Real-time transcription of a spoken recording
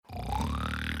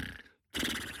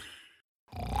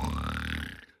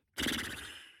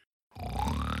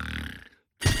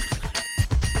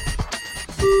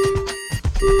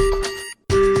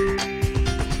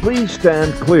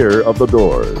stand clear of the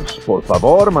doors. Por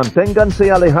favor,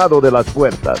 manténganse alejado de las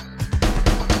puertas.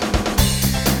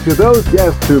 To those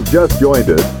guests who've just joined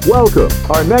us, welcome.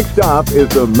 Our next stop is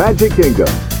the Magic Kingdom.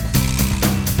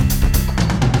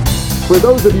 For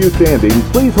those of you standing,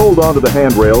 please hold on to the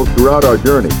handrails throughout our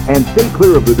journey and stay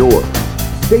clear of the door.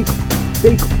 Stay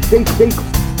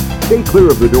clear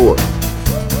of the door.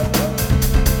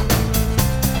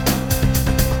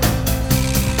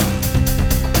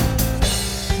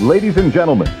 Ladies and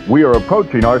gentlemen, we are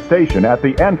approaching our station at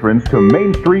the entrance to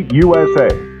Main Street, USA.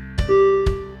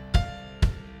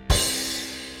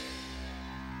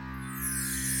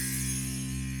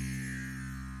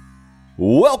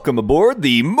 Welcome aboard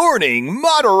the Morning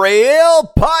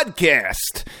Monorail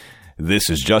podcast. This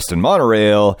is Justin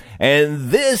Monorail, and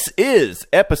this is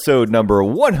episode number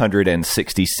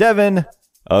 167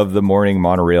 of the Morning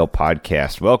Monorail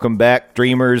podcast. Welcome back,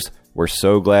 dreamers. We're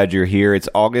so glad you're here. It's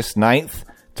August 9th,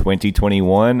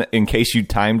 2021. In case you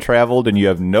time traveled and you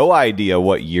have no idea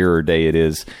what year or day it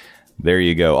is, there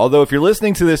you go. Although if you're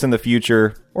listening to this in the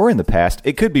future or in the past,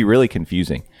 it could be really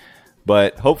confusing.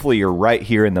 But hopefully you're right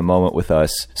here in the moment with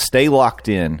us. Stay locked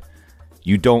in.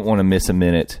 You don't want to miss a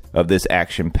minute of this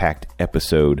action-packed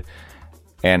episode.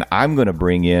 And I'm going to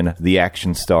bring in the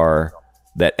action star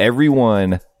that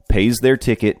everyone pays their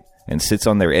ticket and sits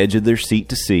on their edge of their seat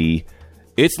to see.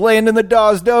 It's Landon the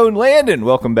Dawes Doan. Landon,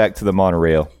 welcome back to the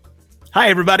Monorail. Hi,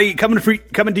 everybody. Coming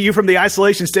to you from the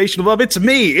isolation station above. It's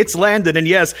me. It's Landon. And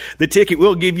yes, the ticket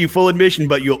will give you full admission,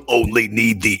 but you'll only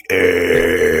need the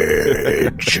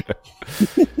edge.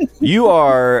 You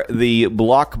are the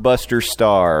blockbuster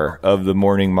star of the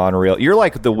Morning Monorail. You're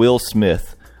like the Will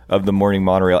Smith of the Morning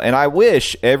Monorail. And I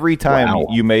wish every time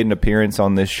you made an appearance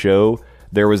on this show,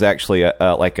 there was actually a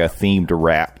themed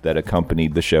rap that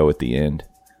accompanied the show at the end.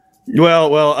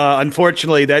 Well,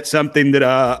 unfortunately, that's something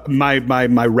that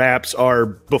my raps are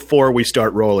before we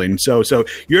start rolling. So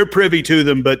you're privy to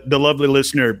them, but the lovely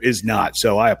listener is not.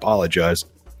 So I apologize.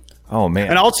 Oh, man.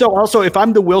 And also, if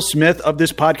I'm the Will Smith of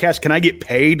this podcast, can I get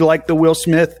paid like the Will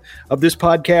Smith of this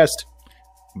podcast?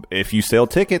 If you sell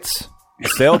tickets,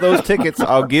 sell those tickets.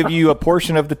 I'll give you a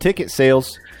portion of the ticket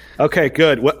sales. Okay,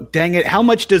 good. Well, dang it. How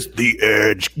much does the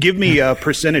edge give me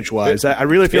percentage-wise? I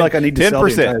really feel like I need to sell the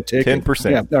entire ticket.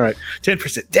 10%. Yeah, all right.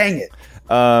 10%. Dang it.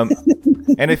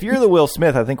 And if you're the Will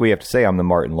Smith, I think we have to say I'm the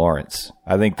Martin Lawrence.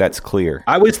 I think that's clear.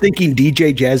 I was thinking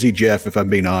DJ Jazzy Jeff, if I'm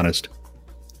being honest.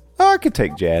 Oh, I could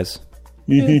take Jazz.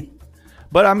 Mm-hmm.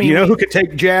 But I mean, you know who could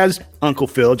take Jazz? Uncle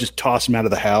Phil. Just toss him out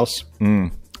of the house.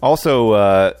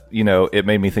 Also, it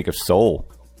made me think of Soul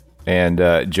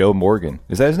and Joe Morgan.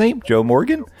 Is that his name? Joe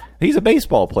Morgan? He's a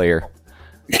baseball player.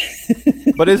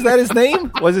 But is that his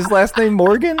name? Was his last name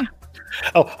Morgan?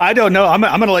 Oh, I don't know. I'm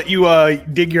going to let you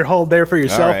dig your hole there for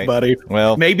yourself, right, buddy.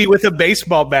 Well, maybe with a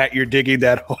baseball bat, you're digging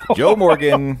that hole. Joe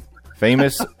Morgan,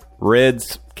 famous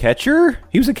Reds catcher.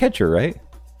 He was a catcher, right?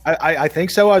 I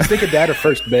think so. I was thinking that at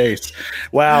first base.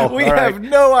 Wow. We have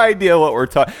no idea what we're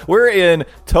talking. We're in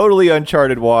totally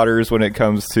uncharted waters when it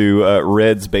comes to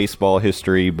Reds baseball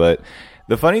history. But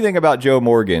the funny thing about Joe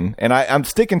Morgan, and I'm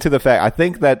sticking to the fact, I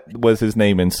think that was his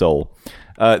name in Soul.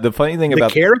 The funny thing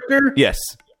about the character? Yes.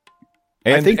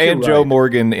 And right. Joe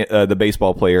Morgan, the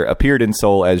baseball player, appeared in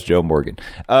Soul as Joe Morgan.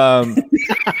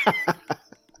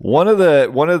 One of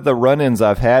the run-ins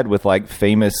I've had with like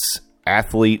famous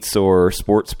athletes or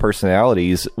sports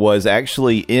personalities was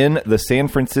actually in the San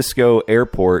Francisco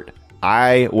airport.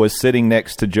 I was sitting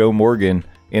next to Joe Morgan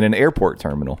in an airport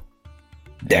terminal.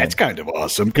 That's kind of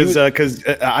awesome because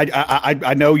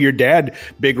I know your dad,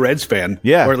 big Reds fan.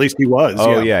 Yeah. Or at least he was.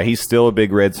 Oh, yeah. He's still a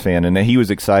big Reds fan, and he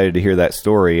was excited to hear that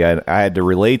story. I had to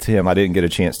relay to him. I didn't get a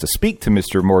chance to speak to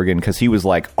Mr. Morgan because he was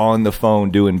like on the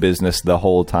phone doing business the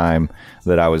whole time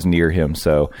that I was near him.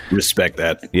 So respect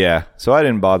that. Yeah. So I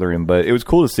didn't bother him, but it was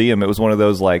cool to see him. It was one of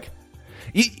those like,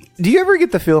 do you ever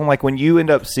get the feeling like when you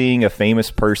end up seeing a famous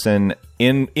person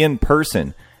in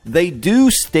person, they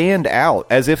do stand out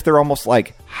as if they're almost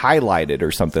like highlighted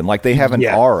or something, like they have an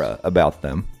aura about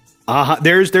them.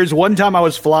 There's one time I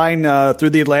was flying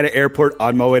through the Atlanta airport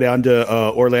on my way down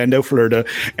to Orlando, Florida,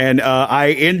 and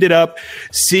I ended up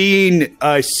seeing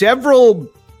several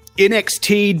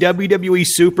NXT WWE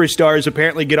superstars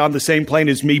apparently get on the same plane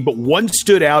as me, but one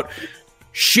stood out.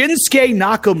 Shinsuke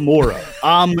Nakamura.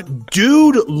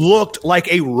 Dude looked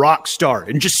like a rock star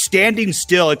and just standing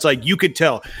still. It's like you could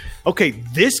tell, okay,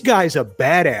 this guy's a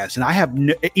badass. And I have,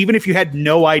 even if you had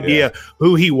no idea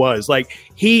who he was, like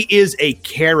he is a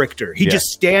character. He just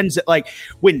stands like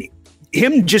when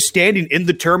him just standing in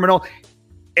the terminal,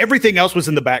 everything else was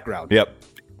in the background. Yep.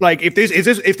 Like if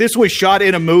this was shot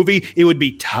in a movie, it would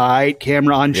be tight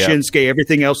camera on Shinsuke.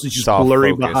 Everything else is just Soft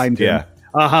blurry focus. behind him.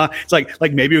 Yeah. It's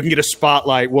like maybe we can get a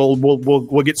spotlight.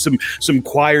 We'll get some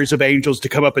choirs of angels to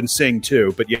come up and sing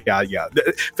too. But yeah.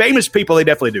 Famous people, they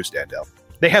definitely do stand out.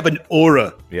 They have an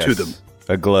aura to them.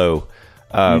 A glow.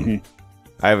 I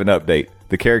have an update.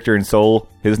 The character in Soul,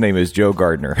 his name is Joe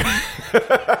Gardner.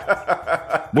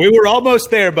 We were almost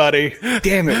there, buddy.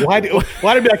 Damn it! Why did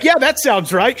I be like, yeah, that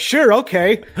sounds right. Sure,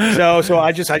 okay. So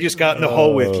I just got in the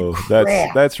hole with you.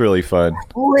 That's really fun.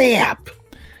 Crap.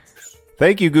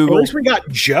 Thank you, At Google. least we got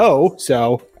Joe.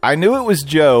 So I knew it was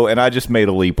Joe, and I just made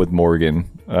a leap with Morgan.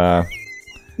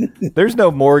 There's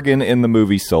no Morgan in the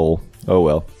movie Soul. Oh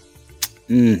well.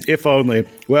 if only.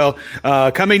 Well,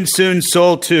 coming soon,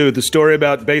 Soul 2, the story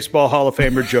about Baseball Hall of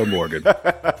Famer Joe Morgan.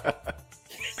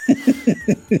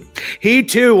 He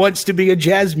too wants to be a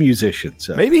jazz musician.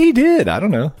 So Maybe he did. I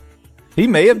don't know. He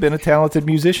may have been a talented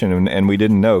musician, and we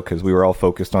didn't know because we were all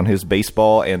focused on his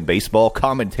baseball and baseball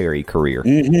commentary career.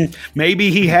 Mm-hmm.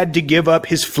 Maybe he had to give up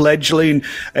his fledgling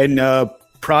and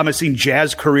promising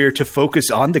jazz career to focus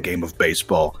on the game of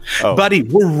baseball. Oh. Buddy,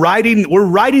 we're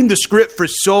writing the script for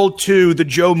Soul 2, the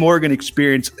Joe Morgan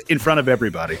experience, in front of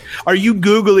everybody. Are you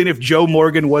Googling if Joe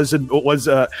Morgan was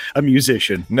a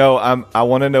musician? No, I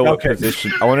want to know what Okay.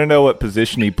 position. I want to know what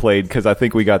position he played because I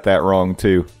think we got that wrong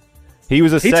too. He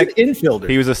was He's an infielder.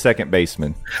 He was a second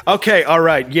baseman. Okay, all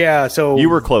right, yeah. So You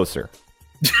were closer.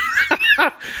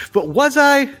 but was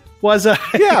I?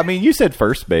 Yeah, I mean, you said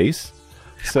first base.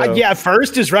 So Yeah,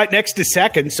 first is right next to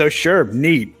second. So sure,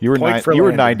 neat. you were Point for you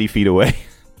were Landon. 90 feet away.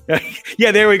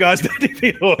 Yeah, there we go. I was 90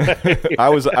 feet away. I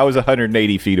was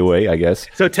 180 feet away, I guess.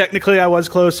 So technically, I was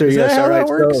closer. Is Yes, that how all right. that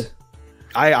works? So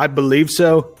I believe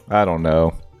so. I don't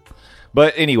know.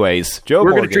 But anyways, Joe We're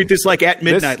Morgan. going to treat this like at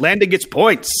midnight. Landon gets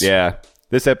points. Yeah.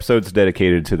 This episode's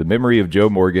dedicated to the memory of Joe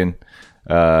Morgan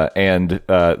and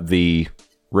the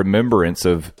remembrance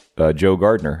of Joe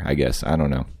Gardner, I guess. I don't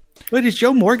know. Wait, is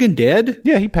Joe Morgan dead?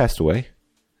 Yeah, he passed away.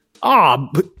 Oh,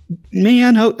 but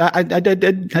man, I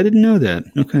didn't know that.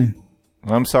 Okay.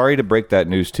 I'm sorry to break that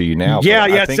news to you now. but Yeah.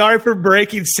 I think, Sorry for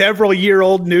breaking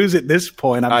several-year-old news at this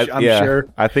point. I'm sure.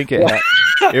 I think it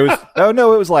was. Oh,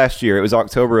 no, it was last year. It was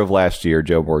October of last year.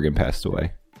 Joe Morgan passed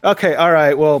away. Okay, all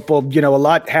right. Well, a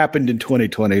lot happened in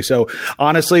 2020. So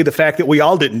honestly, the fact that we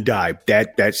all didn't die,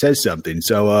 that says something.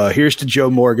 So here's to Joe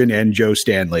Morgan and Joe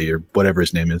Stanley, or whatever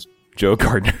his name is. Joe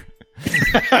Gardner.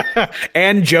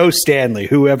 And Joe Stanley,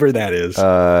 whoever that is.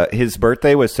 His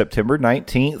birthday was September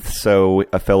 19th, so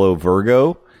a fellow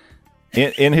Virgo.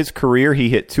 In his career, he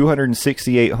hit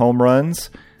 268 home runs,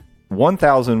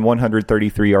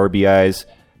 1,133 RBIs.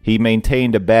 He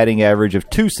maintained a batting average of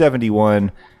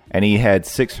 271, and he had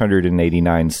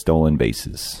 689 stolen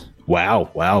bases. Wow.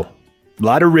 A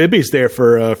lot of ribbies there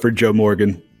for Joe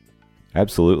Morgan.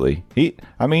 Absolutely. He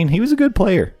was a good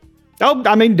player. Oh,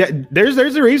 I mean, there's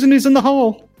a reason he's in the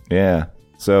Hall. Yeah.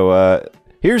 So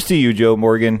here's to you, Joe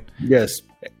Morgan. Yes,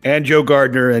 and Joe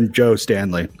Gardner and Joe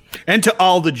Stanley, and to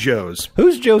all the Joes.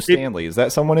 Who's Joe Stanley? Is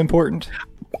that someone important?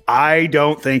 I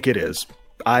don't think it is.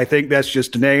 I think that's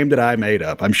just a name that I made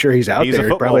up. I'm sure he's out He's there.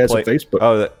 a He probably has football a player.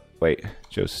 Facebook. Oh, wait.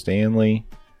 Joe Stanley.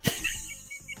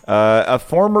 A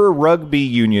former rugby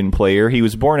union player. He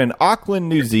was born in Auckland,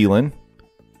 New Zealand.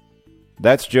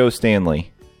 That's Joe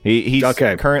Stanley. He's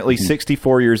Okay. currently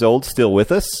 64 years old, still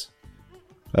with us.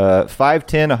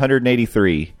 5'10",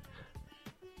 183.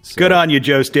 So, Good on you,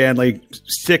 Joe Stanley,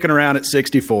 sticking around at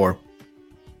 64.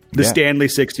 The Yeah. Stanley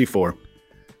 64.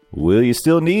 Will you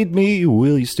still need me?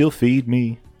 Will you still feed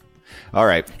me? All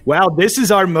right. Wow, this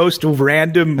is our most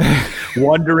random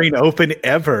wandering open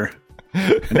ever.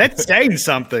 And that's saying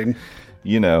something.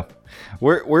 You know,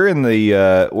 we're in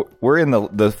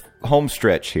the home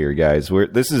stretch here, guys.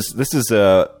 This is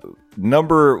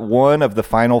number one of the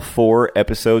final 4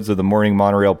 episodes of the Morning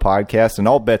Monorail podcast, and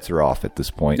all bets are off at this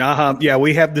point. Yeah,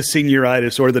 we have the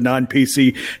senioritis, or the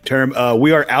non-PC term.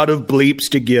 We are out of bleeps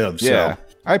to give. So. Yeah,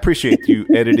 I appreciate you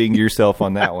editing yourself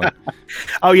on that one.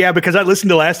 Oh, yeah, because I listened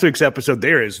to last week's episode.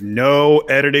 There is no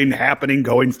editing happening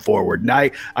going forward. And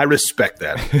I respect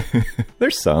that.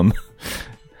 There's some.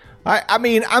 I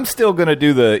mean, I'm still going to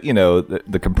do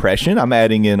the compression. I'm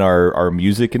adding in our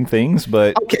music and things,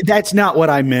 but Okay, that's not what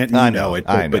I meant. I You know it,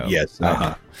 I know. but yes.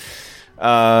 I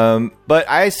know. But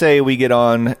I say we get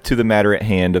on to the matter at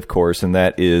hand, of course, and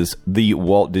that is the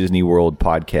Walt Disney World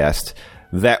podcast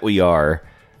that we are.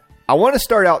 I want to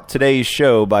start out today's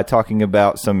show by talking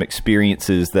about some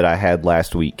experiences that I had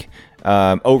last week,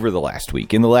 over the last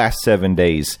week, in the last 7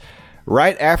 days.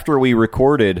 Right after we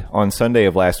recorded on Sunday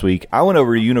of last week, I went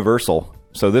over to Universal.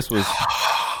 So this was,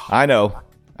 I know.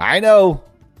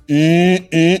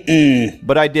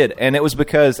 But I did, and it was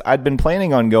because I'd been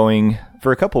planning on going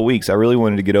for a couple of weeks. I really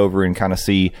wanted to get over and kind of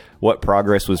see what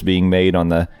progress was being made on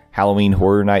the Halloween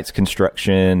Horror Nights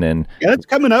construction. And yeah, it's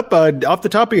coming up. Off the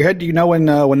top of your head, do you know when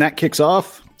that kicks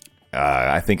off?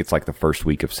 I think it's like the first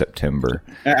week of September.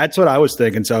 That's what I was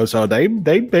thinking. So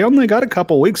they only got a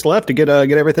couple weeks left to get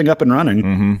everything up and running.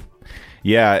 Mm-hmm.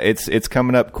 Yeah, it's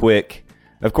coming up quick.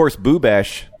 Of course, Boo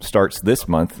Bash starts this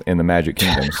month in the Magic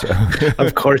Kingdom. So.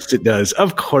 Of course it does.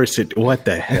 Of course it. What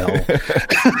the hell?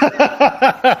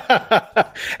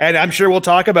 And I'm sure we'll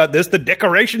talk about this. The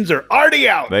decorations are already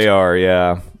out. They are,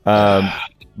 yeah.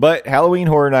 But Halloween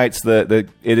Horror Nights, it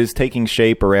is taking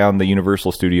shape around the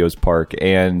Universal Studios park,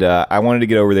 and I wanted to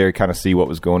get over there and kind of see what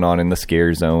was going on in the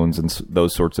scare zones and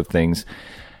those sorts of things.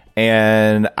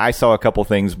 And I saw a couple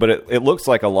things, but it looks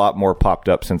like a lot more popped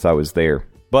up since I was there.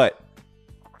 But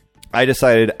I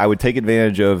decided I would take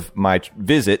advantage of my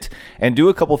visit and do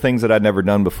a couple things that I'd never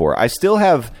done before. I still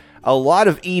have a lot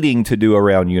of eating to do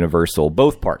around Universal,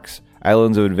 both parks,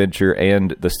 Islands of Adventure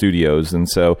and the studios. And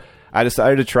so I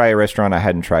decided to try a restaurant I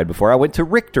hadn't tried before. I went to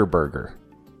Richter Burger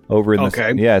over in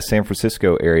the San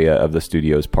Francisco area of the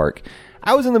studios park.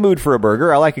 I was in the mood for a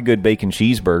burger. I like a good bacon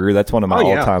cheeseburger. That's one of my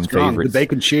all-time favorites. The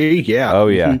bacon cheese, yeah. Oh,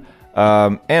 yeah.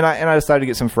 Mm-hmm. And I decided to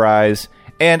get some fries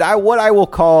and what I will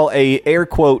call a air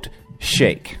quote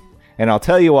shake. And I'll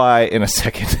tell you why in a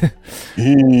second.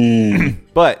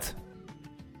 But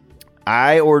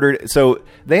I ordered, so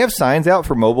they have signs out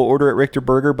for mobile order at Richter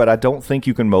Burger, but I don't think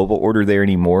you can mobile order there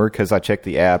anymore because I checked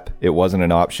the app. It wasn't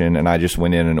an option, and I just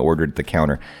went in and ordered at the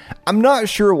counter. I'm not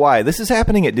sure why. This is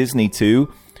happening at Disney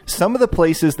too. Some of the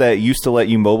places that used to let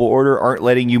you mobile order aren't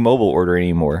letting you mobile order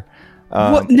anymore.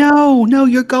 What? No,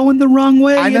 you're going the wrong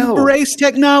way. I know. Embrace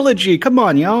technology. Come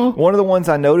on, y'all. One of the ones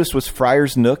I noticed was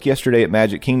Friar's Nook yesterday at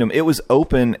Magic Kingdom. It was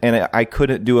open, and I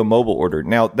couldn't do a mobile order.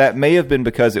 Now, that may have been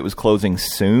because it was closing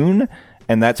soon,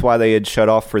 and that's why they had shut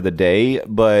off for the day.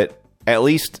 But at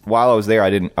least while I was there,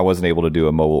 I wasn't able to do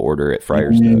a mobile order at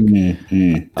Friar's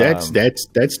Nook.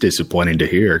 That's disappointing to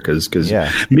hear because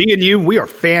me and you, we are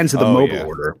fans of the mobile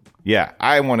order. Yeah,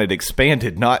 I wanted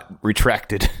expanded, not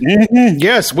retracted.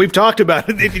 Yes, we've talked about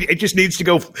it. It just needs to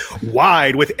go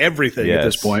wide with everything at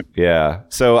this point. Yeah.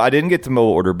 So I didn't get to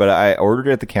mobile order, but I ordered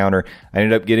it at the counter. I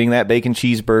ended up getting that bacon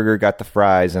cheeseburger, got the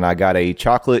fries, and I got a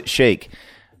chocolate shake.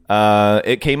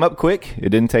 It came up quick. It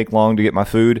didn't take long to get my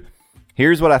food.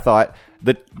 Here's what I thought.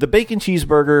 The bacon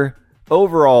cheeseburger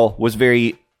overall was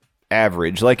very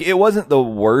average. Like, it wasn't the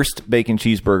worst bacon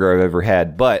cheeseburger I've ever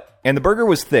had, and the burger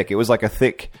was thick. It was like a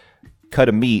thick cut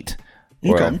of meat.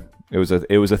 Okay. It was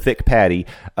a thick patty.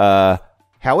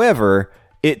 However,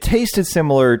 it tasted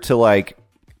similar to like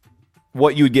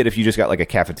what you would get if you just got like a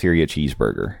cafeteria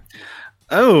cheeseburger.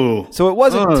 Oh. So it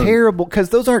wasn't terrible, because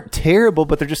those aren't terrible,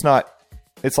 but they're just not.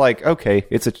 It's like, okay,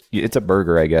 it's a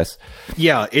burger, I guess.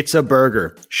 Yeah, it's a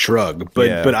burger. Shrug.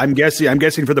 But I'm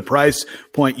guessing for the price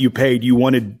point you paid, you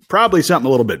wanted probably something a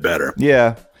little bit better.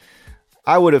 Yeah.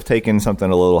 I would have taken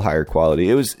something a little higher quality.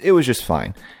 It was just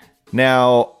fine.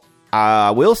 Now,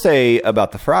 I will say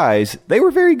about the fries, they were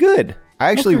very good.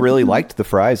 I actually really liked the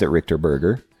fries at Richter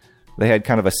Burger. They had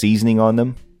kind of a seasoning on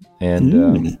them,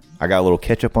 and I got a little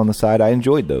ketchup on the side. I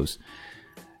enjoyed those.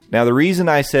 Now, the reason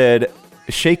I said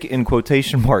shake in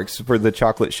quotation marks for the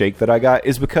chocolate shake that I got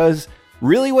is because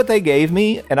really what they gave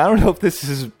me, and I don't know if this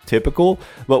is typical,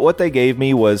 but what they gave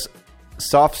me was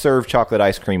soft serve chocolate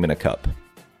ice cream in a cup.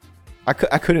 I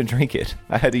couldn't drink it.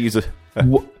 I had to use a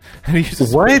what?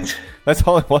 That's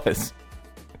all it was.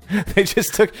 They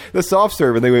just took the soft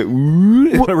serve and they went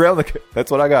ooh, around the.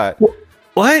 That's what I got.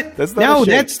 What? That's not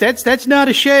a shake. That's not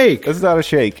a shake. That's not a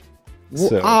shake.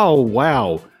 So. Oh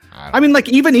wow. I mean, like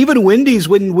even Wendy's,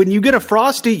 when you get a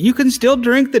Frosty, you can still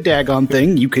drink the daggone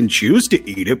thing. You can choose to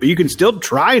eat it, but you can still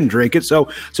try and drink it. So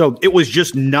it was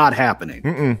just not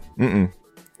happening.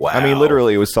 Wow. I mean,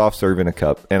 literally, it was soft serve in a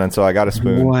cup, and so I got a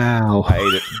spoon. Wow. I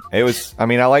ate it. It was. I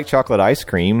mean, I like chocolate ice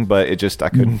cream, but it just I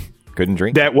couldn't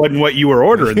drink. That wasn't what you were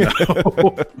ordering,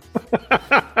 though.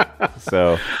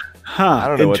 So I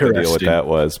don't know what the deal with that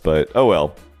was, but oh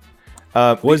well.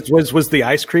 Was the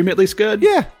ice cream at least good?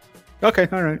 Yeah. Okay.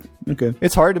 All right. Okay.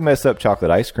 It's hard to mess up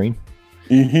chocolate ice cream.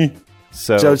 Mm-hmm.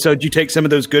 So did you take some of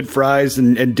those good fries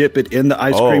and dip it in the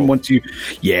ice cream once you?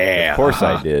 Yeah. Of course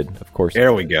I did. Of course.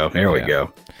 There we go. There we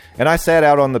go. And I sat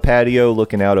out on the patio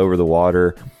looking out over the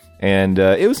water, and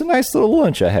it was a nice little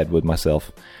lunch I had with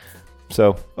myself.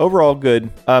 So overall,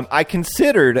 good. I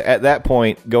considered at that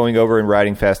point going over and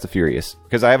riding Fast and Furious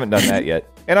because I haven't done that yet,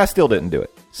 and I still didn't do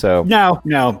it. So no,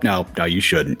 you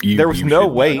shouldn't. There was no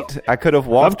wait. I could have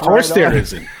walked. Of course, right there on.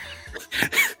 isn't.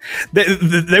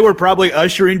 They were probably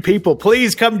ushering people.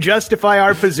 Please come justify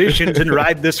our positions and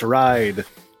ride this ride.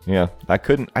 Yeah,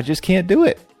 I just can't do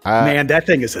it. Man, that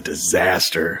thing is a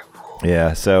disaster.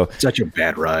 Yeah, so Such a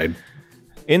bad ride.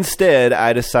 instead,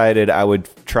 I decided I would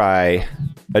try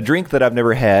a drink that I've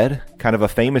never had, kind of a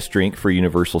famous drink for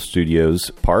Universal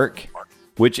Studios Park,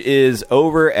 which is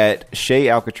over at Chez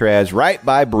Alcatraz, right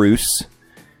by Bruce.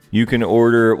 You can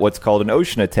order what's called an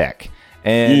Ocean Attack.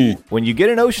 And when you get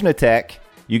an Ocean Attack,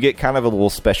 you get kind of a little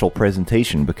special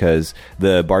presentation because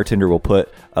the bartender will put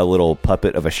a little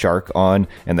puppet of a shark on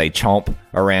and they chomp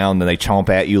around and they chomp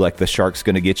at you like the shark's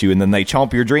going to get you. And then they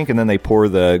chomp your drink and then they pour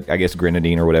the, I guess,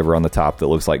 grenadine or whatever on the top that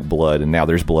looks like blood. And now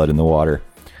there's blood in the water.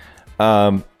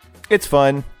 It's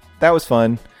fun. That was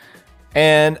fun.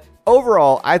 And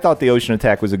overall, I thought the Ocean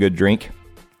Attack was a good drink.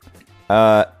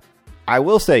 I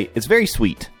will say it's very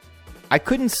sweet. I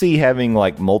couldn't see having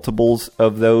like multiples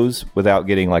of those without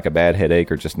getting like a bad headache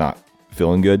or just not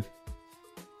feeling good.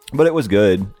 But it was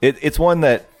good. It's one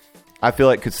that I feel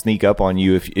like could sneak up on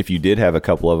you if you did have a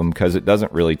couple of them because it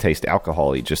doesn't really taste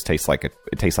alcohol. It just tastes like it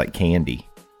tastes like candy.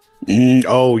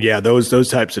 Oh yeah, those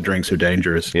types of drinks are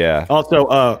dangerous. Yeah. Also,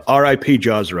 R.I.P.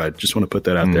 Jaws Ride. Just want to put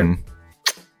that out there.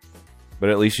 But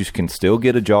at least you can still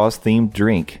get a Jaws themed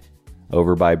drink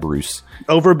over by Bruce.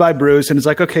 Over by Bruce, and it's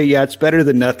like, okay, yeah, it's better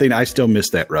than nothing. I still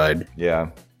miss that ride. Yeah.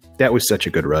 That was such a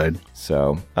good ride.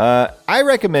 So, I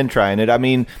recommend trying it. I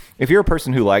mean, if you're a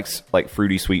person who likes like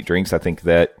fruity sweet drinks, I think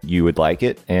that you would like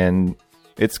it. And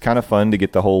it's kind of fun to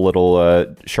get the whole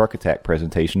little Shark Attack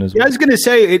presentation as well. Yeah, I was going to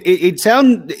say, it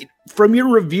sound from your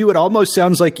review, it almost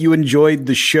sounds like you enjoyed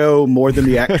the show more than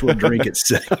the actual drink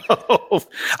itself.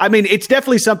 I mean, it's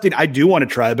definitely something I do want to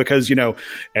try because, you know,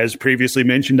 as previously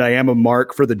mentioned, I am a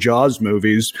mark for the Jaws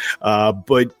movies.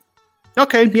 But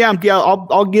okay, yeah,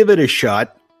 I'll give it a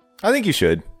shot. I think you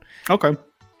should. Okay.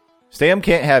 Sam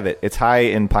can't have it. It's high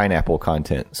in pineapple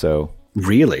content. So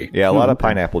really, yeah, a lot of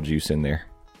pineapple juice in there.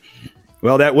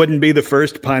 Well, that wouldn't be the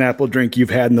first pineapple drink you've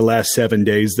had in the last 7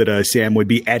 days that Sam would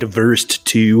be adverse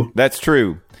to. That's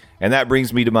true. And that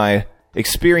brings me to my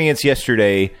experience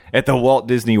yesterday at the Walt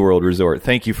Disney World Resort.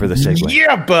 Thank you for the segue.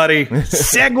 Yeah, buddy.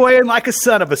 Segueing like a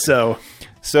son of a so.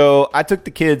 So I took the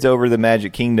kids over to the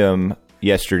Magic Kingdom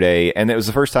yesterday, and it was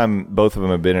the first time both of them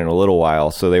have been in a little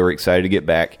while, so they were excited to get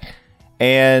back.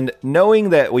 And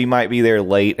knowing that we might be there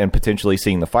late and potentially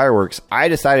seeing the fireworks, I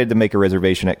decided to make a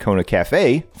reservation at Kona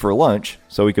Cafe for lunch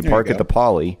so we could park at the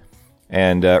Poly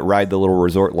and ride the little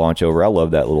resort launch over. I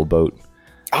love that little boat.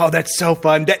 Oh, that's so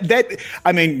fun. That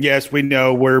I mean, yes, we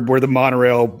know we're the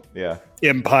monorail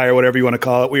empire, whatever you want to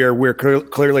call it. We're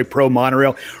clearly pro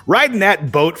monorail. Riding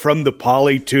that boat from the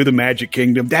Poly to the Magic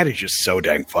Kingdom, that is just so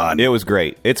dang fun. It was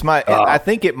great. It's I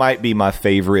think it might be my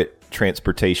favorite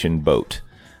transportation boat.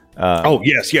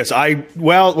 Yes.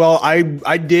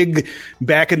 I dig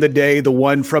back in the day the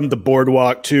one from the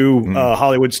boardwalk to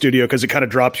Hollywood Studio because it kind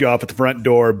of drops you off at the front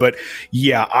door. But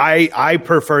yeah, I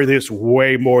prefer this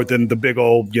way more than the big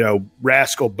old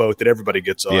rascal boat that everybody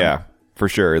gets on. Yeah, for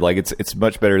sure. Like it's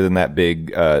much better than that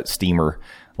big steamer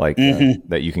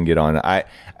that you can get on.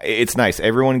 It's nice.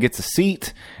 Everyone gets a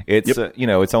seat. It's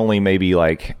it's only maybe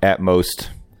like at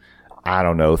most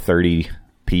 30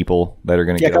 people that are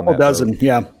going to get on that dozen boat.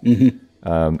 Yeah.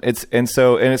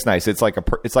 It's nice. It's like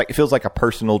it feels like a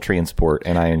personal transport,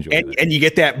 and I enjoy it. And you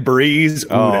get that breeze. Ooh,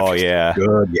 oh yeah,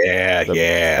 good. Yeah,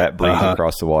 that breeze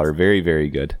across the water, very very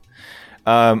good.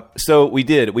 So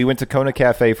we went to Kona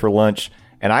Cafe for lunch,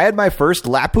 and I had my first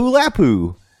Lapu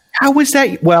Lapu. How was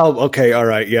that? Well, okay, all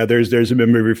right, yeah. There's a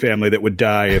member of your family that would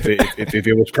die if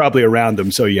it was probably around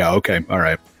them. So yeah, okay, all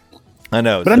right. I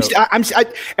know, but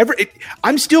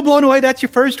I'm still blown away. That's your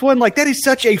first one. Like that is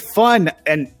such a fun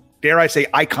and dare I say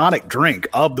iconic drink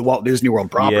of the Walt Disney World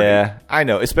property. Yeah, I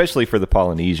know, especially for the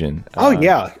Polynesian.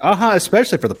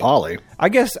 Especially for the Poly. I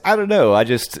guess I don't know.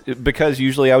 Because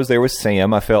usually I was there with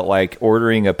Sam. I felt like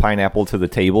ordering a pineapple to the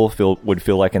table would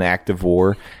feel like an act of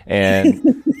war,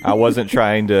 and I wasn't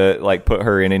trying to like put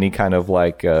her in any kind of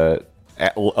like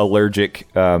allergic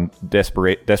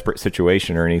desperate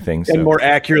situation or anything, and more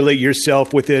accurately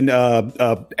yourself within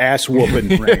ass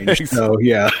whooping range. So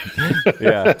yeah.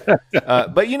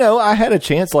 But I had a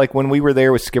chance like when we were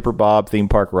there with Skipper Bob, Theme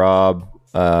Park Rob,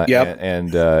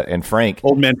 and Frank,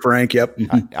 Old Man Frank. Yep.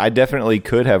 I definitely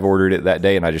could have ordered it that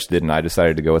day, and I just didn't. I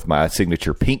decided to go with my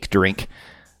signature pink drink,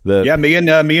 Me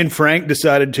and Frank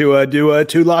decided to do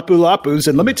 2 Lapu Lapus,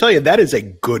 and let me tell you, that is a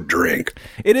good drink.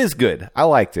 It is good. I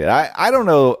liked it. I don't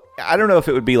know if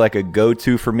it would be like a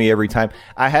go-to for me every time.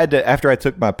 I had to, after I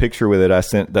took my picture with it, I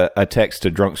sent a text to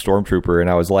Drunk Stormtrooper,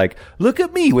 and I was like, "Look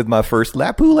at me with my first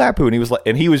Lapu Lapu,"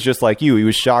 and he was just like you. He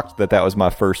was shocked that was my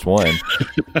first one,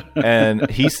 and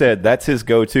he said that's his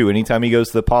go-to. Anytime he goes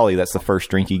to the Poly, that's the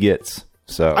first drink he gets.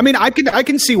 So I mean, I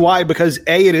can see why, because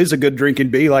A, it is a good drink, and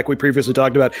B, like we previously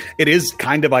talked about, it is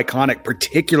kind of iconic,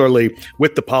 particularly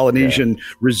with the Polynesian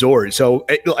resort. So,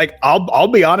 I'll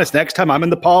be honest, next time I'm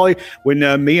in the Poly, when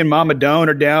me and Mama Doan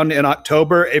are down in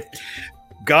October, if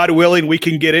God willing, we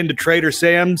can get into Trader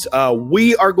Sam's,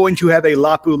 we are going to have a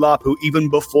Lapu Lapu even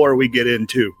before we get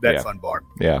into that fun bar.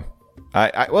 Yeah.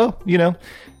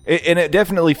 And it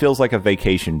definitely feels like a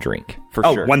vacation drink, for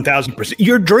sure. 1,000%.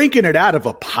 You're drinking it out of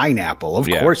a pineapple. Of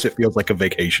course it feels like a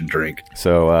vacation drink.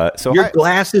 So your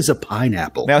glass is a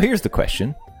pineapple. Now, here's the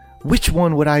question. Which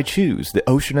one would I choose, the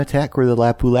Ocean Attack or the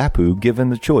Lapu Lapu,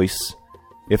 given the choice?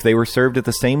 If they were served at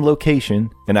the same location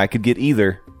and I could get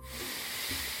either.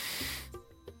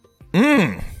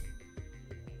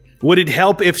 Would it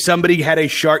help if somebody had a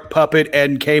shark puppet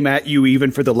and came at you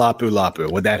even for the Lapu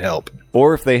Lapu? Would that help?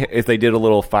 Or if they did a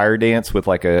little fire dance with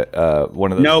like a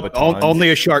one of those. Nope, batons. only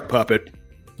a shark puppet.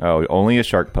 Oh, only a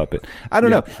shark puppet. I don't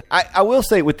know. I will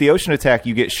say with the Ocean Attack,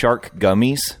 you get shark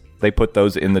gummies. They put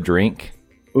those in the drink.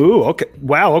 Ooh, okay.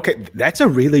 Wow, okay. That's a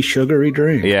really sugary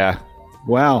drink. Yeah.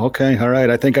 Wow, okay. All right.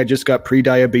 I think I just got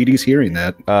pre-diabetes hearing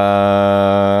that.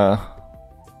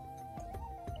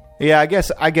 Yeah, I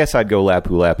guess I'd go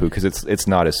Lapu Lapu because it's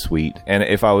not as sweet. And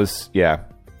if I was,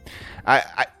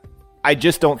 I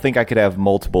just don't think I could have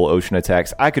multiple Ocean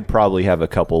Attacks. I could probably have a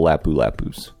couple Lapu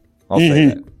Lapus.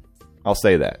 I'll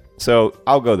say that. So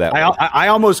I'll go that way. I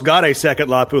almost got a second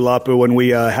Lapu Lapu when we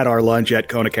had our lunch at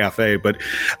Kona Cafe, but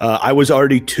I was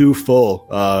already too full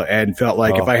and felt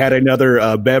like if I had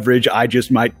another beverage, I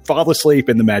just might fall asleep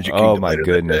in the Magic Kingdom. Oh my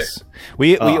goodness,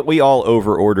 we all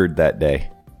over ordered that day.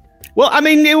 Well, I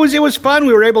mean, it was fun.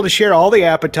 We were able to share all the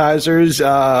appetizers.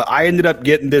 I ended up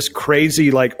getting this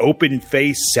crazy, like, open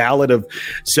face salad of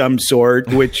some sort,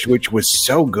 which was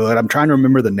so good. I'm trying to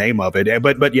remember the name of it,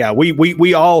 but yeah,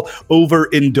 we all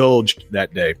overindulged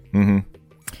that day. Mm-hmm.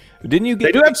 Didn't you?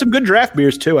 They do have some good draft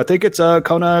beers too. I think it's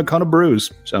Kona Brews.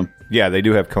 So yeah, they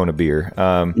do have Kona beer.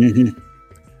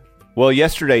 Well,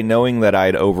 yesterday, knowing that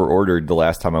I'd overordered the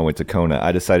last time I went to Kona,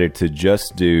 I decided to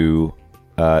just do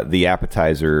the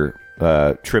appetizer.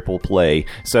 Triple play.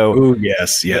 So, ooh,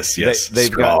 yes. They've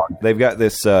got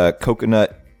this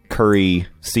coconut curry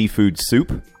seafood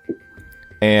soup,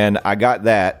 and I got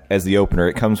that as the opener.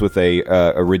 It comes with a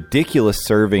ridiculous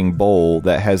serving bowl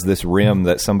that has this rim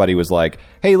that somebody was like,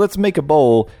 "Hey, let's make a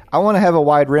bowl. I want to have a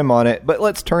wide rim on it, but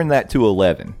let's turn that to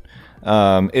 11."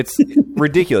 It's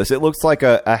ridiculous. It looks like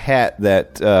a hat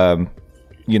that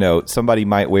somebody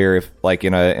might wear if like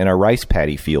in a rice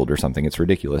paddy field or something. It's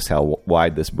ridiculous how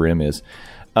wide this brim is.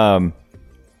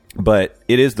 But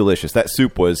it is delicious. That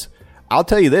soup was, I'll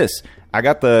tell you this, I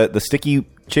got the sticky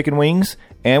chicken wings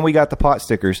and we got the pot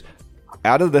stickers.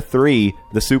 Out of the three,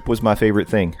 the soup was my favorite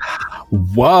thing.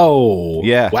 Whoa.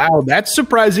 Yeah. Wow. That's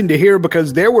surprising to hear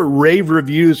because there were rave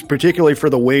reviews, particularly for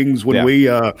the wings when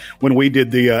we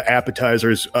did the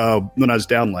appetizers when I was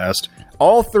down last.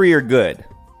 All three are good.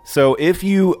 So if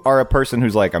you are a person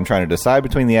who's like, I'm trying to decide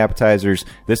between the appetizers,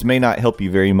 this may not help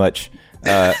you very much.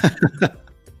 I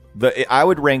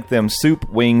would rank them soup,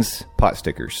 wings, pot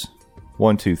stickers.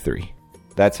 1, 2, 3.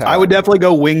 That's how I would definitely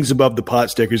go wings above the pot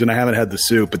stickers, and I haven't had the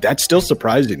soup, but that's still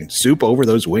surprising. Soup over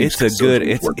those wings. It's a good.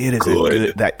 It's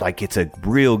a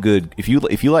real good. If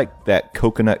you like that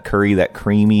coconut curry, that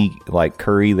creamy like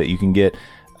curry that you can get,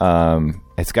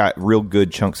 it's got real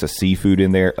good chunks of seafood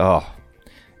in there. Oh.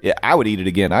 Yeah, I would eat it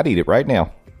again. I'd eat it right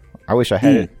now. I wish I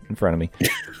had it in front of me.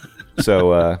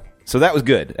 So that was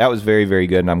good. That was very, very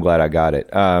good, and I'm glad I got it.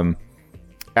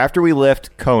 After we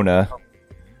left Kona,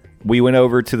 we went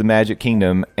over to the Magic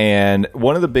Kingdom, and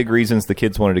one of the big reasons the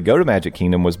kids wanted to go to Magic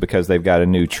Kingdom was because they've got a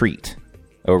new treat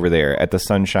over there at the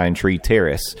Sunshine Tree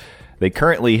Terrace. They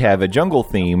currently have a Jungle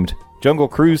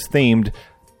Cruise themed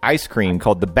ice cream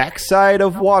called the Backside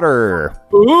of Water.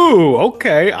 Ooh,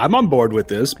 okay. I'm on board with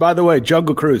this. By the way,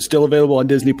 Jungle Cruise still available on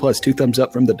Disney Plus. 2 thumbs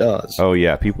up from the Dawes. Oh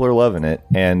yeah, people are loving it.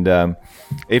 And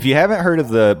if you haven't heard of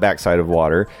the Backside of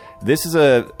Water, this is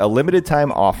a limited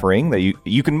time offering that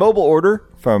you can mobile order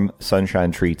from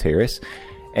Sunshine Tree Terrace,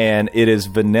 and it is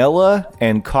vanilla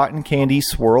and cotton candy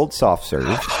swirled soft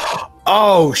serve.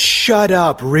 Oh, shut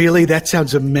up! Really? That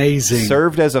sounds amazing.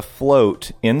 Served as a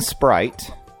float in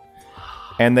Sprite.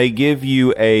 And they give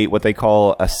you what they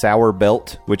call a sour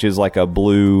belt, which is like a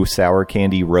blue sour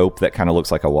candy rope that kind of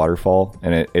looks like a waterfall,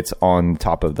 and it's on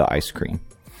top of the ice cream.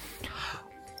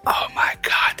 Oh my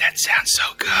God, that sounds so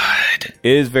good.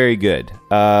 It is very good.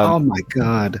 Oh my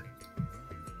God.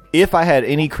 If I had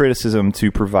any criticism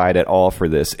to provide at all for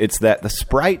this, it's that the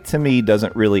Sprite to me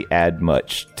doesn't really add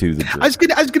much to the drink.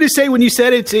 I was gonna say, when you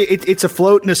said it's a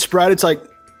float and a Sprite, it's like,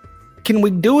 can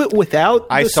we do it without?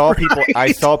 I saw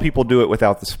people do it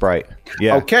without the Sprite.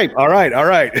 Yeah. Okay. All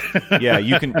right. Yeah,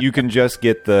 you can just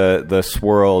get the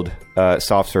swirled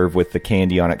soft serve with the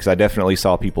candy on it, because I definitely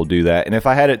saw people do that. And if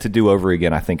I had it to do over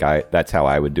again, I think that's how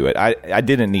I would do it. I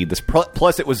didn't need this.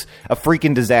 Plus, it was a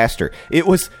freaking disaster. It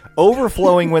was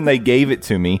overflowing when they gave it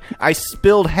to me. I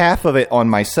spilled half of it on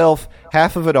myself,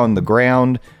 half of it on the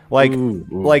ground. Like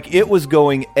it was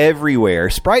going everywhere.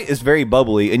 Sprite is very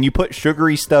bubbly, and you put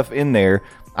sugary stuff in there.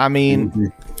 I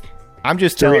mean, I'm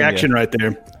just telling you. Reaction right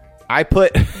there. I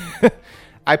put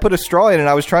a straw in, and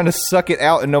I was trying to suck it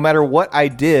out, and no matter what I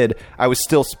did, I was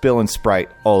still spilling Sprite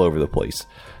all over the place.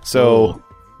 So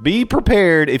be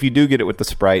prepared if you do get it with the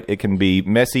Sprite. It can be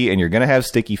messy, and you're going to have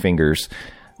sticky fingers.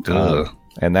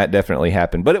 And that definitely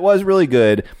happened. But it was really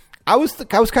good. I was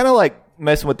kind of like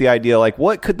messing with the idea, like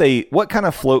what kind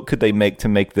of float could they make to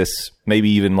make this maybe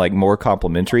even like more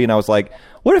complimentary? And I was like,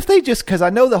 what if they just, because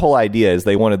I know the whole idea is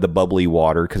they wanted the bubbly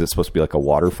water because it's supposed to be like a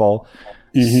waterfall.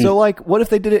 Mm-hmm. So like, what if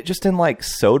they did it just in like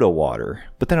soda water?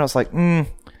 But then I was like, and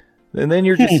then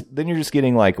you're just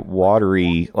getting like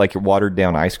watery, like watered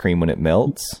down ice cream when it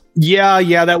melts.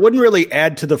 Yeah, that wouldn't really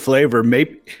add to the flavor.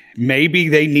 Maybe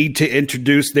they need to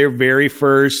introduce their very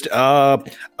first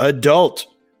adult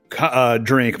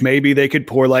drink. Maybe they could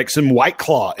pour like some White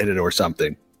Claw in it or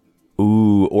something.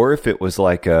 Ooh, or if it was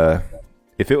like a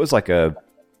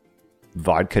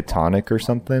vodka tonic or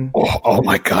something. Oh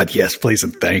my God, yes, please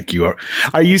and thank you.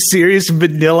 Are you serious?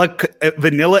 Vanilla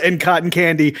and cotton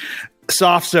candy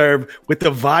soft serve with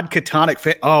the vodka tonic.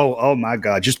 Oh my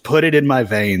God, just put it in my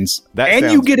veins.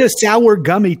 You get a sour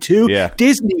gummy too. Yeah.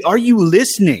 Disney, are you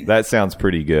listening? That sounds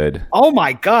pretty good. Oh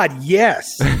my God,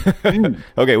 yes.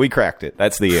 Okay, we cracked it.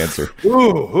 That's the answer.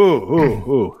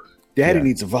 Ooh. Daddy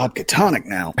needs a vodka tonic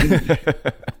now.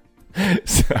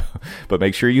 But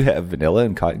make sure you have vanilla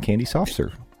and cotton candy soft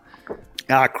serve.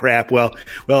 Ah, crap. Well,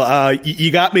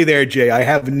 you got me there, Jay. I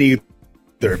have neither.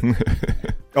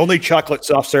 Only chocolate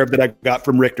soft serve that I got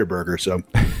from Richter Burger. So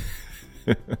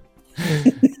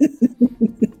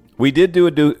we did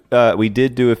do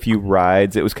a few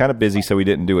rides. It was kind of busy, so we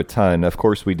didn't do a ton. Of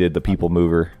course, we did the People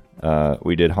Mover.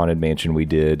 We did Haunted Mansion. We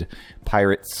did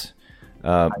Pirates.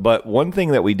 But one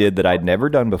thing that we did that I'd never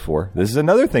done before, this is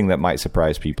another thing that might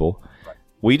surprise people.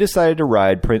 We decided to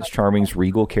ride Prince Charming's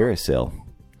Regal Carousel.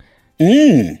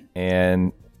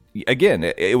 And again,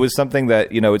 it was something that,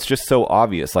 it's just so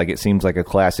obvious. Like, it seems like a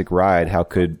classic ride. How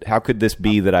could this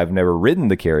be that I've never ridden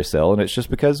the carousel? And it's just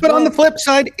because. But on the flip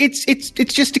side, it's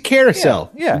just a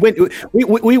carousel. Yeah.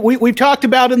 We've talked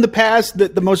about in the past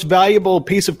that the most valuable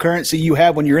piece of currency you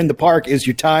have when you're in the park is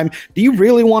your time. Do you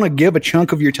really want to give a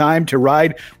chunk of your time to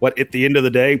ride what, at the end of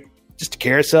the day, just a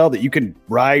carousel that you can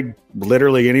ride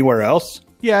literally anywhere else?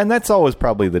 Yeah, and that's always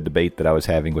probably the debate that I was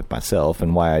having with myself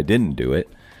and why I didn't do it.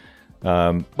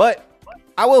 But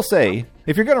I will say,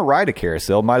 if you're going to ride a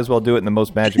carousel, might as well do it in the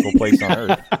most magical place on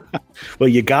earth. Well,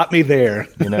 you got me there.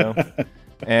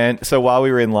 And so while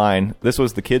we were in line, this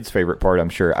was the kids' favorite part, I'm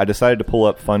sure. I decided to pull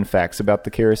up fun facts about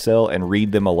the carousel and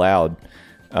read them aloud.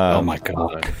 Oh my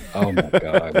God.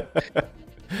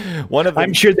 One of them,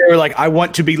 I'm sure they were like, I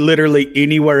want to be literally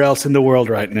anywhere else in the world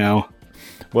right now.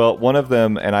 Well, one of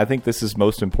them, and I think this is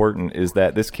most important, is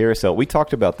that this carousel, we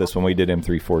talked about this when we did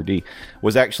M3-4D,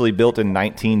 was actually built in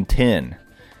 1910.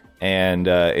 And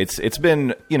it's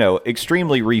been,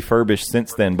 extremely refurbished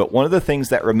since then. But one of the things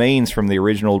that remains from the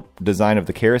original design of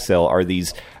the carousel are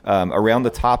these, around the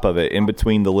top of it, in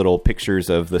between the little pictures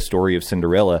of the story of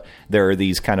Cinderella, there are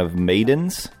these kind of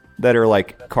maidens that are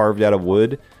like carved out of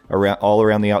wood all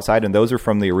around the outside. And those are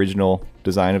from the original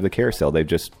design of the carousel. They've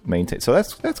just maintained. So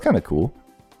that's kind of cool.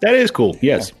 That is cool.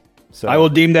 Yes. Yeah. So I will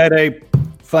deem that a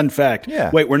fun fact. Yeah.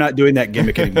 Wait, we're not doing that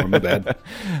gimmick anymore. My bad.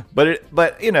 But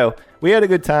we had a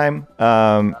good time.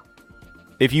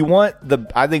 If you want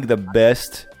I think the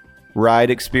best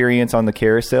ride experience on the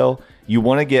carousel, you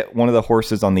want to get one of the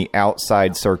horses on the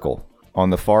outside circle, on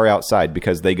the far outside,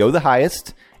 because they go the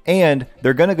highest and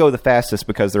they're going to go the fastest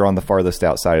because they're on the farthest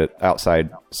outside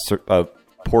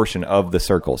portion of the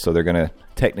circle. So they're going to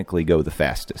technically go the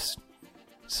fastest.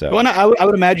 So, well, I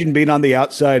would imagine being on the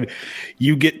outside,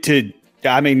 you get to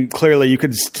I mean, clearly you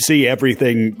could see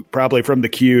everything probably from the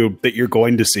cube that you're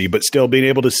going to see, but still being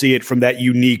able to see it from that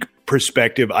unique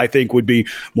perspective, I think would be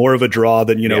more of a draw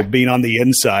than, being on the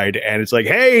inside. And it's like,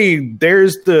 hey,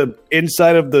 there's the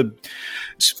inside of the,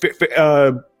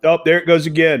 there it goes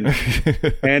again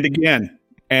and again.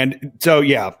 And so,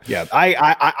 yeah,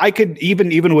 I could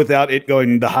even without it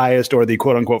going the highest or the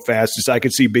quote unquote fastest, I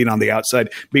could see being on the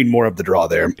outside being more of the draw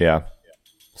there. Yeah.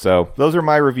 So those are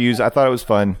my reviews. I thought it was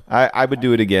fun. I would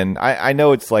do it again. I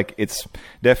know it's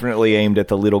definitely aimed at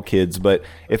the little kids, but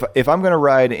if I'm going to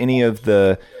ride any of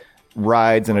the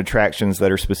rides and attractions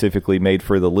that are specifically made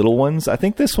for the little ones, I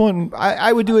think this one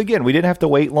I would do again. We didn't have to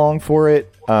wait long for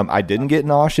it. I didn't get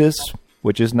nauseous,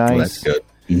 which is nice. Well, that's good.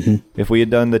 Mm-hmm. If we had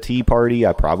done the tea party,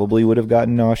 I probably would have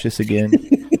gotten nauseous again.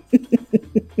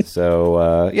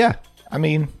 So, yeah, I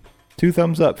mean, 2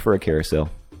 thumbs up for a carousel.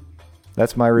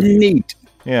 That's my review. Neat.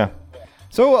 Yeah.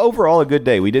 So overall, a good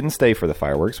day. We didn't stay for the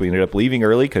fireworks. We ended up leaving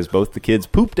early because both the kids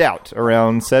pooped out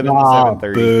around 7 to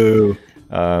 7:30. Boo.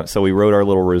 So we rode our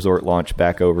little resort launch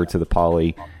back over to the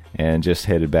Poly and just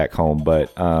headed back home.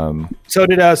 But so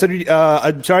did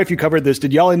I'm sorry if you covered this.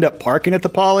 Did y'all end up parking at the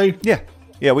Poly? Yeah.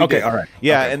 Yeah, we did. All right.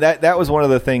 Yeah, okay. And that was one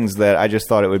of the things that I just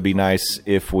thought it would be nice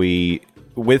if we,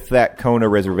 with that Kona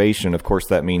reservation, of course,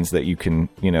 that means that you can,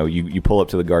 you pull up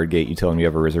to the guard gate, you tell them you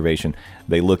have a reservation,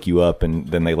 they look you up, and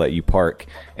then they let you park.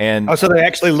 And so they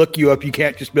actually look you up. You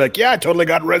can't just be like, yeah, I totally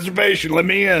got a reservation. Let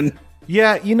me in.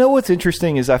 Yeah, what's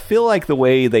interesting is I feel like the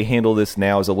way they handle this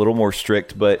now is a little more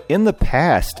strict, but in the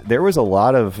past, there was a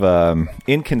lot of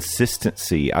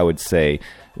inconsistency, I would say,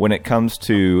 when it comes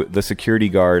to the security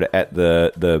guard at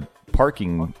the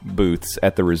parking booths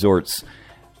at the resorts.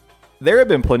 There have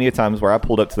been plenty of times where I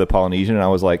pulled up to the Polynesian and I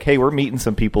was like, hey, we're meeting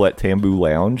some people at Tambu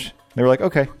Lounge. They were like,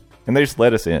 okay. And they just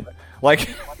let us in.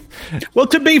 Like, well,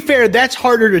 to be fair, that's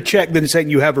harder to check than saying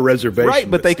you have a reservation. Right,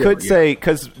 but they could say,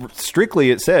 because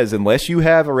strictly it says, unless you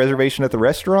have a reservation at the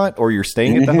restaurant or you're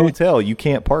staying at the hotel, you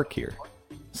can't park here.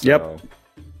 So, yep.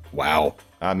 Wow.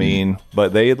 I mean,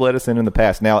 but they had let us in the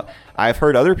past. Now, I've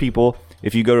heard other people,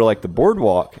 if you go to like the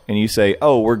boardwalk and you say,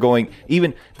 oh, we're going,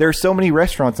 even there are so many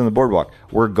restaurants on the boardwalk,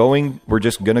 we're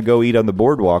just going to go eat on the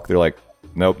boardwalk. They're like,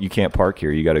 nope, you can't park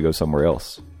here. You got to go somewhere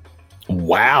else.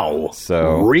 Wow.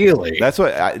 So really? That's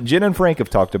what Jen and Frank have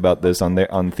talked about this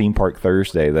on Theme Park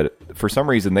Thursday, that for some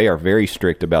reason they are very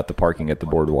strict about the parking at the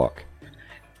boardwalk.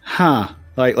 Huh.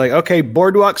 Like, okay,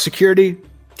 boardwalk security,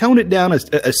 tone it down a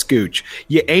scooch.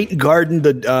 You ain't guarding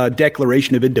the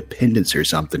Declaration of Independence or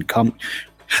something.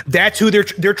 That's who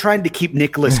they're trying to keep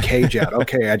Nicolas Cage out.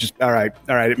 Okay, all right.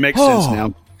 It makes sense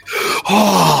now.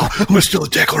 I'm still a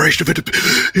Declaration of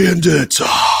Independence.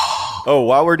 Oh,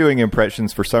 while we're doing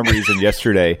impressions, for some reason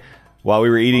yesterday, while we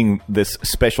were eating this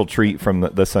special treat from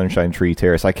the Sunshine Tree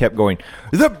Terrace, I kept going,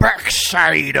 the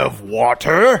backside of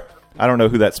water. I don't know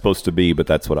who that's supposed to be, but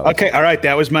that's what I was. Okay, all right.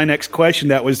 That was my next question.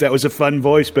 That was a fun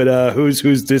voice, but who's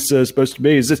this supposed to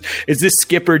be? Is this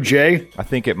Skipper J? I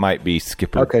think it might be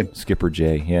Skipper. Okay. Skipper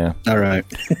J. Yeah. All right.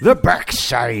 The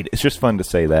backside. It's just fun to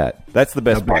say that. That's the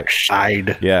best part.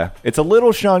 Backside. Yeah, it's a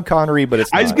little Sean Connery, but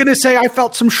it's not. I was gonna say I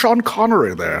felt some Sean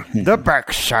Connery there. The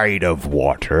backside of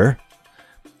water.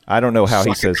 I don't know how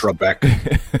he says.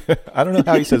 I don't know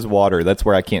how he says water. That's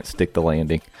where I can't stick the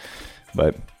landing,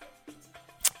 but.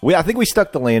 I think we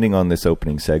stuck the landing on this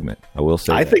opening segment. I will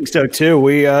say. I think so too.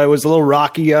 It was a little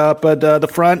rocky up at the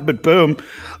front, but boom,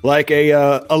 like a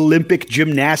Olympic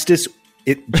gymnastic.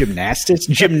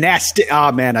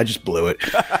 Oh man, I just blew it.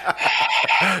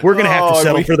 We're gonna have to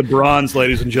settle for the bronze,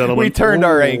 ladies and gentlemen. We turned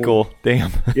our ankle.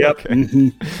 Damn. Yep.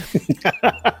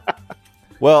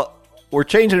 Well, we're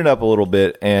changing it up a little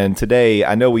bit, and today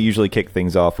I know we usually kick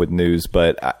things off with news,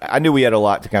 but I knew we had a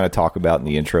lot to kind of talk about in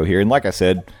the intro here, and like I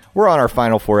said, we're on our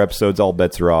final 4 episodes. All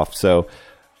bets are off. So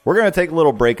we're going to take a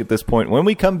little break at this point. When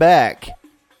we come back,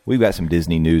 we've got some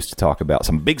Disney news to talk about.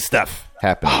 Some big stuff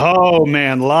happening. Oh,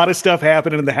 man. A lot of stuff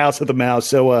happening in the House of the Mouse.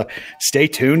 So stay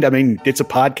tuned. I mean, it's a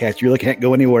podcast. You really can't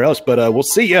go anywhere else. But we'll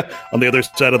see you on the other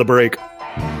side of the break.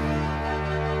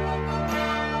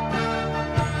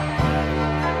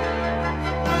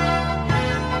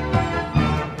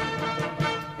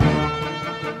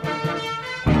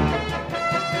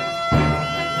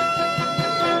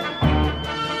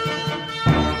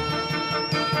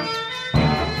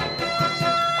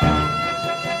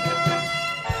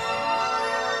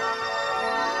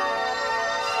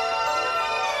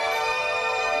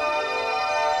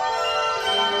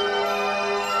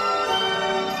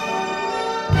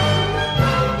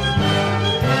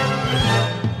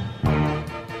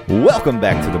 Welcome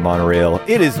back to the Monorail.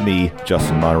 It is me,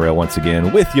 Justin Monorail, once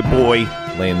again, with your boy,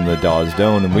 Landon the Dawes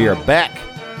Doan, and we are back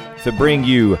to bring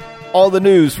you all the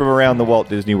news from around the Walt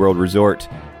Disney World Resort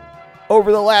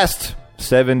over the last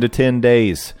 7 to 10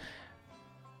 days.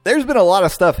 There's been a lot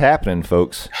of stuff happening,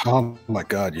 folks. Oh, my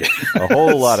God, yeah. A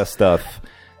whole lot of stuff.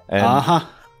 And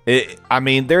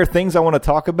there are things I want to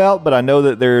talk about, but I know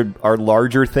that there are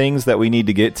larger things that we need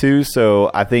to get to. So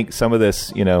I think some of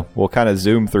this, we'll kind of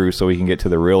zoom through so we can get to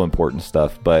the real important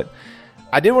stuff. But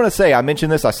I did want to say, I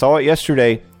mentioned this, I saw it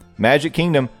yesterday. Magic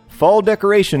Kingdom fall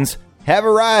decorations have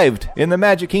arrived in the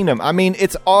Magic Kingdom. I mean,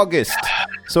 it's August.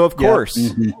 So of course.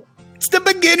 Mm-hmm. It's the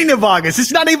beginning of August.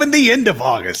 It's not even the end of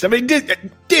August. I mean,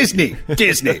 Disney.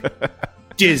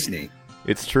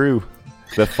 It's true.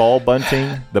 The fall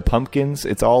bunting, the pumpkins,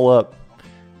 it's all up.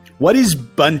 What is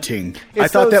bunting? I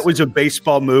thought that was a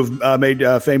baseball move made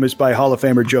famous by Hall of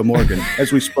Famer Joe Morgan,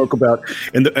 as we spoke about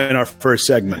in our first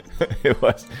segment. It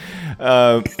was.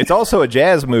 It's also a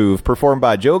jazz move performed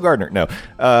by Joe Gardner. No.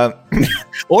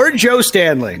 Or Joe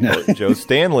Stanley. No. Joe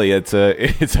Stanley. It's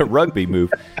a rugby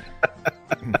move.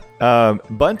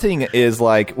 Bunting is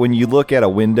like when you look at a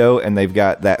window and they've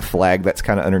got that flag that's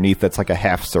kind of underneath that's like a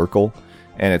half circle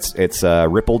and it's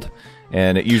rippled,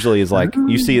 and it usually is like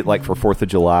you see it like for 4th of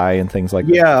July and things like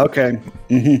that. Yeah, okay.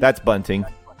 Mm-hmm. That's bunting.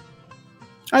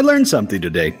 I learned something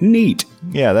today. Neat.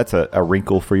 Yeah, that's a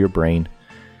wrinkle for your brain.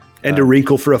 And a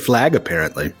wrinkle for a flag,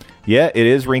 apparently. Yeah, it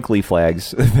is wrinkly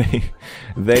flags.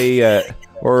 they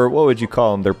or what would you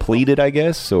call them? They're pleated, I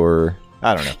guess, or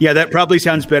I don't know. Yeah, that probably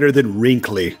sounds better than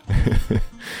wrinkly.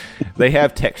 They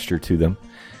have texture to them.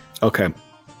 Okay.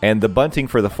 And the bunting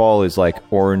for the fall is like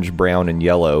orange, brown, and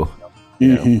yellow.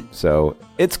 So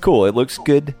it's cool. It looks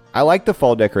good. I like the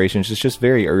fall decorations. It's just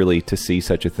very early to see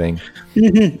such a thing.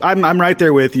 Mm-hmm. I'm right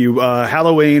there with you.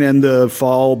 Halloween and the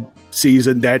fall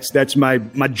season, that's my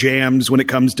jams when it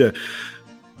comes to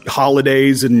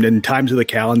holidays and times of the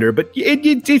calendar. But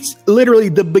it's literally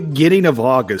the beginning of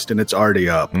August and it's already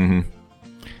up. Mm-hmm.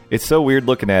 It's so weird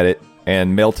looking at it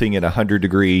and melting at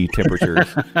 100-degree temperatures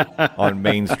on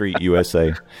Main Street,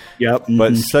 USA. Yep. Mm-hmm.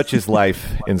 But such is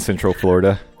life in Central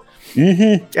Florida.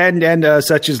 Mm-hmm. And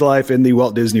such is life in the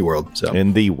Walt Disney World. So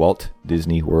in the Walt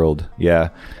Disney World, yeah.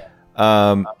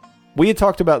 We had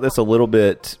talked about this a little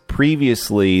bit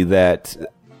previously that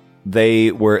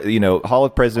they were, Hall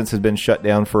of Presidents has been shut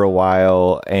down for a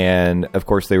while, and of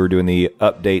course they were doing the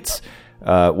updates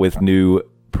with new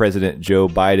President Joe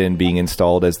Biden being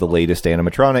installed as the latest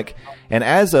animatronic. And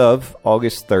as of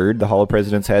August 3rd, the Hall of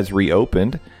Presidents has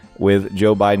reopened with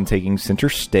Joe Biden taking center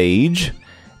stage.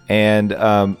 And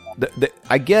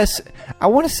I guess I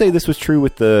want to say this was true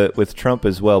with Trump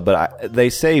as well, but they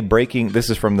say breaking. This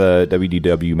is from the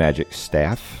WDW Magic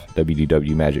staff,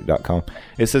 WDWMagic.com.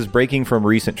 It says breaking from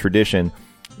recent tradition.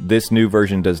 This new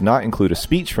version does not include a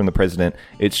speech from the president.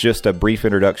 It's just a brief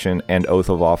introduction and oath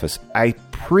of office. I'm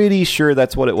pretty sure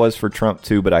that's what it was for Trump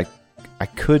too, but I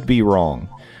could be wrong.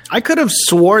 I could have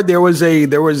swore there was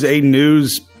a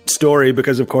news story,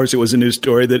 because of course it was a news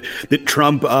story that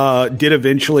Trump did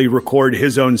eventually record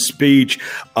his own speech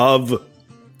of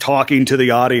talking to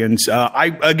the audience.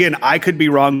 I could be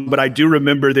wrong, but I do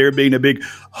remember there being a big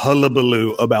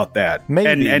hullabaloo about that.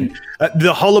 Maybe. And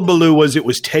the hullabaloo was it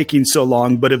was taking so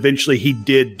long, but eventually he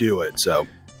did do it. So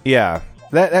yeah,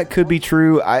 that could be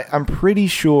true. I'm pretty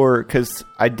sure, because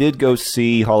I did go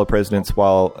see Hall of Presidents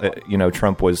while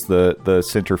Trump was the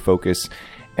center focus,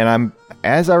 and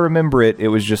as I remember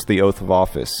it was just the oath of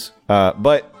office.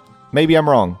 But maybe I'm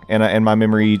wrong, and my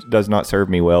memory does not serve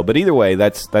me well. But either way,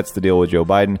 that's the deal with Joe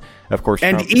Biden. Of course,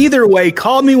 and Trump, either way,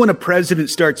 call me when a president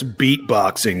starts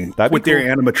beatboxing with their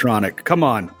animatronic. Come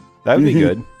on, that would be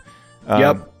good.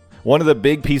 Yep. One of the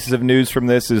big pieces of news from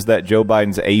this is that Joe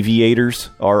Biden's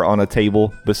aviators are on a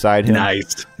table beside him.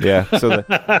 Nice. Yeah. So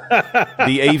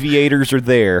the aviators are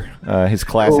there. His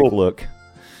classic look.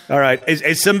 All right.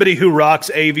 As somebody who rocks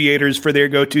aviators for their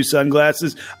go-to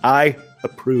sunglasses, I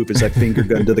approve as I finger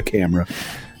gun to the camera.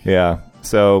 Yeah.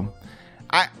 So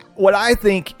what I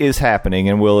think is happening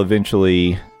and will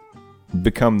eventually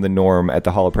become the norm at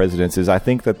the Hall of Presidents is I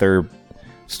think that they're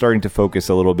starting to focus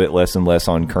a little bit less and less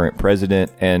on current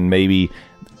president, and maybe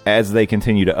as they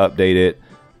continue to update it,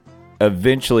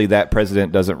 eventually that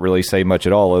president doesn't really say much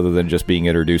at all other than just being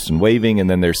introduced and waving, and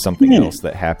then there's something else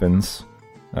that happens.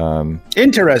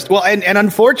 Interesting. Well, and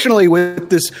unfortunately with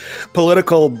this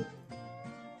political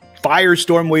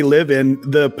firestorm we live in,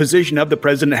 the position of the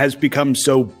president has become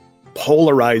so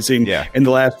polarizing in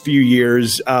the last few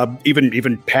years,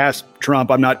 even past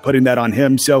Trump. I'm not putting that on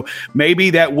him. So maybe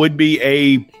that would be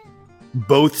a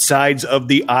both sides of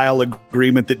the aisle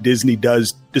agreement that Disney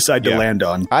does decide to land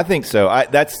on. I think so.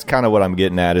 That's kind of what I'm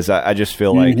getting at is I just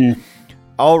feel like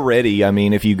already, I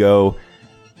mean, if you go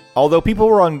although people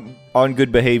were on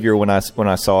good behavior when I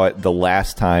saw it the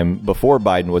last time before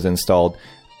Biden was installed.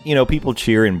 You know, people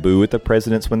cheer and boo at the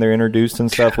presidents when they're introduced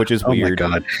and stuff, which is weird. Oh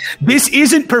my God. This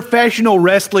isn't professional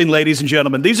wrestling, ladies and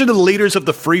gentlemen. These are the leaders of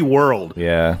the free world.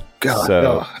 Yeah.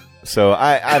 God. So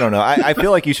I don't know. I feel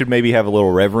like you should maybe have a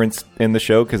little reverence in the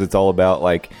show because it's all about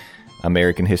like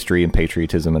American history and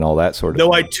patriotism and all that sort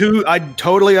of thing. I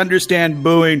totally understand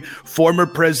booing former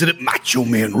President Macho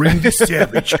Man Randy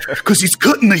Savage because he's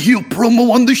cutting the heel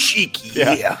promo on the Sheik.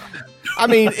 Yeah. I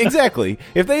mean, exactly.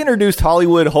 If they introduced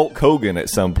Hollywood Hulk Hogan at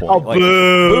some point,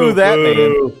 boo that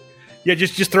man. Yeah,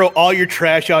 just throw all your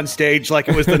trash on stage like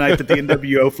it was the night that the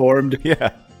NWO formed.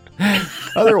 Yeah.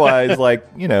 Otherwise,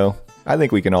 I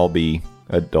think we can all be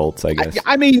adults, I guess.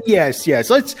 I mean, yes.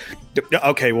 Let's.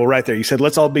 Okay, well, right there, you said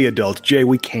let's all be adults. Jay,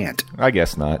 we can't. I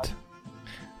guess not.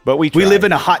 But we live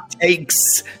in a hot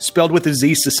takes spelled with a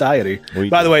Z society.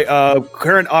 By the way,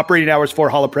 current operating hours for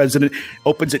Hall of President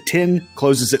opens at 10,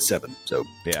 closes at 7. So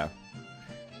yeah.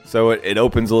 So it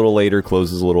opens a little later,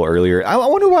 closes a little earlier. I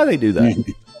wonder why they do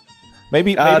that.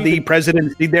 maybe the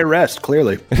presidents need their rest,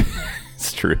 clearly.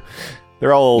 It's true.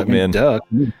 They're all old men. Duh.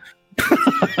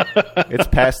 It's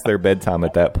past their bedtime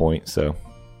at that point, so.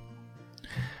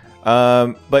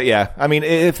 But yeah, I mean,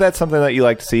 if that's something that you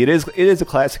like to see, it is a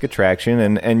classic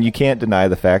attraction, and you can't deny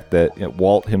the fact that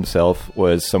Walt himself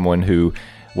was someone who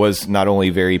was not only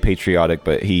very patriotic,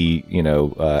 but he,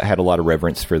 had a lot of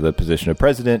reverence for the position of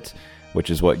president, which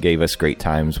is what gave us great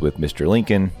times with Mr.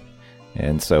 Lincoln.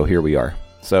 And so here we are.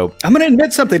 So I'm going to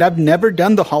admit something. I've never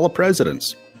done the Hall of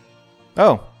Presidents.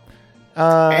 Oh,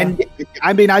 and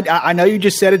I mean, I know you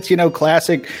just said it's,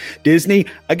 classic Disney.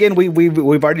 Again,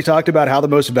 we've already talked about how the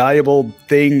most valuable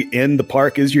thing in the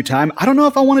park is your time. I don't know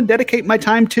if I want to dedicate my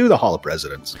time to the Hall of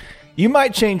Presidents. You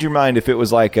might change your mind if it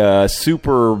was like a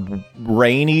super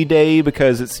rainy day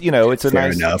because it's, it's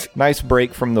a nice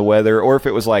break from the weather, or if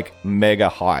it was like mega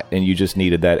hot and you just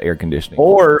needed that air conditioning.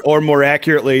 Or more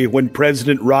accurately, when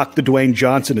President Rock the Dwayne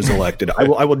Johnson is elected,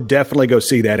 I will definitely go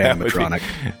see that animatronic.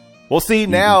 Well, see,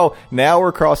 now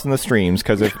we're crossing the streams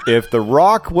because if The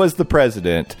Rock was the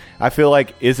president, I feel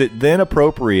like, is it then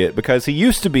appropriate, because he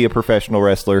used to be a professional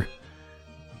wrestler,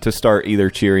 to start either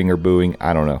cheering or booing?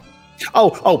 I don't know.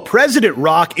 Oh, President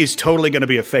Rock is totally going to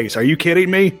be a face. Are you kidding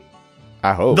me?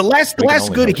 I hope. The last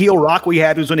good heel Rock we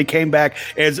had was when he came back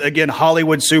as, again,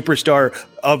 Hollywood superstar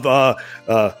of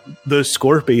the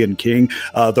Scorpion King,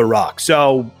 The Rock.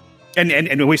 So...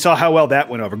 And we saw how well that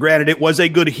went over. Granted, it was a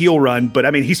good heel run, but I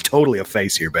mean, he's totally a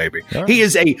face here, baby. Right. He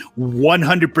is a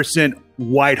 100%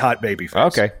 white hot baby face.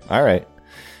 Okay, all right.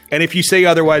 And if you say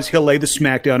otherwise, he'll lay the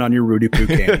smackdown on your Rudy Poo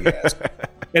candy ass.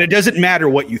 And it doesn't matter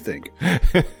what you think.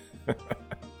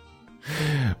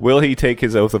 Will he take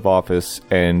his oath of office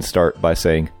and start by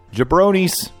saying,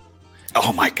 jabronis?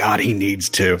 Oh my God, he needs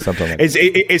to. Something like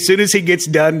as soon as he gets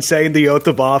done saying the oath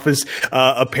of office,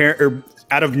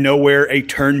 out of nowhere, a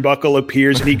turnbuckle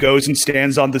appears, and he goes and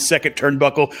stands on the second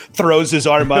turnbuckle, throws his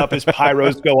arm up as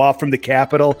pyros go off from the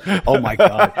Capitol. Oh my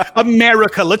God,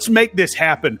 America! Let's make this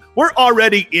happen. We're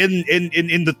already in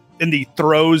the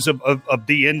throes of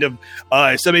the end of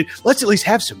us. I mean, let's at least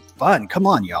have some fun. Come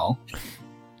on, y'all.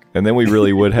 And then we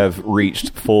really would have reached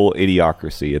full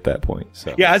idiocracy at that point.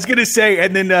 So yeah, I was gonna say,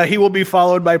 and then he will be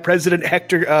followed by President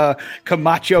Hector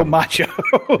Camacho Macho.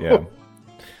 Yeah.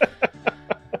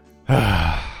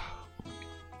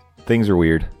 Things are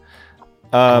weird.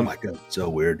 Oh my God, so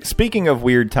weird. Speaking of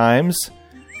weird times,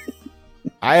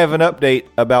 I have an update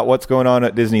about what's going on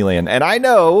at Disneyland. And I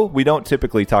know we don't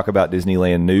typically talk about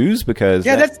Disneyland news because...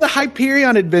 Yeah, that's the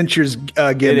Hyperion Adventures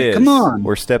gimmick. It is. Come on.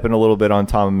 We're stepping a little bit on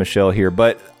Tom and Michelle here.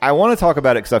 But I want to talk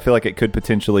about it because I feel like it could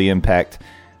potentially impact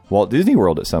Walt Disney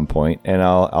World at some point. And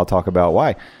I'll talk about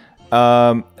why.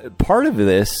 Part of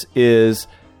this is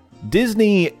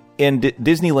Disney...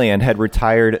 Disneyland had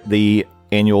retired the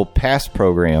annual pass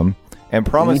program and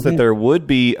promised that there would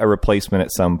be a replacement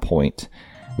at some point.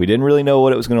 We didn't really know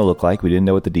what it was going to look like. We didn't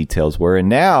know what the details were. And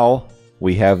now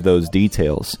we have those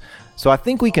details. So I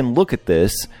think we can look at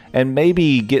this and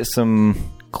maybe get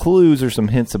some clues or some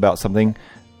hints about something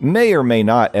may or may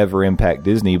not ever impact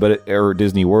Disney or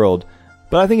Disney World.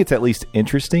 But I think it's at least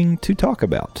interesting to talk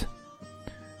about.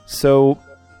 So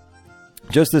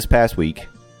just this past week,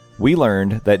 we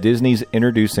learned that Disney's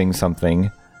introducing something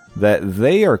that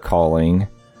they are calling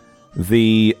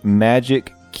the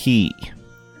Magic Key.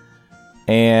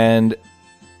 And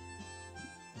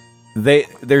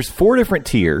there's 4 different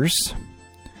tiers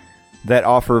that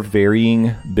offer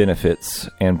varying benefits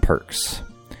and perks.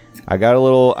 I got a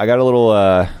little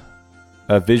a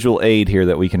visual aid here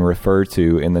that we can refer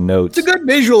to in the notes. It's a good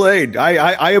visual aid.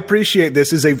 I appreciate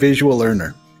this as a visual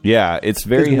learner. Yeah, it's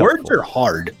very helpful. Words are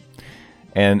hard.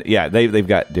 And yeah, they've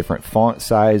got different font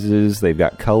sizes. They've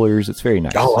got colors. It's very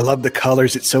nice. Oh, I love the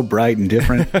colors. It's so bright and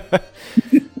different.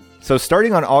 So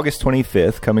starting on August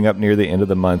 25th, coming up near the end of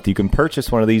the month, you can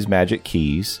purchase one of these magic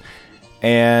keys.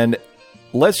 And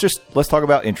let's talk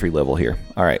about entry level here.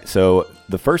 All right. So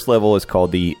the first level is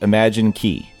called the Imagine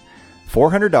Key.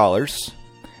 $400.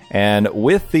 And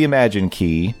with the Imagine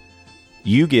Key,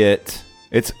 you get,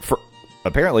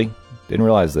 apparently, didn't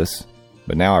realize this,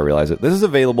 but now I realize it. This is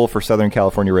available for Southern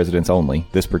California residents only,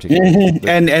 this particular.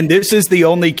 And this is the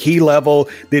only key level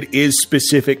that is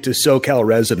specific to SoCal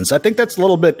residents. I think that's a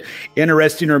little bit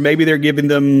interesting, or maybe they're giving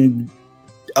them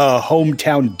a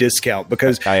hometown discount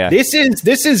because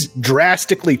this is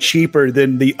drastically cheaper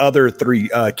than the other three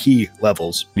key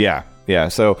levels. Yeah.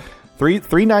 So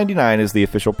 $399 is the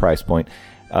official price point.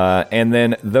 And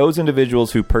then those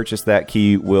individuals who purchase that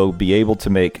key will be able to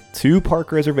make 2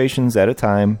 park reservations at a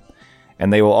time.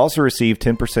 And they will also receive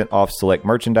 10% off select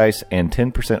merchandise and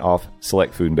 10% off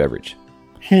select food and beverage.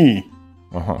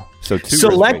 So 2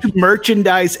 select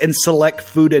merchandise and select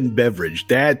food and beverage.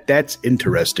 That's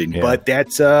interesting. Yeah. But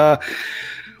that's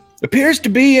appears to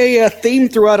be a theme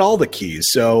throughout all the keys.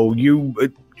 So you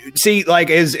see, like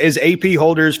as AP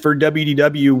holders for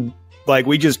WDW, like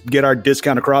we just get our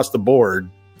discount across the board.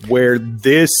 Where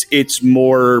it's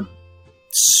more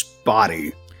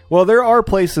spotty. Well, there are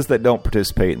places that don't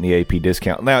participate in the AP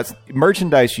discount. Now, it's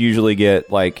merchandise usually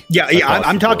get like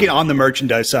I'm talking on the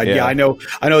merchandise side. Yeah, I know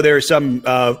there are some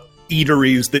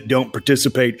eateries that don't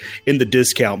participate in the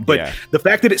discount, but the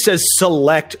fact that it says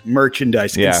select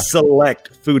merchandise and select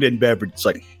food and beverage, it's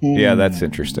like yeah, that's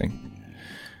interesting.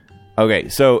 Okay,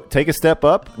 so take a step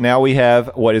up. Now we have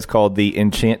what is called the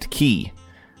Enchant Key.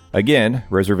 Again,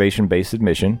 reservation-based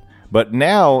admission. But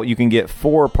now you can get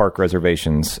 4 park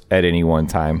reservations at any one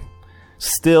time.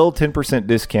 Still 10%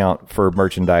 discount for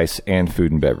merchandise and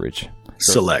food and beverage.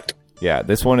 Select. Yeah,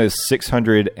 this one is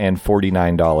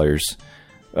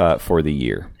 $649 for the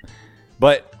year.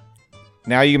 But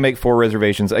now you can make 4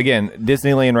 reservations. Again,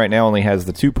 Disneyland right now only has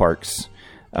the 2 parks.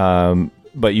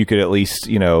 But you could at least,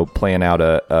 plan out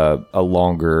a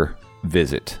longer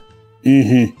visit.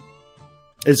 Mm-hmm.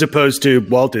 As opposed to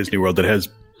Walt Disney World that has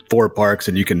 4 parks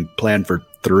and you can plan for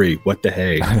 3. What the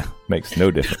hey? Makes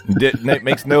no difference. It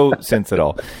makes no sense at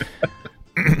all.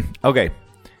 Okay.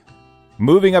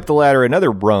 Moving up the ladder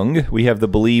another rung, we have the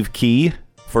Believe Key.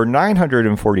 For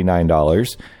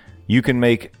 $949, you can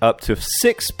make up to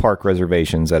 6 park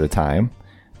reservations at a time,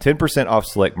 10% off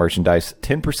select merchandise,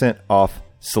 10% off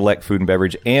select food and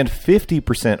beverage, and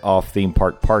 50% off theme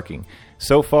park parking.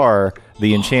 So far,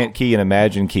 the Enchant Key and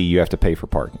Imagine Key, you have to pay for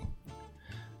parking.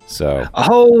 So,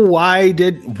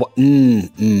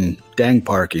 dang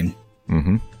parking.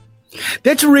 Mm-hmm.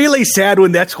 That's really sad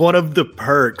when that's one of the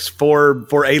perks for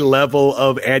a level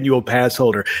of annual pass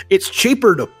holder. It's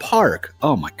cheaper to park.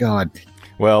 Oh my God.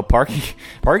 Well,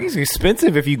 parking's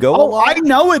expensive if you go a lot. I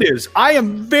know it is. I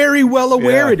am very well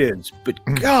aware it is. But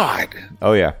God.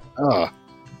 Oh yeah.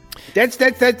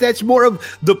 That's more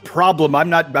of the problem. I'm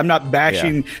not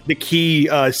bashing the key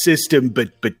system,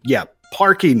 but yeah,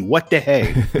 parking. What the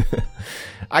hey?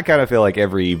 I kind of feel like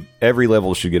every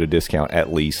level should get a discount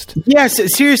at least. Yes,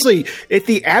 seriously. At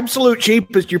the absolute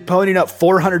cheapest, you're ponying up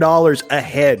 $400 a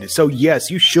head. So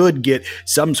yes, you should get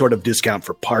some sort of discount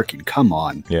for parking. Come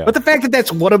on. Yeah. But the fact that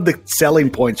that's one of the selling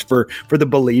points for the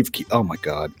Believe Key. Oh my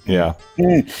God. Yeah.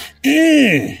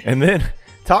 And then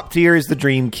top tier is the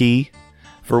Dream Key.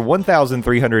 For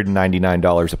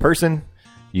 $1,399 a person,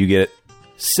 you get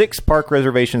 6 park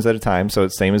reservations at a time. So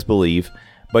it's same as Believe.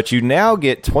 But you now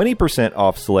get 20%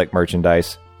 off select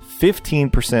merchandise,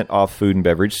 15% off food and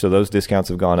beverage, so those discounts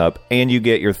have gone up, and you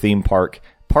get your theme park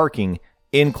parking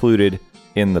included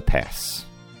in the pass.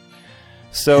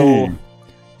 So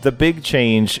the big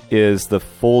change is the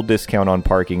full discount on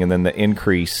parking, and then the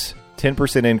increase,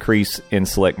 10% increase in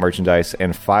select merchandise,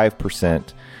 and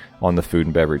 5% on the food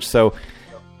and beverage. So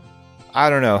I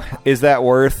don't know. Is that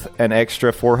worth an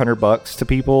extra $400 to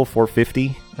people?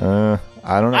 $450?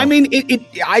 I don't know. I mean,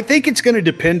 I think it's going to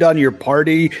depend on your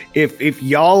party. If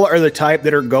y'all are the type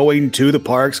that are going to the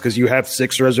parks because you have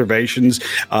 6 reservations,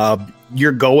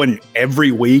 you're going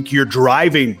every week. You're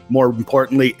driving, more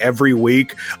importantly, every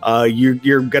week.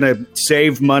 You're going to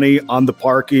save money on the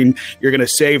parking. You're going to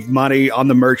save money on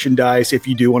the merchandise if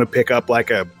you do want to pick up like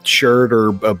a shirt or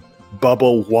a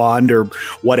bubble wand or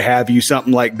what have you,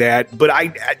 something like that. But I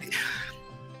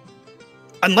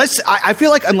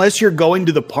feel like unless you're going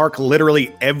to the park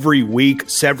literally every week,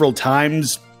 several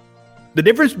times, the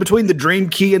difference between the Dream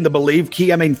Key and the Believe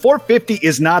Key, I mean, $450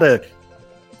 is not a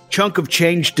chunk of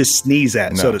change to sneeze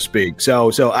at, so to speak.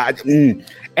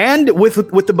 And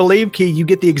with the Believe key, you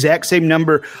get the exact same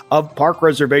number of park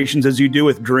reservations as you do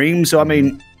with Dream. So I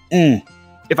mean,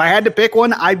 if I had to pick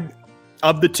one,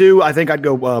 of the two, I think I'd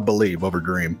go Believe over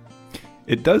Dream.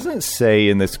 It doesn't say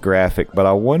in this graphic, but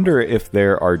I wonder if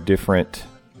there are different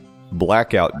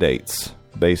blackout dates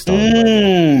based on.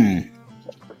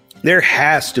 There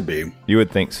has to be. You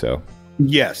would think so.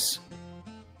 Yes.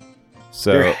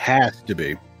 So there has to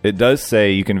be. It does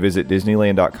say you can visit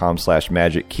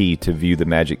Disneyland.com/Magic Key to view the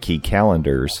Magic Key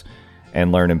calendars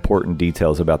and learn important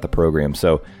details about the program.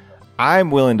 So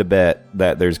I'm willing to bet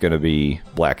that there's going to be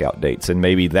blackout dates, and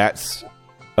maybe that's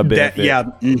a benefit.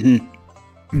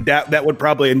 That would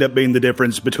probably end up being the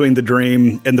difference between the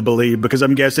Dream and the Believe, because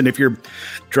I'm guessing if you're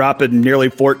dropping nearly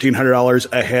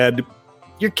 $1,400 ahead,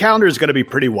 your calendar is going to be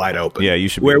pretty wide open. Yeah, you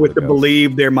should. Where with the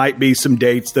Believe, there might be some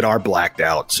dates that are blacked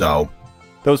out. So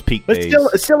those peak days.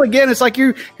 Still, again, it's like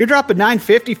you're dropping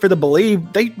 $950 for the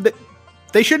Believe.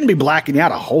 They shouldn't be blacking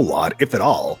out a whole lot, if at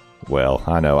all. Well,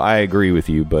 I know, I agree with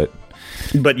you, but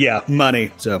yeah,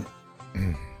 money. So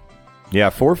yeah,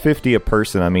 $450 a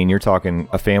person. I mean, you're talking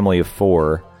a family of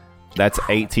 4. That's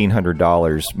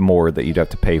 $1,800 more that you'd have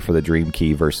to pay for the Dream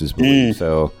Key versus Believe.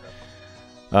 So,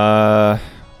 I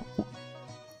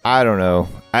don't know.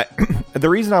 The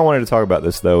reason I wanted to talk about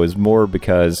this, though, is more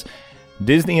because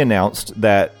Disney announced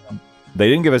that they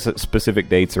didn't give us specific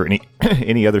dates or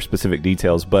any other specific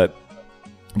details, but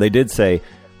they did say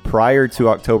prior to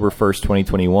October 1st,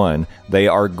 2021, they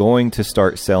are going to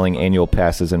start selling annual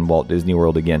passes in Walt Disney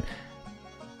World again.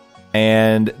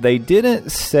 And they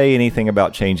didn't say anything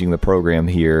about changing the program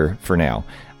here for now.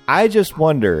 I just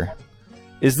wonder,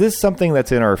 is this something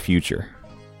that's in our future?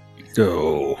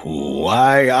 Oh,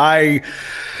 I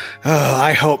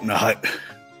hope not.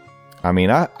 I mean,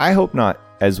 I hope not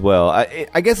as well.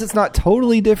 I guess it's not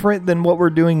totally different than what we're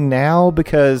doing now,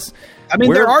 because I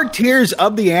mean, there are tiers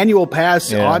of the annual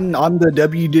pass on the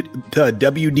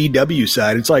WDW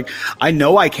side. It's like, I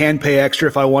know I can pay extra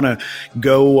if I want to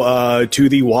go to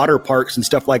the water parks and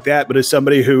stuff like that, but as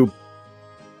somebody who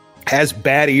has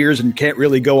bad ears and can't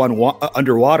really go on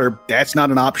underwater, that's not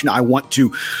an option I want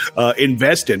to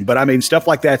invest in. But I mean, stuff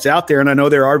like that's out there, and I know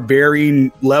there are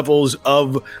varying levels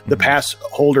of the pass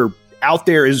holder out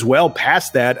there as well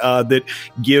past that that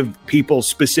give people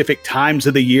specific times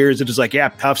of the years. It is like, yeah,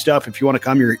 tough stuff. If you want to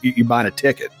come, you're buying a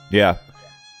ticket. Yeah.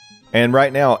 And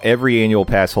right now, every annual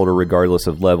pass holder, regardless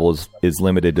of levels, is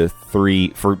limited to 3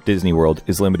 for Disney World.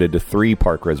 Is limited to 3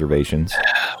 park reservations.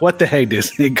 What the hey,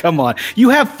 Disney? Come on, you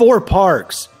have 4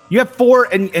 parks. You have 4,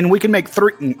 and we can make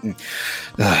 3.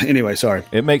 Anyway, sorry.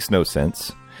 It makes no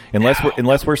sense.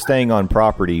 Unless we're staying on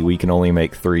property, we can only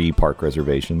make 3 park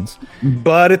reservations.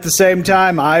 But at the same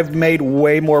time, I've made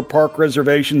way more park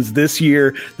reservations this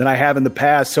year than I have in the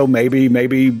past. So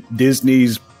maybe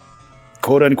Disney's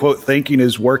quote unquote thinking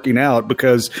is working out,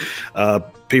 because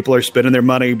people are spending their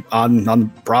money on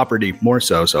property more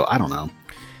so. So I don't know.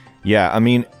 Yeah, I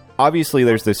mean, obviously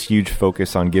there's this huge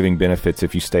focus on giving benefits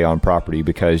if you stay on property,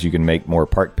 because you can make more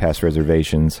park pass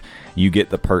reservations. You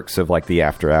get the perks of like the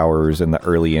after hours and the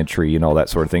early entry and all that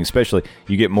sort of thing. Especially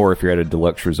you get more if you're at a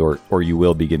deluxe resort, or you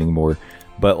will be getting more.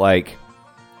 But like,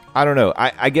 I don't know.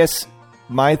 I guess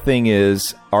my thing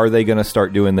is, are they going to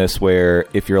start doing this where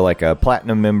if you're like a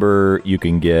platinum member, you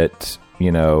can get,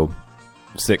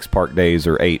 6 park days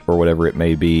or 8 or whatever it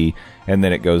may be, and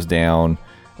then it goes down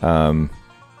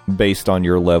based on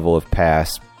your level of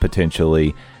pass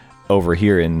potentially over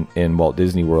here in Walt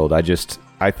Disney World. I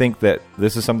think that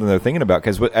this is something they're thinking about,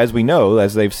 because as we know,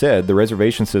 as they've said, the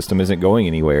reservation system isn't going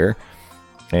anywhere.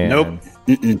 And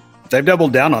nope. They've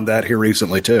doubled down on that here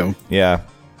recently too. Yeah.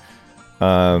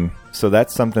 So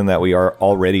that's something that we are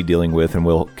already dealing with and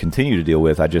will continue to deal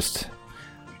with. I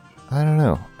don't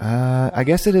know. I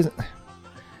guess it isn't.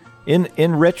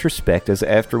 In retrospect, as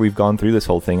after we've gone through this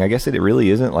whole thing, I guess it really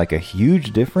isn't like a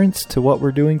huge difference to what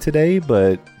we're doing today,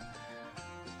 but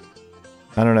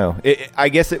I don't know. I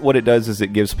guess what it does is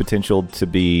it gives potential to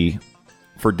be,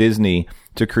 for Disney,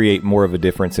 to create more of a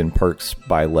difference in perks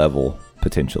by level,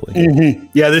 potentially. Mm-hmm.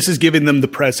 Yeah, this is giving them the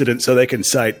precedent so they can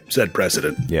cite said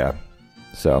precedent. Yeah.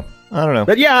 So, I don't know.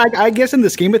 But yeah, I guess in the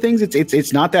scheme of things,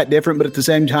 it's not that different. But at the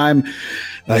same time,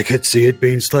 I could see it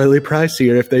being slightly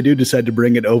pricier if they do decide to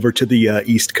bring it over to the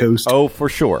East Coast. Oh, for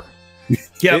sure.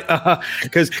 Yeah,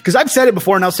 because I've said it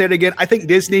before and I'll say it again. I think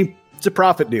Disney, it's a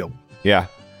profit deal. Yeah.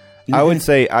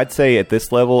 Mm-hmm. I'd say at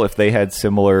this level, if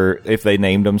they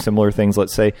named them similar things,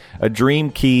 let's say a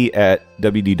Dream Key at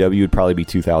WDW would probably be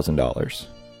 $2,000.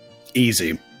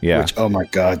 Easy. Yeah. Which, oh my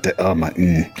God.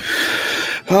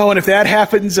 Oh, and if that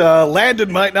happens,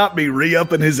 Landon might not be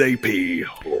re-upping his AP.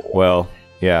 Well,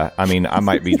 yeah, I mean, I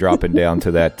might be dropping down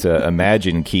to that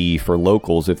Imagine key for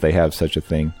locals if they have such a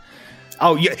thing.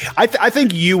 Oh, yeah. I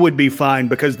think you would be fine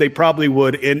because they probably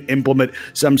would implement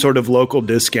some sort of local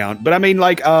discount. But I mean,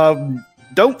 like,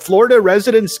 don't Florida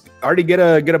residents already get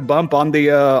a bump on the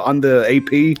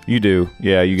AP? You do.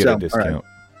 Yeah, you get a discount.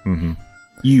 Right. Mm-hmm.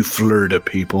 You Florida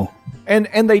people.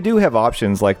 And they do have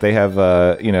options. Like they have,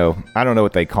 I don't know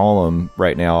what they call them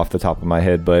right now off the top of my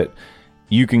head, but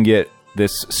you can get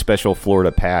this special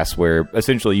Florida pass where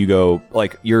essentially you go,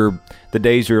 like, the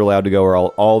days you're allowed to go are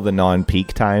all the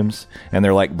non-peak times, and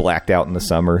they're like blacked out in the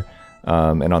summer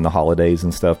and on the holidays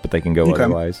and stuff, but they can go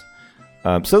otherwise.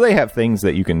 So they have things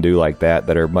that you can do like that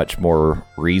are much more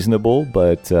reasonable,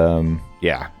 but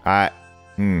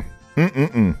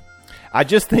I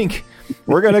just think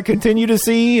we're going to continue to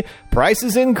see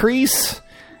prices increase,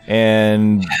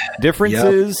 and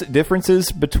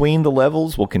differences between the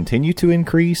levels will continue to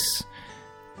increase.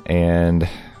 And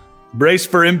brace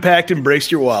for impact and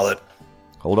brace your wallet.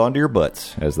 Hold on to your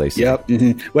butts, as they say. Yep.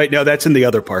 Mm-hmm. Wait, no, that's in the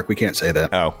other park. We can't say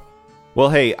that. Oh.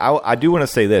 Well, hey, I do want to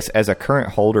say this. As a current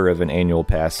holder of an annual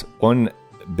pass, one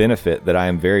benefit that I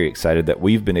am very excited that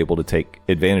we've been able to take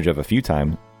advantage of a few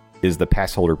times is the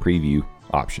pass holder preview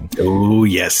option. Oh,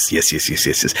 yes.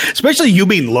 Especially you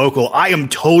being local. I am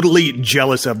totally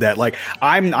jealous of that. Like,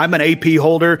 I'm an AP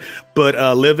holder, but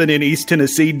living in East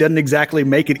Tennessee doesn't exactly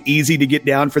make it easy to get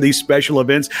down for these special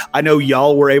events. I know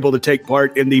y'all were able to take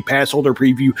part in the pass holder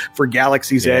preview for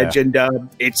Galaxy's Edge, and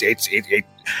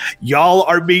y'all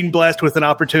are being blessed with an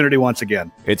opportunity once again.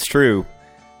 It's true.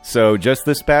 So just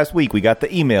this past week, we got the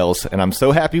emails, and I'm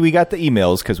so happy we got the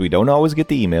emails because we don't always get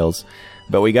the emails.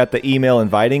 But we got the email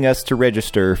inviting us to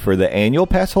register for the annual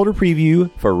pass holder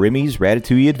preview for Remy's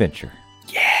Ratatouille Adventure.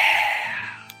 Yeah.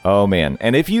 Oh, man.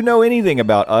 And if you know anything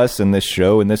about us and this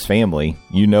show and this family,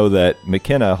 you know that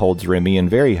McKenna holds Remy in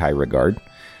very high regard.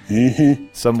 Mm-hmm.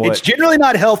 Somewhat. It's generally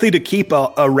not healthy to keep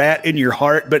a rat in your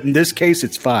heart, but in this case,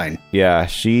 it's fine. Yeah,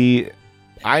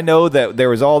 I know that there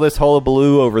was all this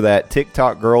hullabaloo over that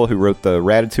TikTok girl who wrote the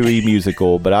Ratatouille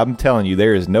musical, but I'm telling you,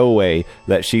 there is no way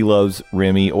that she loves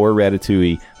Remy or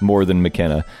Ratatouille more than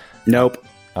McKenna. Nope.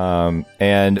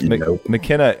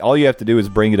 McKenna, all you have to do is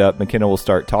bring it up. McKenna will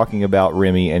start talking about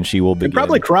Remy, and she will begin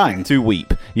probably crying to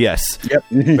weep. Yes, yep,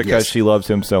 because she loves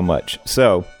him so much.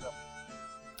 So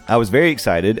I was very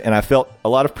excited, and I felt a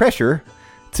lot of pressure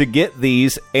to get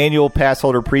these annual pass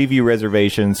holder preview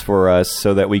reservations for us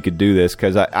so that we could do this,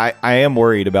 because I am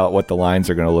worried about what the lines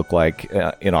are going to look like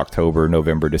in October,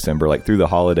 November, December, like through the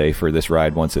holiday for this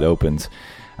ride once it opens.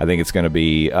 I think it's going to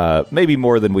be maybe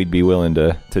more than we'd be willing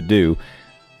to do.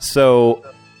 So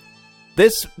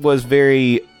this was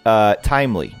very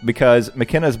timely because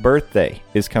McKenna's birthday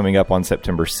is coming up on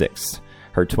September 6th,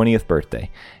 her 20th birthday.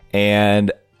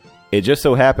 And it just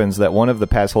so happens that one of the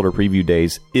pass holder preview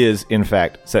days is, in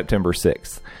fact, September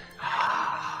 6th.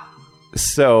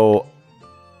 So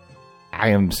I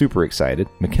am super excited.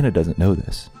 McKenna doesn't know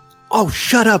this. Oh,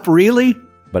 shut up. Really?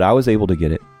 But I was able to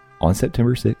get it on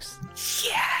September 6th.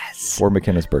 Yes. For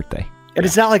McKenna's birthday. And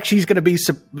it's not like she's going to be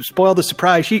spoiled the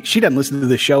surprise. She doesn't listen to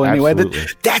the show anyway.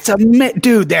 Absolutely.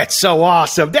 Dude, that's so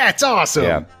awesome. That's awesome.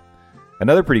 Yeah.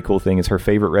 Another pretty cool thing is her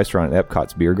favorite restaurant at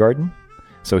Epcot's Beer Garden.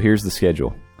 So here's the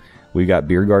schedule. We got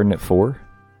Beer Garden at 4.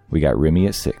 We got Remy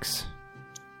at 6.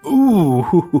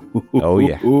 Ooh. Oh,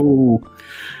 yeah. Ooh.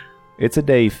 It's a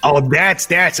day. Oh,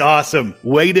 that's awesome.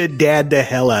 Way to dad the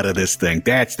hell out of this thing.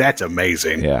 That's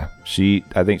amazing. Yeah.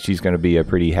 I think she's going to be a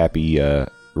pretty happy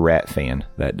rat fan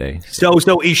that day. So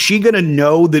is she going to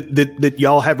know that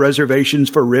y'all have reservations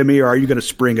for Remy, or are you going to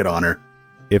spring it on her?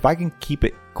 If I can keep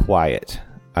it quiet,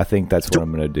 I think that's what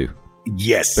I'm going to do.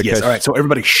 Yes. All right. So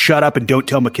everybody shut up and don't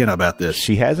tell McKenna about this.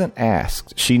 She hasn't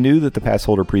asked. She knew that the pass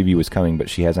holder preview was coming, but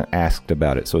she hasn't asked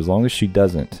about it. So as long as she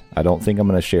doesn't, I don't think I'm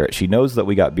going to share it. She knows that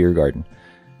we got Beer Garden,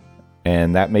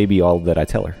 and that may be all that I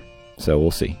tell her. So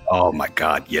we'll see. Oh my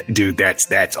God. Yeah, dude,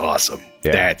 that's awesome.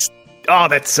 Yeah.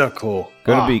 That's so cool.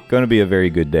 Going to be a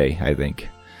very good day, I think.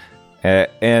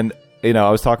 And I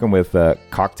was talking with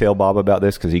Cocktail Bob about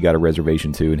this because he got a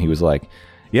reservation too, and he was like,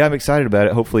 yeah, I'm excited about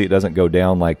it. Hopefully it doesn't go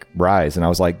down like Rise. And I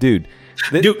was like, dude,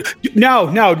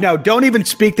 no. Don't even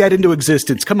speak that into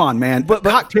existence. Come on, man. But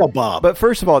Cocktail Bob. But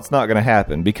first of all, it's not going to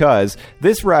happen because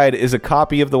this ride is a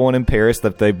copy of the one in Paris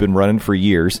that they've been running for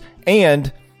years.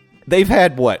 And they've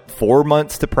had, 4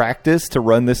 months to practice to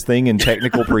run this thing in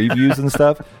technical previews and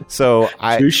stuff. So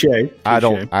Touché.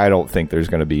 I don't think there's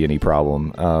going to be any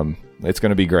problem. it's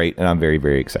going to be great, and I'm very,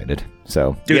 very excited.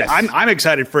 So, dude, yes. I'm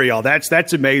excited for y'all.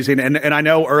 That's amazing. And I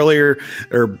know earlier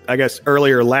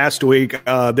last week,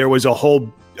 there was a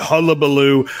whole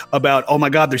hullabaloo about, oh my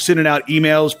God, they're sending out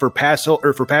emails for pass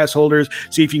holders.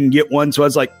 See if you can get one. So I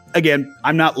was like, again,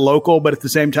 I'm not local, but at the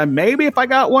same time, maybe if I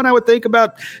got one, I would think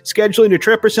about scheduling a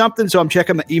trip or something. So I'm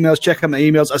checking the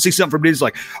emails. I see something from Disney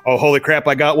like, oh, holy crap,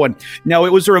 I got one. No,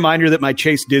 it was a reminder that my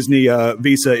Chase Disney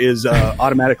Visa is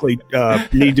automatically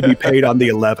need to be paid on the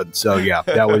 11th. So yeah,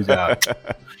 that was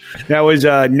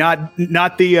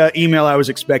not the email I was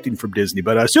expecting from Disney,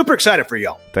 but super excited for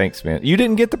y'all. Thanks, man. You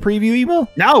didn't get the preview email?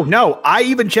 No. I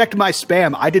even checked my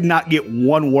spam. I did not get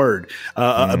one word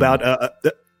about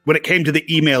when it came to the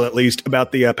email, at least,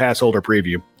 about the pass holder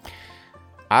preview.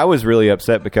 I was really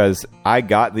upset because I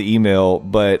got the email,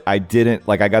 but I didn't,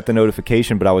 I got the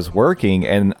notification, but I was working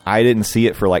and I didn't see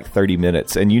it for 30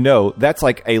 minutes. And that's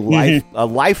like a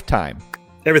lifetime.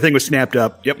 Everything was snapped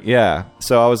up. Yep. Yeah.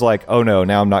 So I was like, oh no,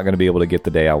 now I'm not going to be able to get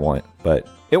the day I want. But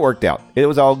it worked out. It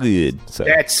was all good. So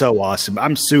that's so awesome.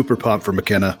 I'm super pumped for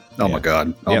McKenna. Oh my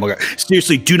God. Oh my God.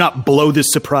 Seriously, do not blow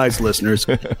this surprise, listeners.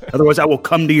 Otherwise, I will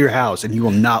come to your house and you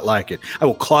will not like it. I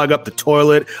will clog up the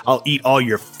toilet. I'll eat all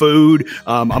your food.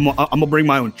 I'm gonna bring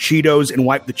my own Cheetos and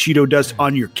wipe the Cheeto dust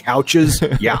on your couches.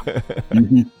 Yeah.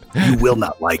 Mm-hmm. You will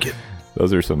not like it.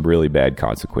 Those are some really bad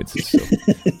consequences. So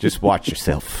just watch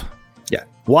yourself. Yeah.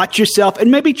 Watch yourself and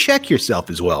maybe check yourself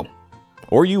as well.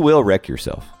 Or you will wreck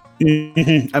yourself.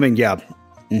 Mm-hmm. I mean, yeah.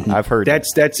 Mm-hmm. I've heard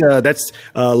that's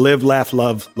live, laugh,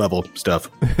 love level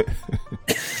stuff.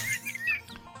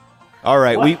 All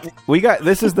right, we got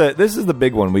this is the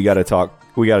big one. We got to talk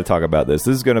about this.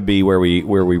 This is going to be where we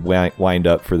wind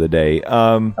up for the day.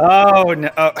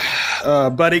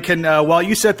 Buddy, can while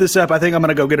you set this up, I think I'm going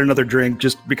to go get another drink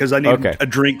just because I need a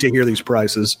drink to hear these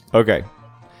prices. Okay.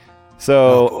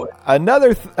 So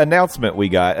another announcement we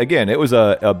got. Again, it was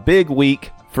a big week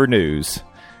for news.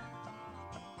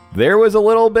 There was a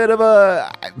little bit of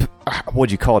what'd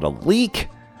you call it, a leak?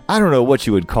 I don't know what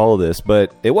you would call this,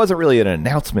 but it wasn't really an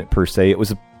announcement per se. It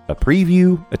was a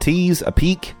preview, a tease, a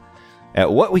peek at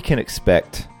what we can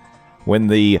expect when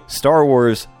the Star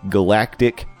Wars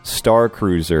Galactic Star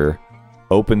Cruiser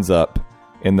opens up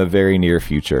in the very near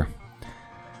future.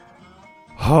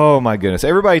 Oh my goodness.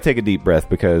 Everybody take a deep breath,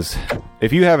 because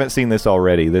if you haven't seen this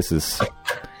already, this is...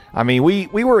 I mean, we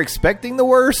were expecting the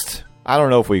worst. I don't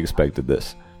know if we expected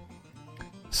this.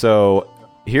 So,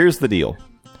 here's the deal.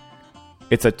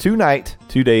 It's a 2-night,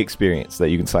 2-day experience that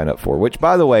you can sign up for, which,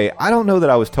 by the way, I don't know that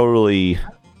I was totally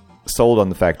sold on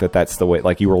the fact that that's the way,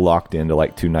 you were locked into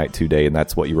 2-night, 2-day, and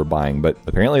that's what you were buying, but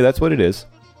apparently that's what it is.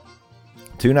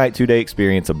 2-night, 2-day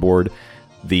experience aboard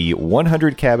the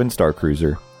 100 cabin Star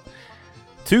Cruiser.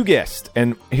 2 guests,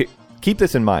 and keep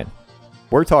this in mind.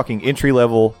 We're talking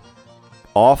entry-level,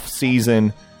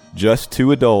 off-season, just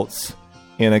 2 adults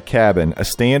in a cabin, a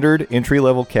standard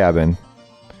entry-level cabin.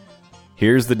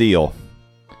 Here's the deal.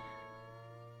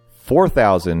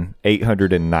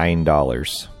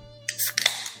 $4,809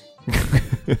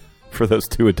 for those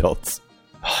 2 adults.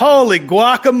 Holy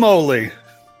guacamole.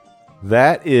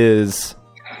 That is...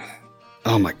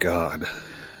 Oh my God.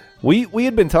 We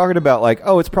had been talking about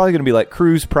it's probably going to be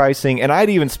cruise pricing, and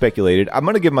I'd even speculated. I'm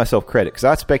going to give myself credit because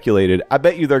I speculated. I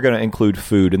bet you they're going to include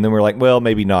food, and then we're like, well,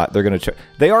 maybe not. They're going to.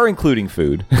 They are including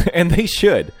food, and they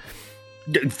should.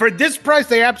 For this price,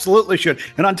 they absolutely should.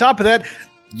 And on top of that,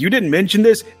 you didn't mention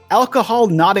this: alcohol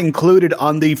not included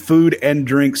on the food and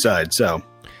drink side. So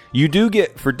you do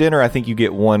get for dinner. I think you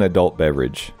get 1 adult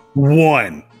beverage.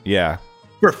 1. Yeah.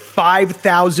 For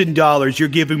 $5,000, you're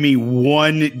giving me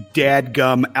 1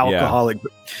 dadgum alcoholic.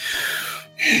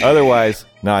 Yeah. Otherwise,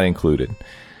 not included.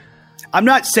 I'm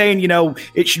not saying,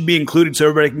 it should be included so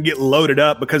everybody can get loaded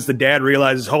up because the dad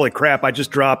realizes, holy crap, I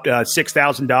just dropped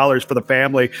 $6,000 for the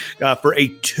family for a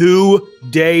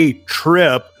 2-day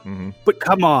trip. Mm-hmm. But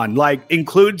come on,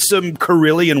 include some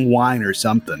Carillion wine or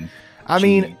something. I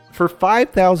mean, for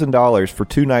 $5,000 for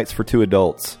 2 nights for 2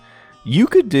 adults, you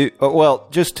could do,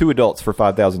 just 2 adults for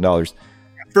 $5,000.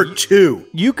 For 2.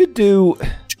 You could do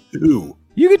 2.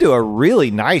 You could do a really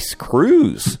nice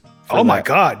cruise. Oh my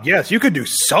God, yes. You could do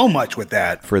so much with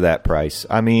that. For that price.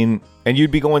 I mean, and you'd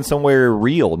be going somewhere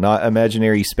real, not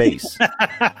imaginary space.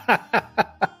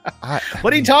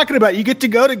 What are you talking about? You get to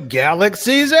go to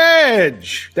Galaxy's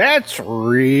Edge. That's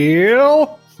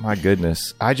real. My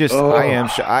goodness. I am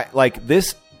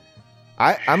this.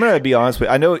 I'm going to be honest with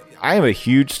you. I know I am a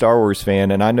huge Star Wars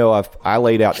fan, and I know I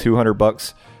laid out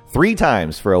 $200 3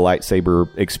 times for a lightsaber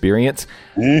experience.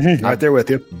 Mm-hmm. Right there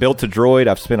with you. Built a droid.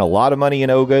 I've spent a lot of money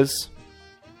in Ogas,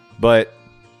 but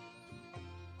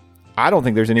I don't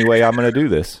think there's any way I'm going to do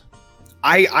this.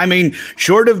 I mean,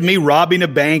 short of me robbing a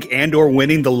bank and or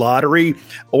winning the lottery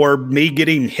or me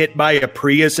getting hit by a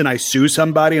Prius and I sue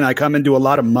somebody and I come into a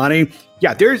lot of money,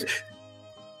 yeah,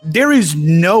 there is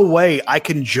no way I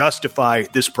can justify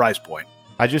this price point.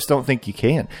 I just don't think you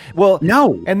can. Well,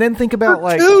 no. And then think about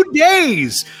for 2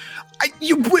 days.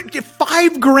 You put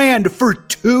 $5,000 for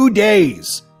 2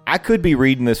 days. I could be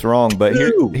reading this wrong, but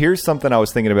here's something I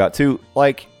was thinking about too.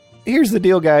 Like, here's the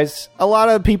deal, guys. A lot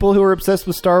of people who are obsessed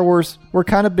with Star Wars, we're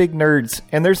kind of big nerds,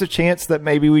 and there's a chance that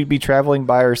maybe we'd be traveling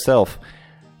by ourselves.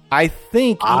 I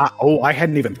think. I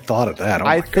hadn't even thought of that.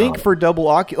 I think for double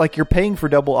like you're paying for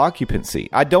double occupancy.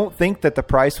 I don't think that the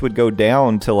price would go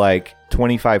down to like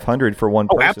 $2,500 for one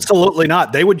person. Absolutely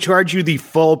not. They would charge you the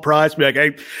full price. Be like,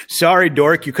 hey, sorry,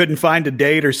 dork, you couldn't find a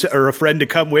date or a friend to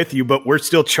come with you, but we're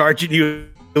still charging you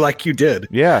like you did.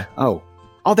 Yeah. Oh,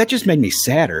 that just made me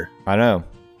sadder. I know.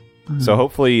 So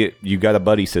hopefully you got a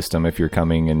buddy system if you're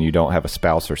coming and you don't have a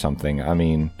spouse or something. I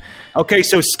mean... Okay,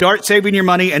 so start saving your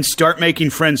money and start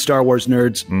making friends, Star Wars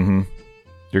nerds. Mm-hmm.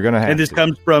 You're going to have And this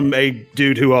comes from a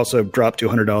dude who also dropped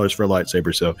 $200 for a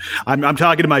lightsaber. So I'm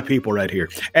talking to my people right here.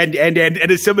 And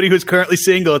as somebody who's currently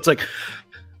single, it's like,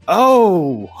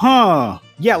 oh, huh.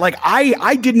 Yeah, like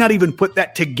I did not even put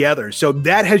that together. So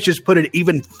that has just put it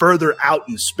even further out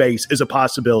in space as a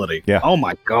possibility. Yeah. Oh,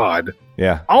 my God.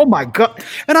 Yeah. Oh, my God.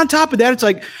 And on top of that, it's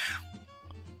like,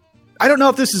 I don't know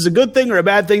if this is a good thing or a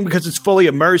bad thing because it's fully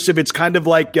immersive. It's kind of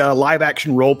like live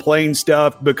action role playing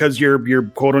stuff because you're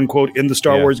quote unquote in the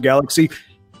Star Wars galaxy.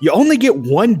 You only get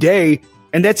 1 day,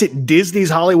 and that's at Disney's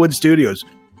Hollywood Studios.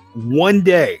 1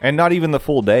 day. And not even the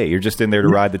full day. You're just in there to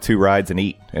ride the 2 rides and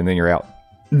eat, and then you're out.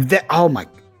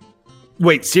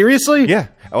 Wait, seriously? Yeah.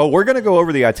 Oh, we're going to go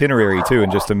over the itinerary too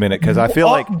in just a minute because I feel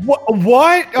like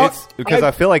what? Because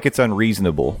I feel like it's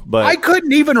unreasonable. But I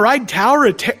couldn't even ride Tower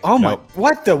of Terror. Oh my!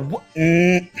 What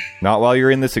the? Not while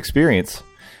you're in this experience.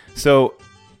 So,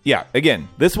 yeah. Again,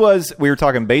 we were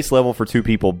talking base level for 2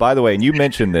 people. By the way, and you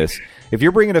mentioned this. If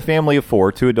you're bringing a family of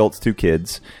 4, 2 adults, 2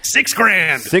 kids,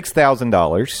 $6,000, $6,000,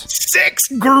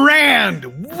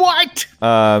 $6,000. What?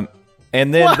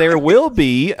 And then there will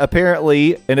be,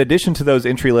 apparently, in addition to those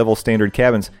entry-level standard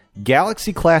cabins,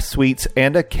 Galaxy-class suites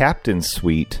and a captain's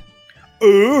suite.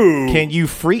 Ooh. Can you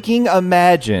freaking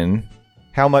imagine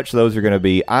how much those are going to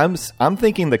be? I'm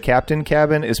thinking the captain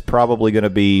cabin is probably going to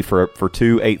be for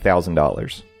 2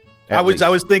 $8,000. I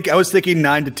was thinking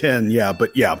 $9 to $10. Yeah,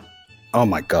 but yeah. Oh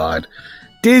my God.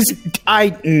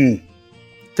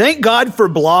 Thank God for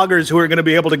bloggers who are going to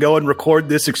be able to go and record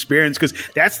this experience because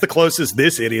that's the closest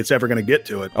this idiot's ever going to get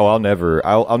to it. Oh, I'll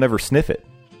never sniff it.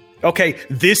 Okay,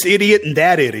 this idiot and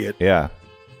that idiot. Yeah.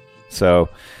 So,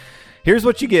 here's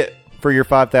what you get for your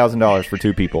 $5,000 for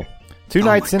 2 people. 2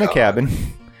 nights in a cabin.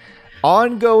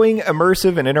 Ongoing,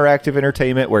 immersive, and interactive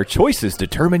entertainment where choices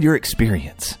determine your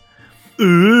experience.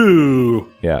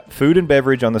 Ooh. Yeah. Food and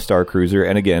beverage on the Star Cruiser.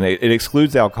 And again, it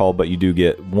excludes alcohol, but you do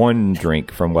get 1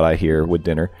 drink from what I hear with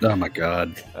dinner. Oh, my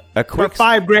God. A quick For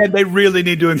 $5,000, they really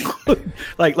need to include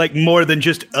like more than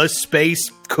just a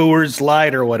space Coors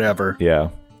Light or whatever. Yeah.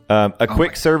 A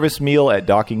quick service meal at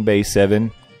Docking Bay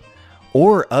 7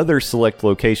 or other select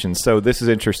locations. So this is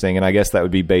interesting, and I guess that would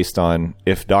be based on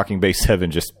if Docking Bay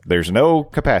 7 there's no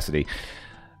capacity.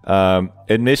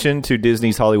 Admission to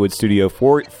Disney's Hollywood Studio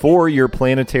for your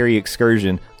planetary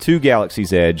excursion to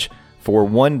Galaxy's Edge for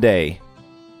 1 day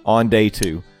on day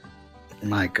 2.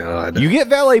 My God. You get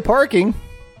valet parking.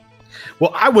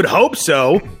 Well, I would hope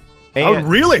so. And I would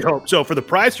really hope so for the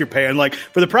price you're paying. Like,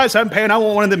 for the price I'm paying, I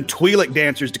want one of them Twi'lek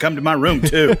dancers to come to my room,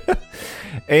 too.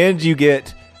 And you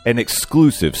get an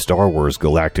exclusive Star Wars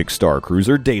Galactic Star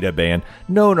Cruiser data band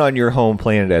known on your home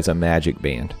planet as a magic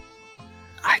band.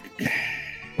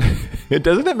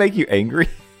 Doesn't it make you angry?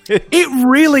 It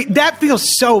really, that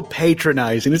feels so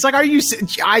patronizing. It's like, are you,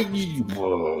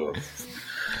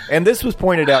 And this was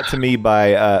pointed out to me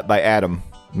by Adam,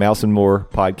 Mouse and More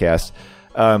podcast.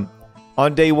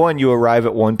 On day 1, you arrive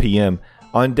at 1 p.m.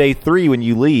 On day 3, when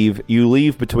you leave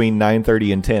between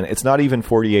 9:30 and 10. It's not even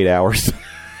 48 hours.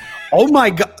 Oh my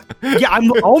God. Yeah,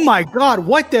 oh my God.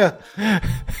 What the?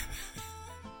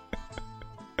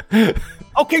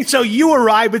 Okay, so you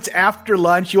arrive, it's after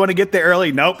lunch, you want to get there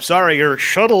early. Nope, sorry, your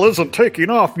shuttle isn't taking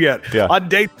off yet. Yeah. On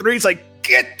day 3, it's like,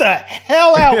 get the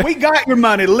hell out. We got your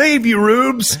money. Leave, you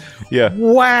rubes. Yeah.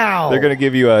 Wow. They're going to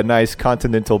give you a nice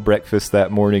continental breakfast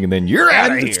that morning, and then you're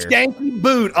out of and here. the stanky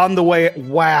boot on the way.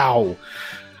 Wow.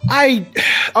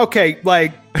 Okay,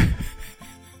 like.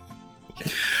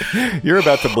 You're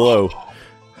about to blow.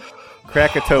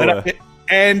 Krakatoa.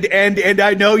 And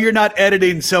I know you're not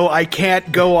editing, so I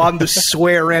can't go on the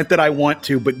swear rant that I want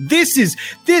to. But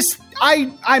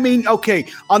I mean, okay,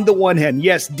 on the one hand,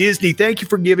 yes, Disney, thank you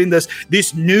for giving us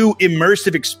this new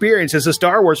immersive experience. As a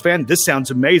Star Wars fan, this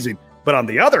sounds amazing. But on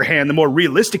the other hand, the more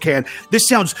realistic hand, this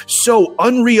sounds so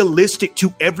unrealistic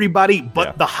to everybody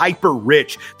but the hyper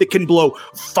rich that can blow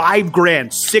 $5,000,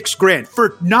 $6,000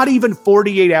 for not even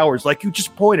 48 hours, like you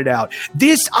just pointed out.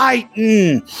 This,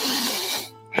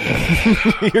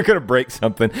 You're going to break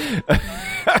something.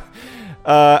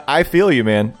 I feel you,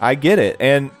 man. I get it.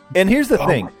 And here's the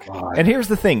thing. And here's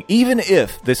the thing. Even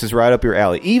if this is right up your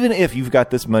alley, even if you've got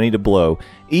this money to blow,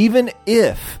 even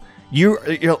if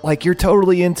you're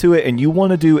totally into it and you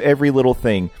want to do every little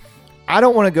thing, I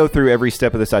don't want to go through every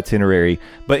step of this itinerary,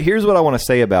 but here's what I want to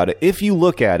say about it. If you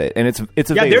look at it, and it's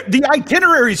the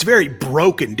itinerary is very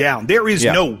broken down. There is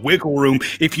no wiggle room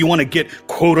if you want to get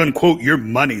quote unquote your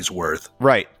money's worth.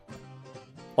 Right.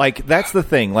 Like, that's the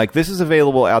thing. Like, this is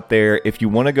available out there. If you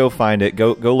want to go find it,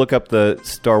 go look up the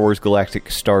Star Wars Galactic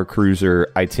Star Cruiser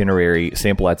itinerary,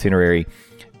 sample itinerary.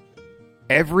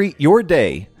 Your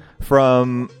day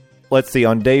from, let's see,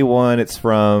 on day one, it's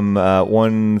from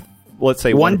 1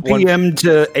 p.m.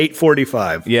 to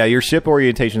 8:45. Yeah, your ship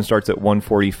orientation starts at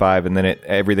 1:45, and then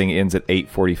everything ends at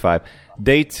 8:45.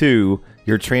 Day 2,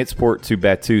 your transport to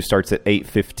Batuu starts at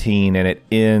 8:15, and it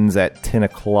ends at 10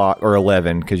 o'clock or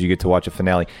 11 because you get to watch a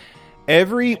finale.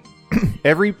 Everything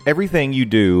you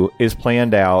do is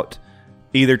planned out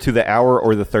either to the hour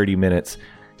or the 30 minutes.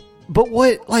 But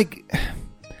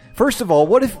first of all,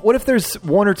 what if there's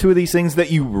one or two of these things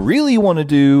that you really want to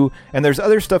do, and there's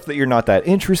other stuff that you're not that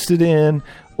interested in?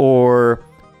 Or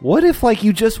what if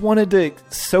you just wanted to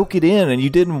soak it in and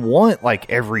you didn't want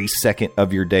every second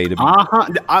of your day to be?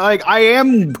 I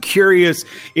am curious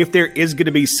if there is going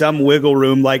to be some wiggle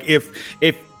room.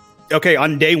 Okay,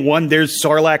 on day 1 there's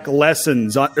Sarlacc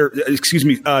lessons,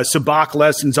 Sabacc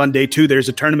lessons. On day 2 there's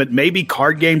a tournament. Maybe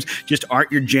card games just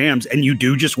aren't your jams, and you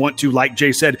do just want to, like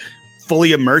Jay said,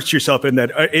 fully immerse yourself in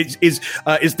that.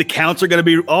 Is the counselor going to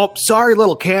be, oh, sorry,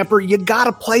 little camper, you got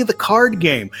to play the card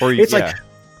game?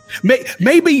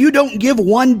 Maybe you don't give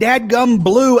one dadgum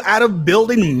blue out of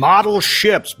building model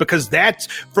ships, because that's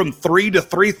from 3 to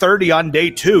 3:30 on day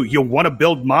 2. You want to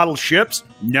build model ships?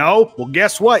 No? Well,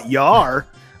 guess what? You are.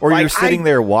 Or you're sitting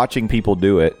there watching people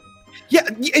do it. Yeah,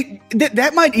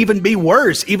 that might even be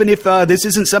worse, even if this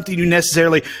isn't something you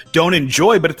necessarily don't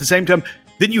enjoy, but at the same time,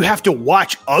 then you have to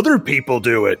watch other people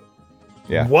do it.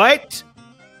 Yeah. What?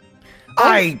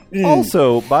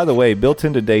 Also, by the way, built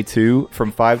into day 2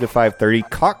 from 5 to 5:30,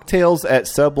 cocktails at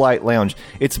Sublight Lounge.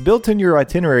 It's built in your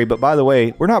itinerary, but by the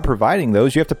way, we're not providing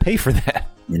those. You have to pay for that.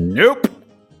 Nope.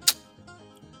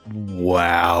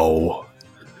 Wow.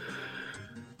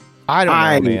 I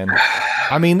don't know, man.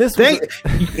 I mean, thank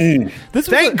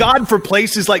God for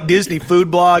places like Disney Food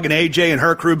Blog and AJ and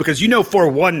her crew, because for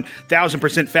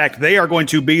 1,000% fact they are going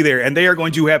to be there and they are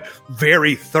going to have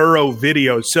very thorough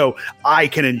videos so I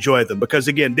can enjoy them. Because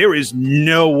again, there is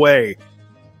no way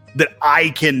that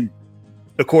I can,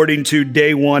 according to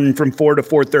day 1 from 4 to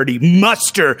 4:30,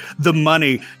 muster the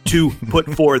money to put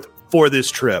forth for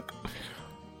this trip.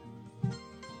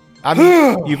 I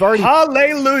mean, you've already...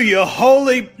 Hallelujah.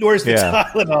 Where's the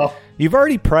Tylenol? You've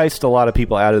already priced a lot of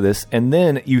people out of this, and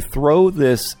then you throw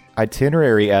this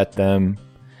itinerary at them.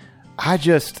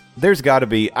 There's got to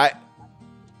be...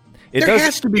 There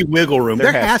has to be wiggle room.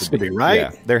 There has to be, right?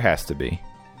 Yeah, there has to be.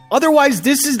 Otherwise,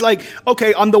 this is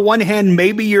okay, on the one hand,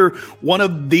 maybe you're one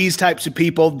of these types of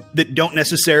people that don't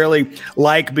necessarily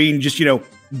like being just,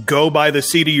 go by the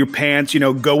seat of your pants,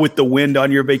 go with the wind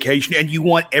on your vacation, and you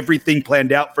want everything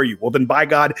planned out for you. Well, then by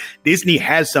God, Disney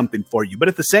has something for you. But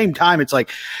at the same time, it's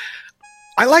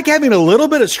I like having a little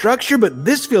bit of structure, but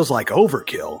this feels like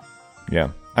overkill.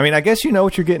 Yeah. I mean, I guess you know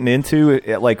what you're getting into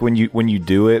when you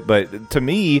do it, but to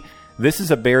me, this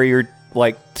is a barrier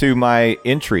to my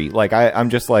entry. I'm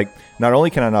just not only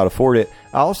can I not afford it,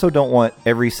 I also don't want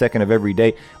every second of every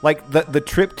day. The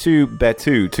trip to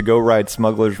Batuu to go ride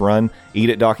Smuggler's Run, eat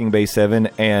at Docking Bay 7,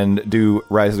 and do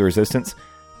Rise of the Resistance.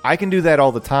 I can do that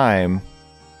all the time.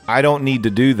 I don't need to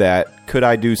do that. Could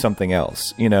I do something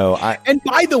else? And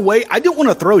by the way, I don't want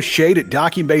to throw shade at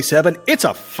Docking Bay 7. It's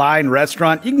a fine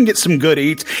restaurant. You can get some good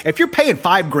eats. If you're paying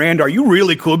 $5,000, are you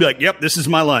really cool? Be like, yep, this is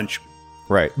my lunch.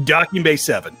 Right. Docking Bay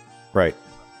 7. Right.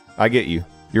 I get you.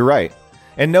 You're right.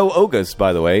 And no Ogas,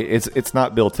 by the way. It's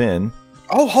not built in.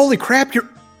 Oh, holy crap!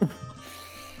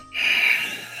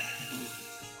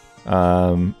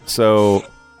 So,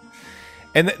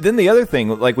 and then the other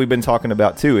thing, we've been talking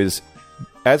about too, is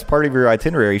as part of your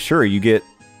itinerary, sure, you get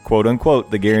quote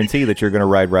unquote the guarantee that you're going to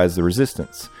ride Rise of the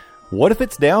Resistance. what if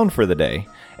it's down for the day?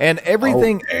 And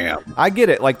everything, I get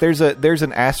it. Like there's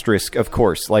an asterisk, of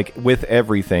course, like with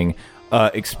everything.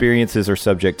 Experiences are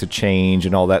subject to change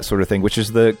and all that sort of thing, which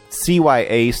is the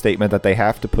CYA statement that they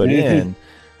have to put in.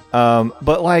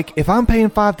 But like, if I'm paying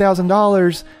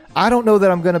 $5,000, I don't know that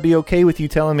I'm going to be okay with you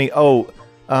telling me,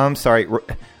 I'm sorry.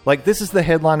 Like, this is the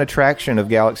headline attraction of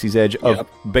Galaxy's Edge of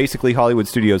basically Hollywood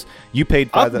Studios. You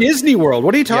paid Disney World.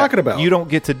 What are you talking about? You don't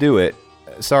get to do it.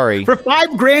 Sorry. For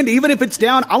 $5,000, even if it's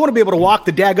down, I want to be able to walk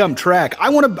the daggum track. I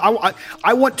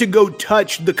want to go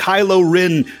touch the Kylo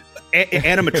Ren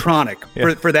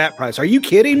animatronic for that price. Are you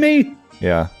kidding me?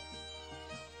 Yeah.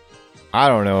 I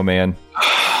don't know, man.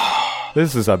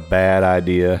 This is a bad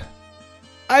idea.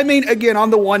 I mean, again, on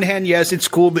the one hand, yes, it's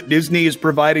cool that Disney is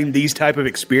providing these type of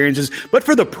experiences, but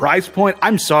for the price point,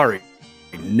 I'm sorry.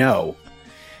 No.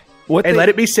 Let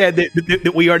it be said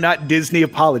that we are not Disney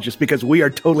apologists, because we are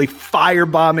totally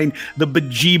firebombing the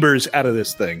bejeebers out of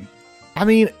this thing. I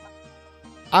mean,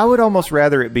 I would almost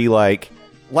rather it be like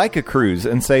a cruise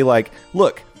and say, like,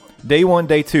 look, day 1,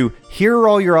 day 2, here are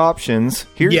all your options.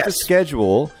 Here's the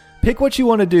schedule. Pick what you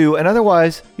want to do, and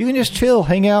otherwise, you can just chill,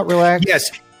 hang out, relax.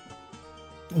 Yes.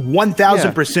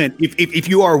 1,000%. If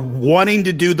you are wanting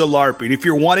to do the LARPing, if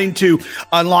you're wanting to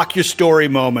unlock your story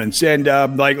moments, and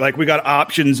like we got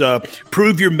options,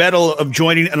 prove your mettle of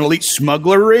joining an elite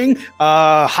smuggler ring,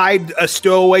 hide a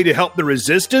stowaway to help the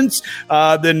resistance,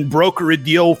 then broker a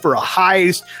deal for a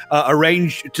heist,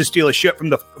 arrange to steal a ship from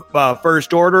the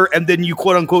First Order, and then you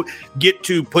quote unquote get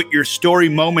to put your story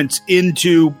moments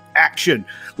into action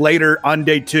later on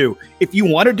day 2. If you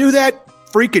want to do that,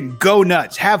 freaking go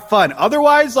nuts, have fun.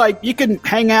 Otherwise, like, you can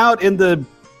hang out in the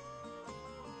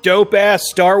dope ass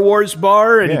Star Wars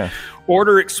bar and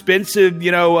order expensive,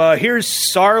 here's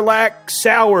Sarlacc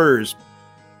sours.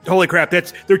 Holy crap,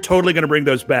 they're totally going to bring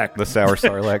those back. The sour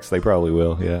Sarlaccs, they probably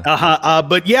will, yeah.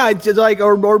 But yeah, it's like,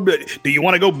 or do you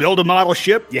want to go build a model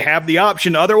ship? You have the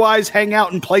option. Otherwise, hang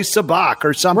out and play Sabacc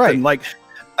or something. Right. Like,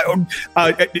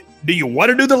 do you want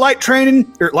to do the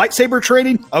lightsaber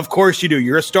training? Of course you do.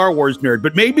 You're a Star Wars nerd,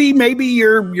 but maybe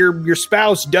your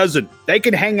spouse doesn't. They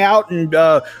can hang out and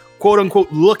quote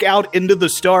unquote look out into the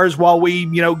stars while we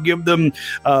give them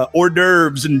hors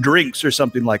d'oeuvres and drinks or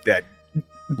something like that.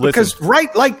 Because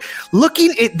like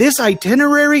looking at this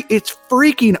itinerary, it's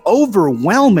freaking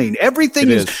overwhelming. Everything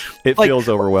is it like, feels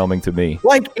overwhelming to me.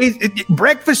 Like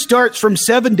breakfast starts from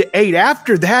 7 to 8.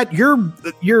 After that,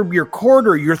 your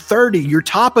quarter, your 30, your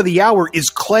top of the hour is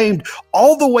claimed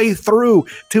all the way through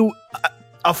to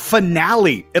a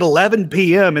finale at 11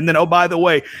 p.m. And then, oh, by the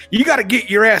way, you got to get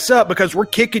your ass up because we're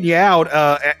kicking you out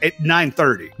at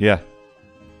 9:30. Yeah.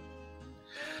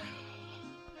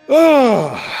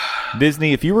 Oh.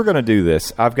 Disney, if you were going to do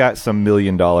this, I've got some $1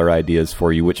 million ideas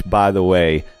for you, which, by the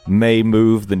way, may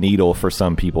move the needle for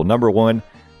some people. Number 1,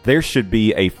 there should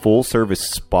be a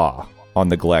full-service spa on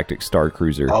the Galactic Star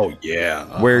Cruiser. Oh,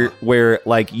 yeah. Where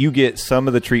like, you get some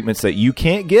of the treatments that you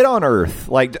can't get on Earth.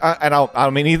 Like, I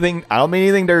don't mean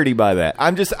anything dirty by that.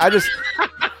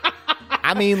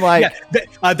 I mean, like,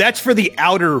 that's for the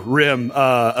outer rim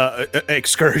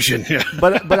excursion.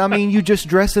 but I mean, you just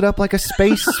dress it up like a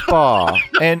space spa,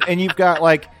 and you've got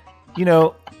like,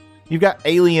 you've got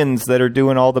aliens that are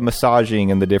doing all the massaging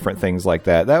and the different things like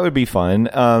that. That would be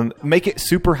fun. Make it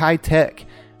super high tech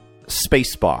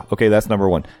space spa. Okay, that's number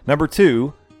 1. Number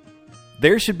 2,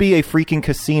 there should be a freaking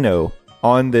casino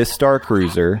on this Star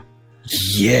Cruiser.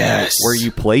 Yes, where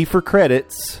you play for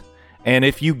credits, and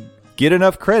if you get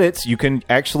enough credits, you can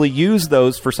actually use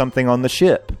those for something on the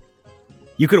ship.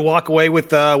 You could walk away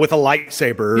with a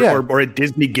lightsaber or a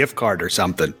Disney gift card or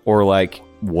something. Or like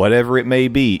whatever it may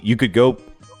be. You could go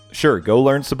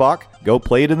learn Sabacc, go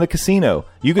play it in the casino.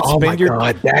 You could spend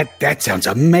God, that sounds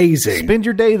amazing. Spend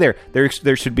your day there. There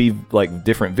should be like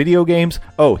different video games.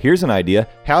 Oh, here's an idea.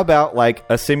 How about like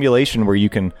a simulation where you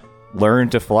can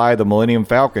learn to fly the Millennium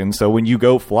Falcon, so when you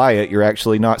go fly it, you're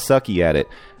actually not sucky at it.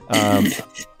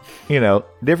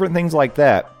 Different things like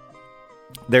that.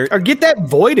 Or get that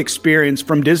Void experience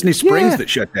from Disney Springs that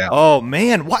shut down. Oh,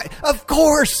 man. Why? Of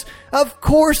course.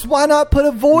 Why not put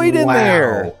a Void in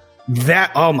there?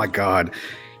 Oh, my God.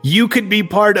 You could be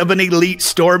part of an elite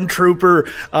stormtrooper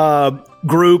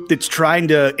group that's trying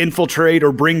to infiltrate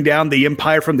or bring down the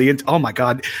Empire from the... Oh, my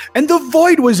God. And the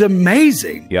Void was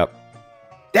amazing. Yep.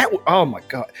 Oh, my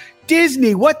God.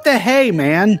 Disney, what the hey,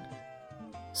 man?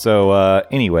 So,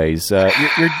 anyways,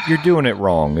 you're doing it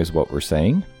wrong, is what we're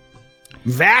saying.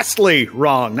 Vastly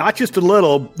wrong, not just a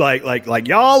little. Like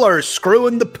y'all are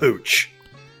screwing the pooch.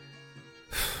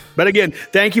 But again,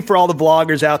 thank you for all the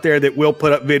vloggers out there that will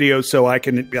put up videos so I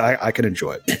can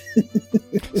enjoy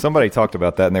it. Somebody talked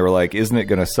about that, and they were like, isn't it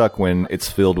going to suck when it's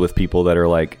filled with people that are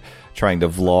like trying to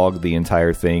vlog the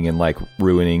entire thing and like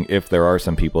ruining, if there are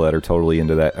some people that are totally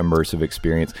into that immersive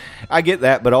experience. I get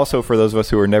that, but also for those of us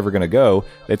who are never going to go,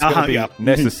 it's going to be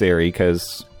necessary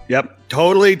because... Yep,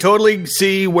 totally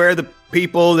see where the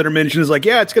people that are mentioned is like,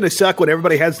 yeah, it's going to suck when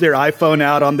everybody has their iPhone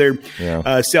out on their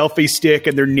selfie stick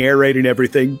and they're narrating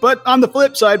everything. But on the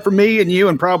flip side, for me and you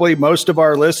and probably most of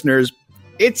our listeners,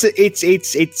 it's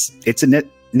a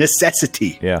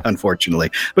necessity,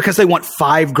 unfortunately, because they want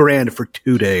 $5,000 for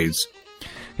 2 days.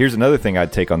 Here's another thing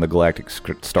I'd take on the Galactic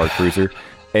Star Cruiser: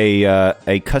 a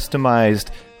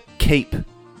customized cape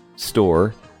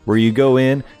store where you go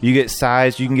in, you get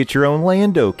sized, you can get your own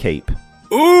Lando cape.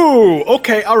 Ooh,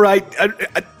 okay, all right.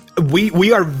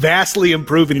 We are vastly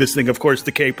improving this thing. Of course,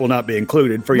 the cape will not be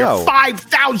included for your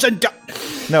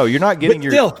 $5,000. No, you're not getting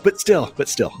but still.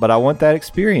 But I want that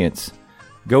experience.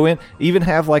 Go in, even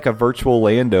have like a virtual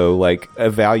Lando, like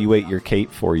evaluate your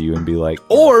cape for you and be like...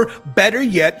 Or, better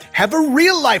yet, have a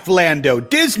real-life Lando.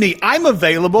 Disney, I'm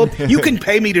available. You can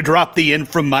pay me to drop the N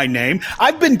from my name.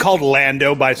 I've been called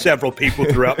Lando by several people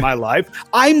throughout my life.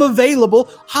 I'm available.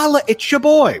 Holla, it's your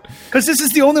boy. Because this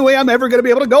is the only way I'm ever going to be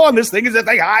able to go on this thing is if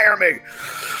they hire me.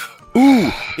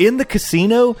 Ooh, in the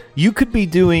casino, you could be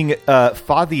doing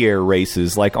Fathier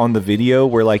races, like on the video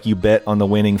where like you bet on the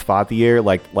winning Fathier,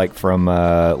 like from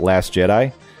Last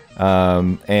Jedi.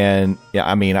 And yeah,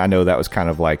 I mean, I know that was kind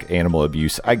of like animal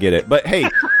abuse. I get it, but hey,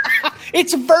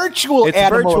 it's virtual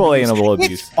animal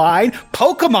abuse. It's fine.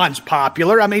 Pokemon's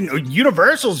popular. I mean,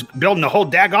 Universal's building a whole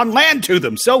daggone land to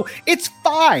them, so it's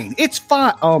fine. It's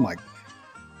fine. Oh my,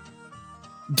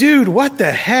 dude, what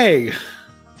the hey?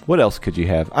 What else could you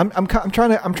have? I'm trying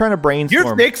to brainstorm.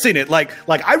 You're fixing it. Like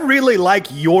I really like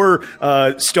your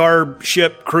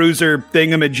Starship Cruiser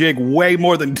thingamajig way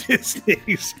more than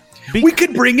Disney's. We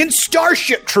could bring in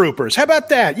Starship Troopers. How about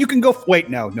that? You can go. Wait,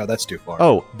 no, that's too far.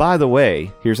 Oh, by the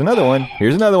way, here's another one.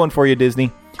 Here's another one for you,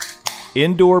 Disney.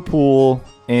 Indoor pool,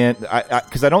 and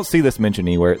because I don't see this mentioned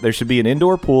anywhere. There should be an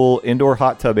indoor pool, indoor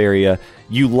hot tub area.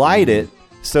 You light it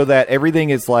so that everything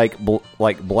is like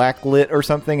black lit or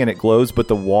something, and it glows. But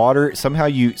the water somehow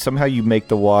you make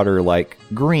the water like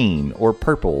green or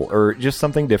purple or just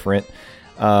something different.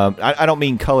 I don't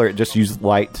mean color it. Just use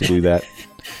light to do that.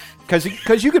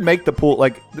 Because you could make the pool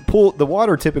like the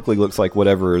water typically looks like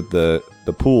whatever the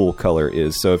pool color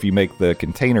is. So if you make the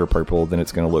container purple, then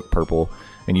it's going to look purple,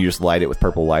 and you just light it with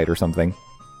purple light or something.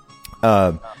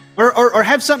 Or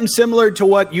have something similar to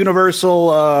what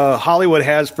Universal Hollywood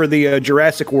has for the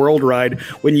Jurassic World ride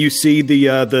when you see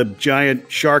the giant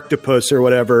sharktopus or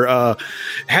whatever.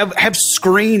 Have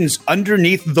screens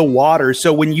underneath the water,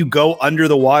 so when you go under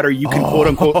the water, you can quote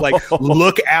unquote like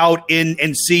look out in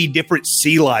and see different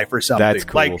sea life or something. That's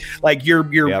cool. Like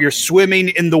you're swimming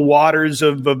in the waters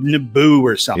of Naboo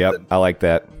or something. Yep, I like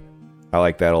that. I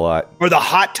like that a lot. Or the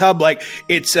hot tub, like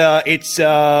it's what's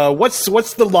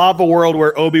the lava world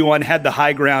where Obi-Wan had the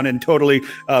high ground and totally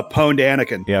pwned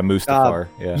Anakin? Yeah, Mustafar.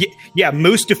 Yeah,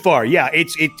 Mustafar. Yeah,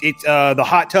 it's the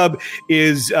hot tub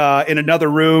is in another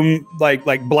room, like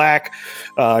black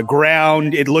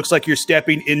ground. It looks like you're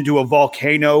stepping into a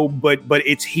volcano, but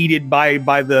it's heated by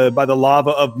the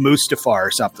lava of Mustafar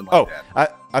or something like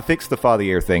that. I fixed the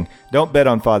Fathier thing. Don't bet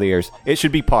on Fathiers. It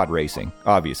should be pod racing,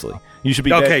 obviously. You should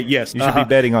be yes. You should be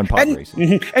betting on pod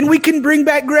racing. And we can bring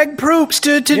back Greg Proops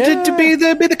to be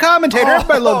the commentator.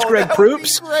 Everybody loves Greg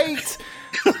Proops. Great.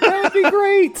 That would be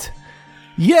great.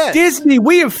 Yes. Disney,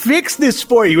 we have fixed this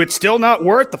for you. It's still not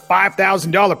worth the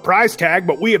 $5,000 price tag,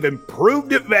 but we have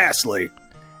improved it vastly.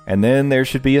 And then there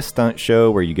should be a stunt show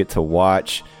where you get to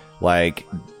watch like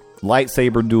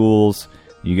lightsaber duels.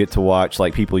 You get to watch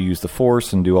like people use the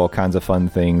Force and do all kinds of fun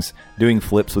things, doing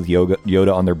flips with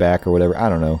Yoda on their back or whatever. I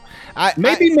don't know.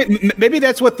 Maybe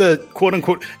that's what the quote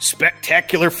unquote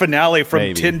spectacular finale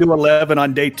from 10 to 11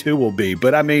 on day 2 will be.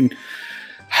 But I mean,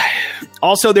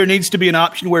 also there needs to be an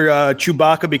option where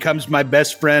Chewbacca becomes my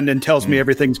best friend and tells me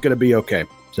everything's going to be okay.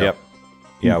 So. Yep.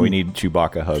 Yeah, we need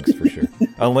Chewbacca hugs for sure.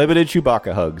 Unlimited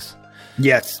Chewbacca hugs.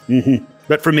 Yes. Mm-hmm.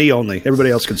 But for me only. Everybody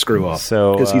else can screw off.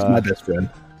 So because he's my best friend.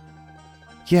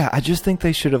 Yeah, I just think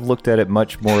they should have looked at it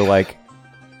much more like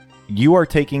you are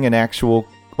taking an actual,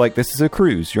 like this is a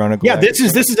cruise. You're on a this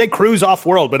is a cruise off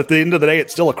world, but at the end of the day,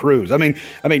 it's still a cruise. I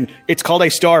mean, it's called a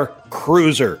Star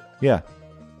Cruiser. Yeah,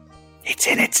 it's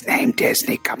in its name,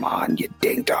 Disney. Come on, you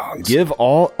ding dongs. Give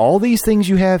all these things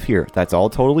you have here. That's all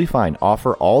totally fine.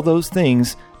 Offer all those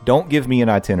things. Don't give me an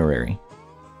itinerary.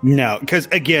 No, because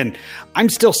again, I'm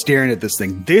still staring at this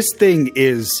thing. This thing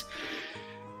is.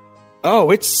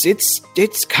 Oh,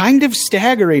 it's kind of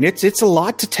staggering. It's a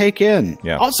lot to take in.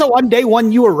 Yeah. Also, on day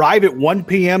one, you arrive at 1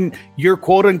 p.m. Your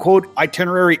quote unquote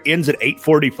itinerary ends at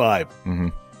 8:45. Mm-hmm.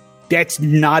 That's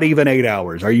not even 8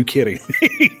 hours. Are you kidding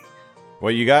me?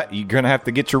 Well, you're going to have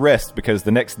to get your rest because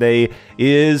the next day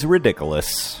is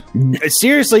ridiculous.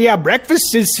 Seriously, yeah.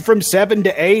 Breakfast is from 7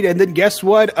 to 8, and then guess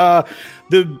what?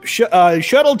 The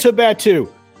shuttle to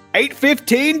Batu,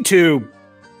 8:15 to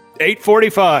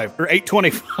 8:45 or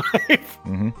 8:25.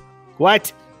 Mm-hmm.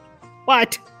 What?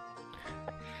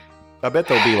 I bet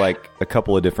there'll be like a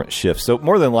couple of different shifts. So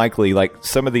more than likely, like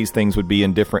some of these things would be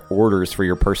in different orders for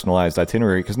your personalized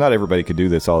itinerary because not everybody could do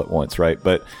this all at once, right?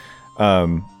 But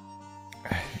that's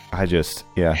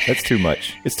too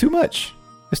much. It's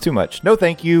too much. No,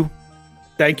 thank you.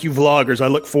 Thank you, vloggers. I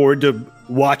look forward to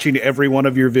watching every one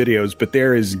of your videos, but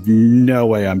there is no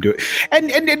way I'm doing it.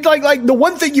 And like the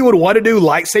one thing you would want to do,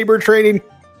 lightsaber training,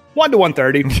 1 to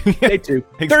 1:30, day 2,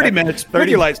 Exactly. 30 minutes with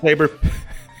your lightsaber.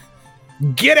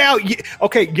 Get out.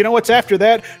 Okay, you know what's after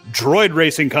that? Droid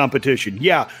racing competition.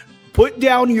 Yeah, put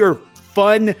down your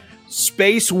fun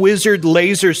space wizard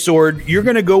laser sword. You're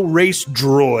going to go race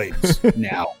droids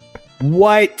now.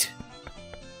 What?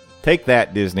 Take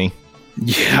that, Disney.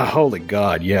 Yeah, holy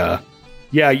God, yeah.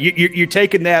 Yeah, you're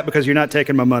taking that because you're not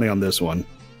taking my money on this one.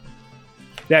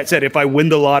 That said, if I win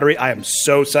the lottery, I am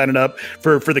so signing up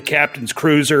for the captain's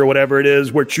cruiser or whatever it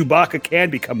is where Chewbacca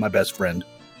can become my best friend.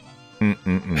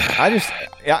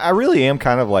 I really am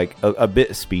kind of like a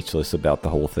bit speechless about the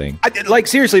whole thing.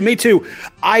 Seriously, me too.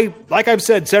 Like I've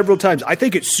said several times, I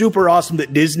think it's super awesome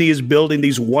that Disney is building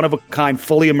these one-of-a-kind,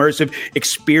 fully immersive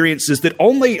experiences that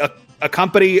only a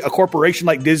company, a corporation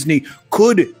like Disney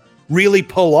could really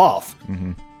pull off.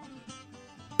 Mm-hmm.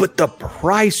 But the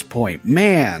price point,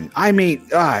 man, I mean,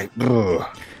 I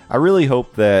really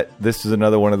hope that this is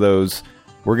another one of those,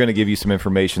 we're going to give you some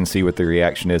information, see what the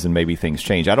reaction is, and maybe things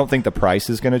change. I don't think the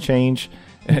price is going to change.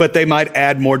 But they might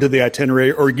add more to the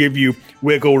itinerary or give you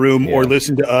wiggle room or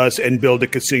listen to us and build a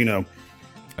casino.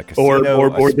 Or the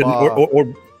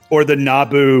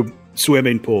Naboo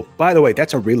swimming pool. By the way,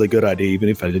 that's a really good idea, even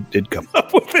if I did come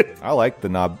up with it. I like the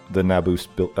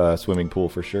Naboo swimming pool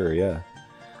for sure, yeah.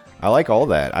 I like all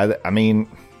that. I mean...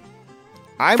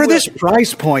 this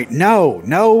price point, no.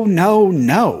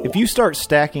 If you start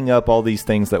stacking up all these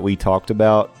things that we talked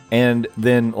about and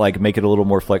then like make it a little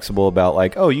more flexible about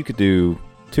like, oh, you could do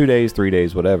 2 days, 3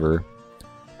 days, whatever.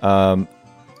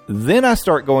 Then I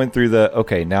start going through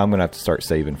okay, now I'm going to have to start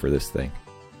saving for this thing.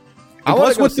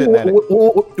 Plus, with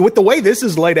the way this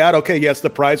is laid out, okay, yes, the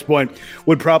price point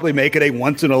would probably make it a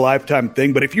once-in-a-lifetime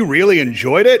thing. But if you really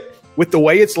enjoyed it, with the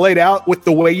way it's laid out, with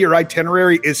the way your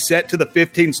itinerary is set to the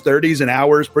 15s, 30s, and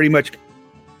hours, pretty much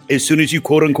as soon as you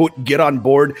quote-unquote get on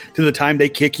board to the time they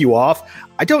kick you off,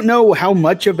 I don't know how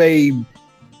much of a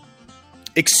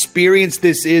experience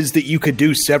this is that you could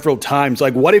do several times.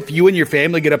 Like, what if you and your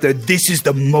family get up there? This is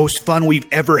the most fun we've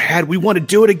ever had. We want to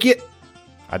do it again.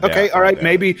 Okay, all right.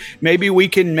 Maybe we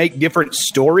can make different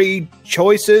story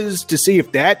choices to see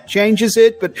if that changes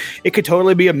it. But it could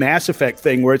totally be a Mass Effect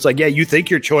thing where it's like, yeah, you think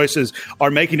your choices are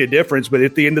making a difference, but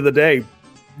at the end of the day,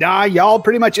 nah, y'all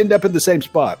pretty much end up in the same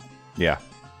spot. Yeah,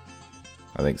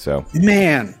 I think so.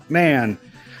 Man,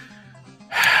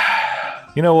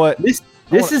 you know what? This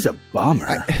is a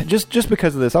bummer. Just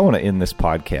because of this, I want to end this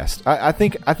podcast. I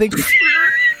think.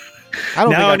 I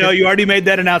don't No, you already made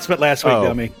that announcement last week,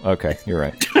 dummy. Okay, you're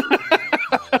right.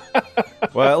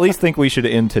 Well, I at least think we should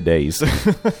end today's.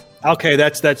 Okay,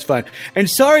 that's fine. And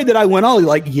sorry that I went all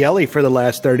like yelly for the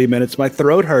last 30 minutes. My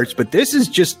throat hurts, but this is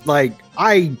just like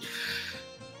I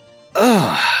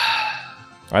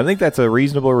think that's a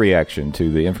reasonable reaction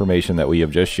to the information that we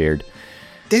have just shared.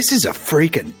 This is a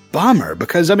freaking bummer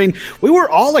because, I mean, we were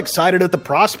all excited at the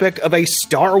prospect of a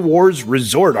Star Wars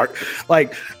resort.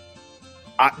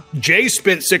 Jay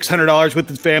spent $600 with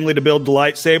his family to build the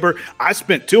lightsaber. I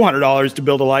spent $200 to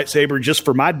build a lightsaber just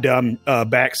for my dumb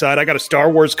backside. I got a Star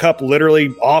Wars cup literally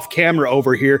off camera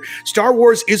over here. Star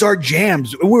Wars is our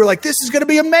jams. We were like, this is going to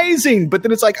be amazing. But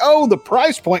then it's like, oh, the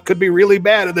price point could be really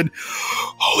bad. And then,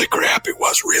 holy crap, it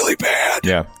was really bad.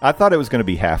 Yeah, I thought it was going to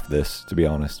be half this, to be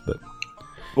honest. But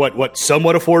what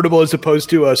somewhat affordable as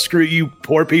opposed to screw you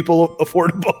poor people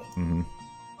affordable? Mm-hmm.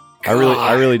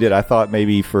 I really did. I thought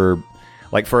maybe for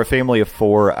a family of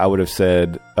 4, I would have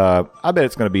said, I bet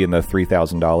it's going to be in the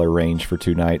 $3,000 range for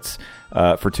 2 nights.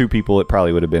 For 2 people, it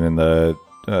probably would have been in the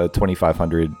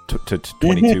 $2,500 to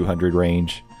 $2,200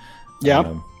 range.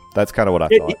 Yeah. That's kind of what I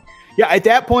thought. Yeah, at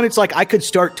that point, it's like I could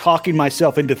start talking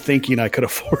myself into thinking I could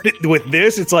afford it. With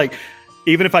this, it's like,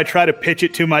 even if I try to pitch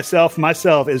it to myself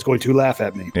is going to laugh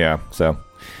at me. Yeah, so...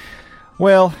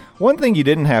 Well, one thing you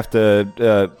didn't have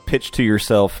to pitch to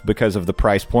yourself because of the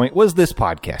price point was this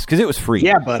podcast, because it was free.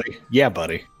 Yeah, buddy. Yeah,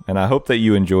 buddy. And I hope that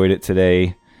you enjoyed it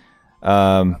today.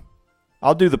 I'll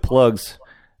do the plugs.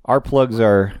 Our plugs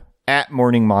are at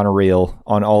Morning Monorail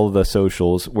on all of the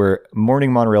socials, where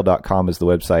morningmonorail.com is the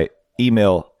website.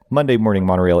 Email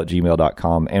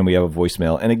mondaymorningmonorail@gmail.com, and we have a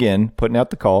voicemail. And again, putting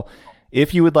out the call.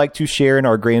 If you would like to share in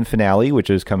our grand finale, which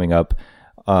is coming up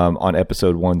on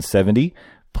episode 170,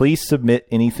 please submit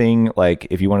anything. Like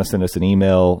if you want to send us an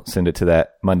email, send it to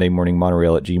that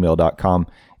mondaymorningmonorail@gmail.com.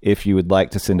 If you would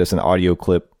like to send us an audio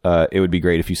clip, it would be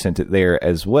great if you sent it there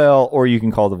as well, or you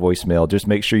can call the voicemail. Just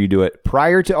make sure you do it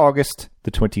prior to August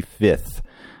the 25th.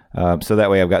 So that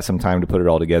way I've got some time to put it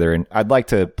all together. And I'd like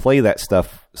to play that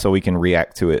stuff so we can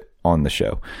react to it on the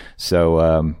show.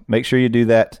 So make sure you do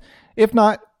that. If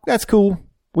not, that's cool.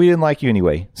 We didn't like you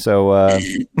anyway. So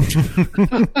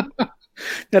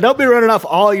now don't be running off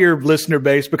all your listener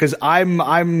base, because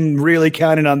I'm really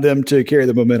counting on them to carry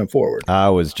the momentum forward. I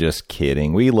was just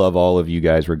kidding. We love all of you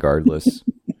guys regardless.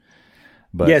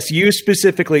 But yes, you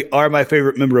specifically are my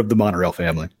favorite member of the Monorail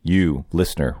family. You,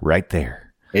 listener, right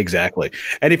there. Exactly.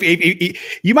 And if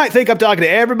you might think I'm talking to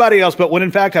everybody else, but when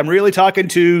in fact I'm really talking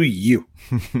to you.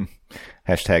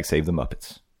 Hashtag save the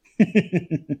Muppets.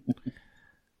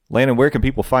 Landon, where can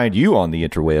people find you on the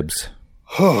interwebs?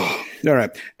 All right.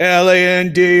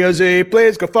 LANDOZ,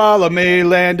 please go follow me.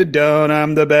 Landon Doan,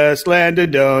 I'm the best.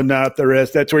 Landon Doan, not the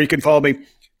rest. That's where you can follow me.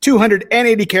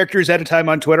 280 characters at a time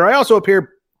on Twitter. I also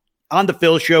appear on The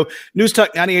Phil Show, News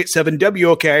Talk 98.7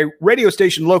 WOKI, radio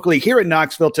station locally here in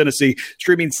Knoxville, Tennessee,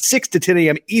 streaming 6 to 10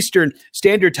 a.m. Eastern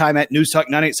Standard Time at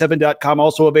newstalk987.com.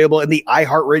 Also available in the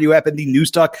iHeartRadio app and the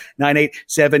News Talk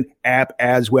 987 app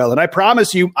as well. And I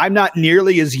promise you, I'm not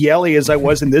nearly as yelly as I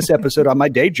was in this episode on my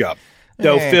day job.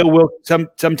 Though Phil will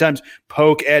sometimes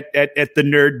poke at the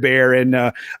nerd bear, and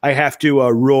I have to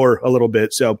roar a little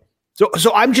bit. So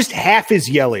I'm just half as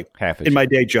yelly in my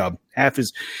day job. Half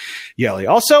as yelly.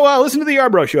 Also, listen to the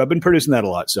Yarbrough Show. I've been producing that a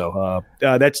lot. So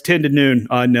that's 10 to noon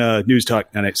on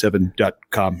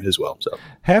newstalk987.com as well. So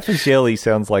half as yelly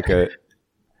sounds like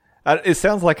it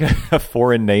sounds like a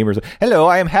foreign name or something. Hello,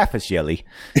 I am half as yelly.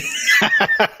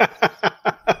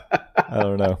 I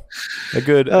don't know. A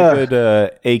good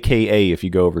AKA if you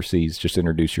go overseas. Just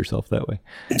introduce yourself that way.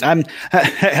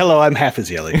 Hello, I'm half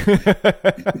as yelly.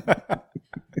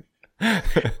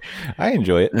 I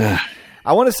enjoy it.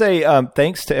 I want to say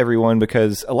thanks to everyone,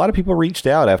 because a lot of people reached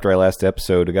out after our last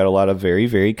episode. I got a lot of very,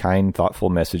 very kind, thoughtful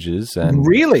messages. And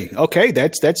really? Okay,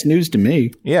 that's news to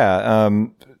me. Yeah,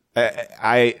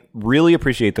 I really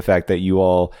appreciate the fact that you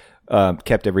all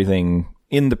kept everything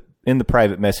in the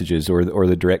private messages or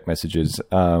the direct messages.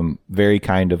 Very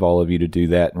kind of all of you to do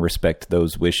that and respect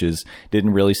those wishes.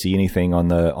 Didn't really see anything on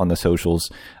the socials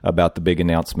about the big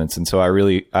announcements, and so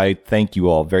I thank you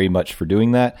all very much for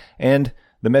doing that. And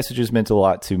the messages meant a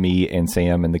lot to me and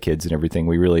Sam and the kids and everything.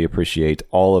 We really appreciate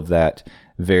all of that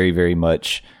very, very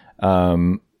much.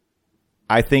 I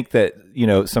think that,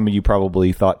 some of you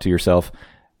probably thought to yourself,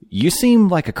 you seem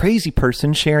like a crazy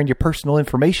person sharing your personal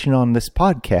information on this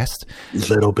podcast. A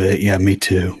little bit. Yeah, me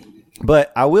too.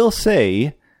 But I will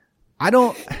say,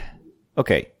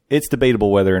 it's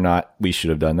debatable whether or not we should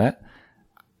have done that.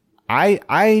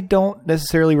 I don't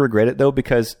necessarily regret it, though,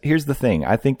 because here's the thing.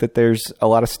 I think that there's a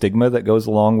lot of stigma that goes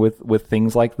along with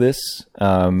things like this.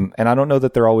 And I don't know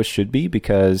that there always should be,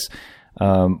 because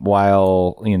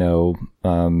while,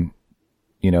 ending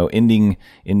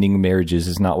marriages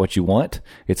is not what you want.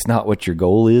 It's not what your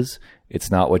goal is.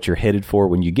 It's not what you're headed for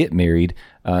when you get married.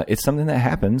 It's something that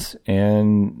happens,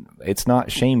 and it's not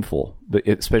shameful, but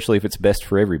especially if it's best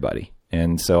for everybody.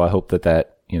 And so I hope that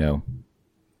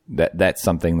that's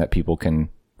something that people can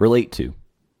relate to.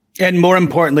 And more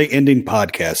importantly, ending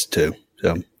podcasts too.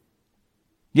 So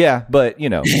yeah, but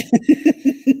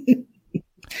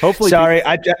hopefully. Sorry,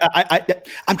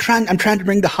 I'm trying to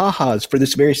bring the ha-has for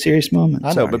this very serious moment.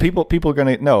 I know, but people are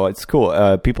going to no, it's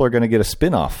cool. People are going to get a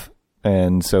spinoff,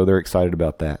 and so they're excited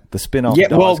about that. The spinoff.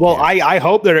 Yeah, well, I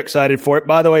hope they're excited for it.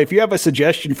 By the way, if you have a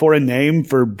suggestion for a name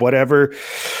for whatever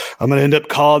I'm going to end up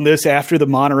calling this after the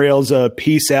Monorail's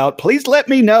peace out, please let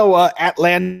me know at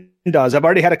Landos. I've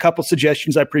already had a couple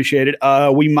suggestions. I appreciate it.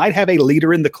 We might have a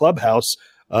leader in the clubhouse.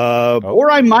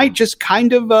 Or I might just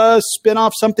kind of spin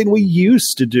off something we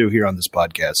used to do here on this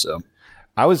podcast. So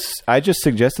I just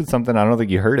suggested something. I don't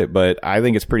think you heard it, but I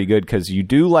think it's pretty good, because you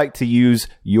do like to use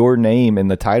your name in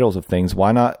the titles of things.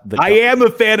 Why not? I am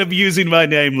a fan of using my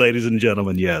name, ladies and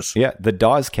gentlemen. Yes. Yeah. The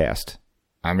Dawscast.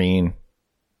 I mean,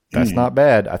 that's not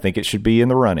bad. I think it should be in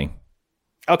the running.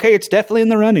 Okay, it's definitely in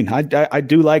the running. I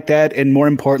do like that, and more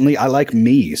importantly, I like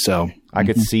me. So I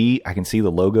can see the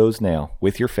logos now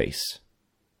with your face.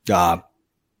 Yeah,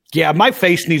 my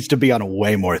face needs to be on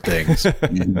way more things.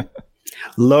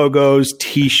 Logos,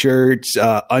 T-shirts,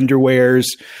 underwears,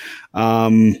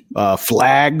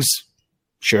 flags.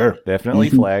 Sure, definitely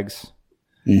flags.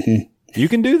 You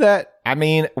can do that. I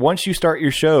mean, once you start your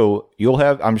show,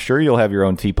 I'm sure you'll have your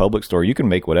own TeePublic store. You can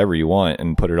make whatever you want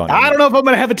and put it on. I don't know if I'm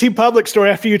going to have a TeePublic store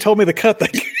after you told me to cut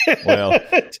thing. Well,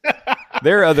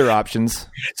 there are other options.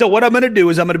 So what I'm going to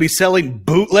do is I'm going to be selling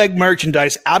bootleg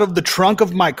merchandise out of the trunk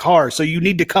of my car. So you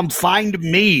need to come find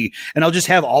me, and I'll just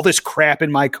have all this crap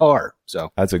in my car.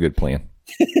 So that's a good plan.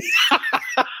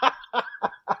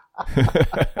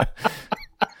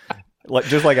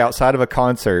 Just like outside of a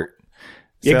concert.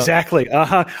 So, exactly.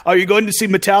 Are you going to see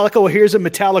Metallica? Well, here's a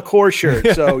Metallicore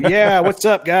shirt. So yeah, what's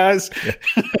up, guys?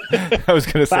 I was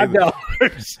going to say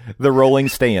 $5. The rolling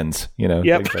stands, Yep.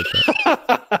 Things like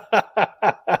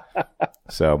that.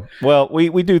 So, well,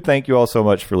 we do thank you all so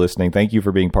much for listening. Thank you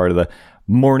for being part of the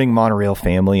Morning Monorail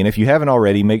family. And if you haven't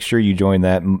already, make sure you join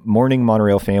that Morning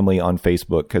Monorail family on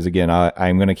Facebook. Because again,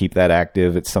 I'm going to keep that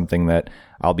active. It's something that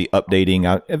I'll be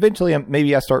updating. Eventually,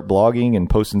 maybe I start blogging and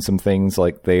posting some things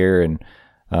like there, and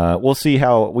we'll see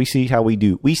how we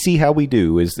do. We see how we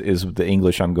do is the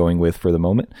English I'm going with for the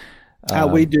moment. How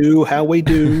we do.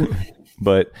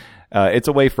 But it's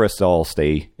a way for us to all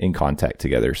stay in contact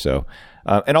together. So,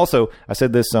 and also I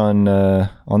said this on the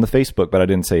Facebook, but I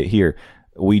didn't say it here.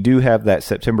 We do have that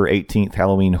September 18th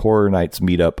Halloween Horror Nights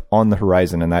meetup on the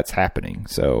horizon, and that's happening.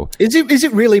 So, is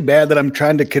it really bad that I'm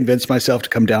trying to convince myself to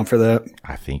come down for that?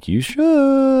 I think you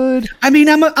should. I mean,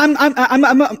 I'm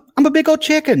a big old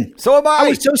chicken. So am I. I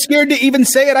was so scared to even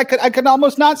say it. I could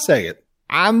almost not say it.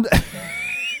 I'm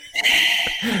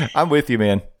with you,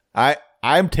 man.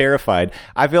 I'm terrified.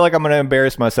 I feel like I'm going to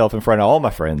embarrass myself in front of all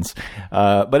my friends.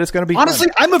 But it's going to be honestly,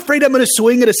 fun. I'm afraid I'm going to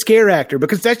swing at a scare actor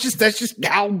because that's just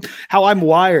how I'm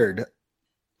wired.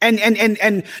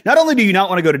 And not only do you not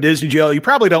want to go to Disney jail, you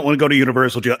probably don't want to go to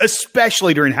Universal jail,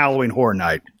 especially during Halloween Horror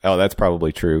Night. Oh, that's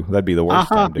probably true. That'd be the worst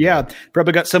time to go.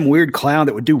 Probably got some weird clown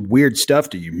that would do weird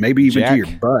stuff to you, maybe even to your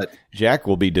butt. Jack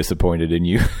will be disappointed in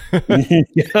you.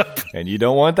 Yep. And you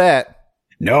don't want that.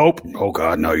 Nope. Oh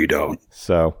God, no, you don't.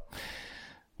 So,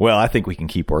 well, I think we can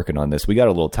keep working on this. We got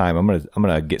a little time. I'm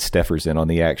gonna get Steffers in on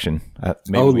the action.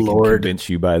 Maybe we can convince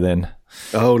you by then.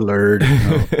 Oh Lord.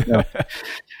 Oh, no.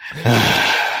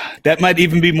 That might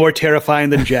even be more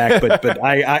terrifying than Jack, but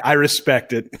I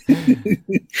respect it.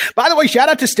 By the way, shout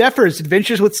out to Steffers.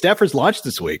 Adventures with Steffers launched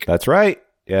this week. That's right.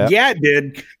 Yeah. Yeah, it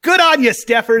did. Good on you,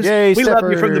 Steffers. Yay, we Steffers.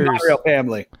 love you from the Monorail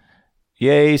family.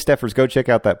 Yay, Steffers. Go check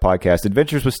out that podcast,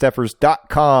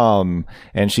 adventureswithsteffers.com.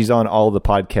 And she's on all the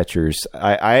podcatchers.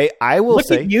 I will Look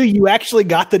say. At you actually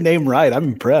got the name right. I'm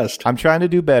impressed. I'm trying to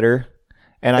do better.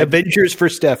 And Adventures for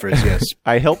Steffers, yes.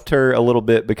 I helped her a little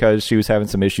bit because she was having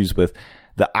some issues with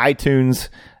the iTunes,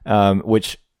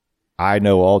 which I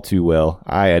know all too well.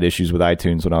 I had issues with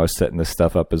iTunes when I was setting this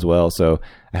stuff up as well. So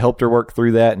I helped her work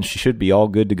through that, and she should be all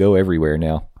good to go everywhere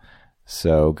now.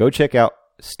 So go check out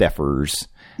Steffers.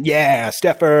 Yeah,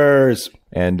 Steffers.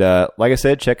 And like I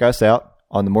said, check us out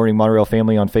on the Morning Monorail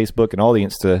family on Facebook and all the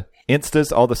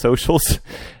Instas, all the socials.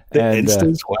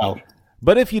 Instas, wow.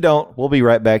 But if you don't, we'll be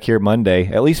right back here Monday,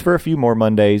 at least for a few more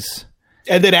Mondays.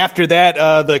 And then after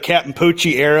that, the Captain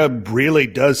Poochie era really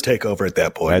does take over at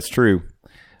that point. That's true.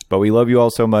 But we love you all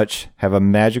so much. Have a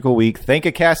magical week. Thank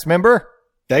a cast member.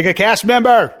 Thank a cast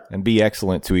member. And be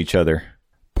excellent to each other.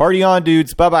 Party on,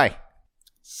 dudes. Bye-bye.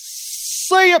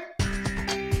 See ya.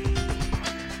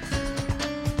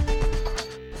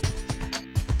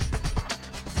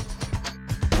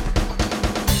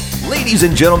 Ladies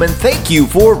and gentlemen, thank you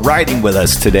for riding with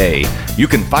us today. You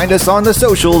can find us on the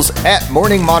socials at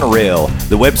Morning Monorail.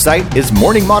 The website is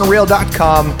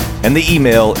morningmonorail.com and the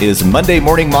email is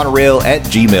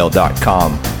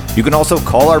mondaymorningmonorail@gmail.com. You can also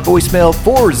call our voicemail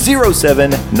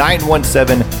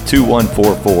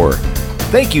 407-917-2144.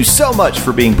 Thank you so much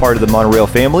for being part of the Monorail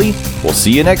family. We'll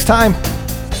see you next time.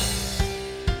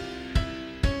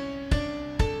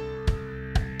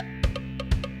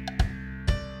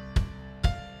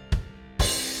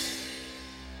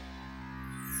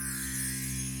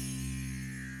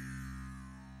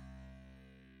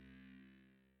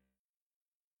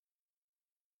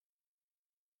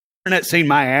 Internet seen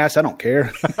my ass. I don't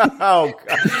care. Oh,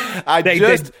 God. I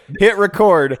just hit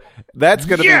record. That's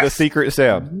going to be the secret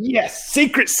sound. Yes,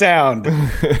 secret sound.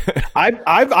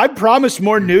 I promised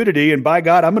more nudity, and by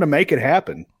God, I'm going to make it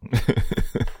happen.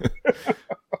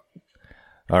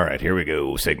 All right, here we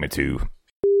go. Segment 2.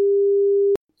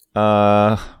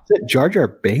 Is it Jar Jar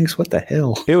Binks? What the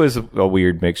hell? It was a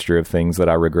weird mixture of things that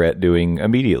I regret doing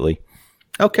immediately.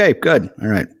 Okay, good. All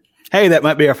right. Hey, that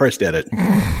might be our first edit.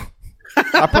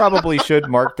 I probably should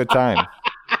mark the time.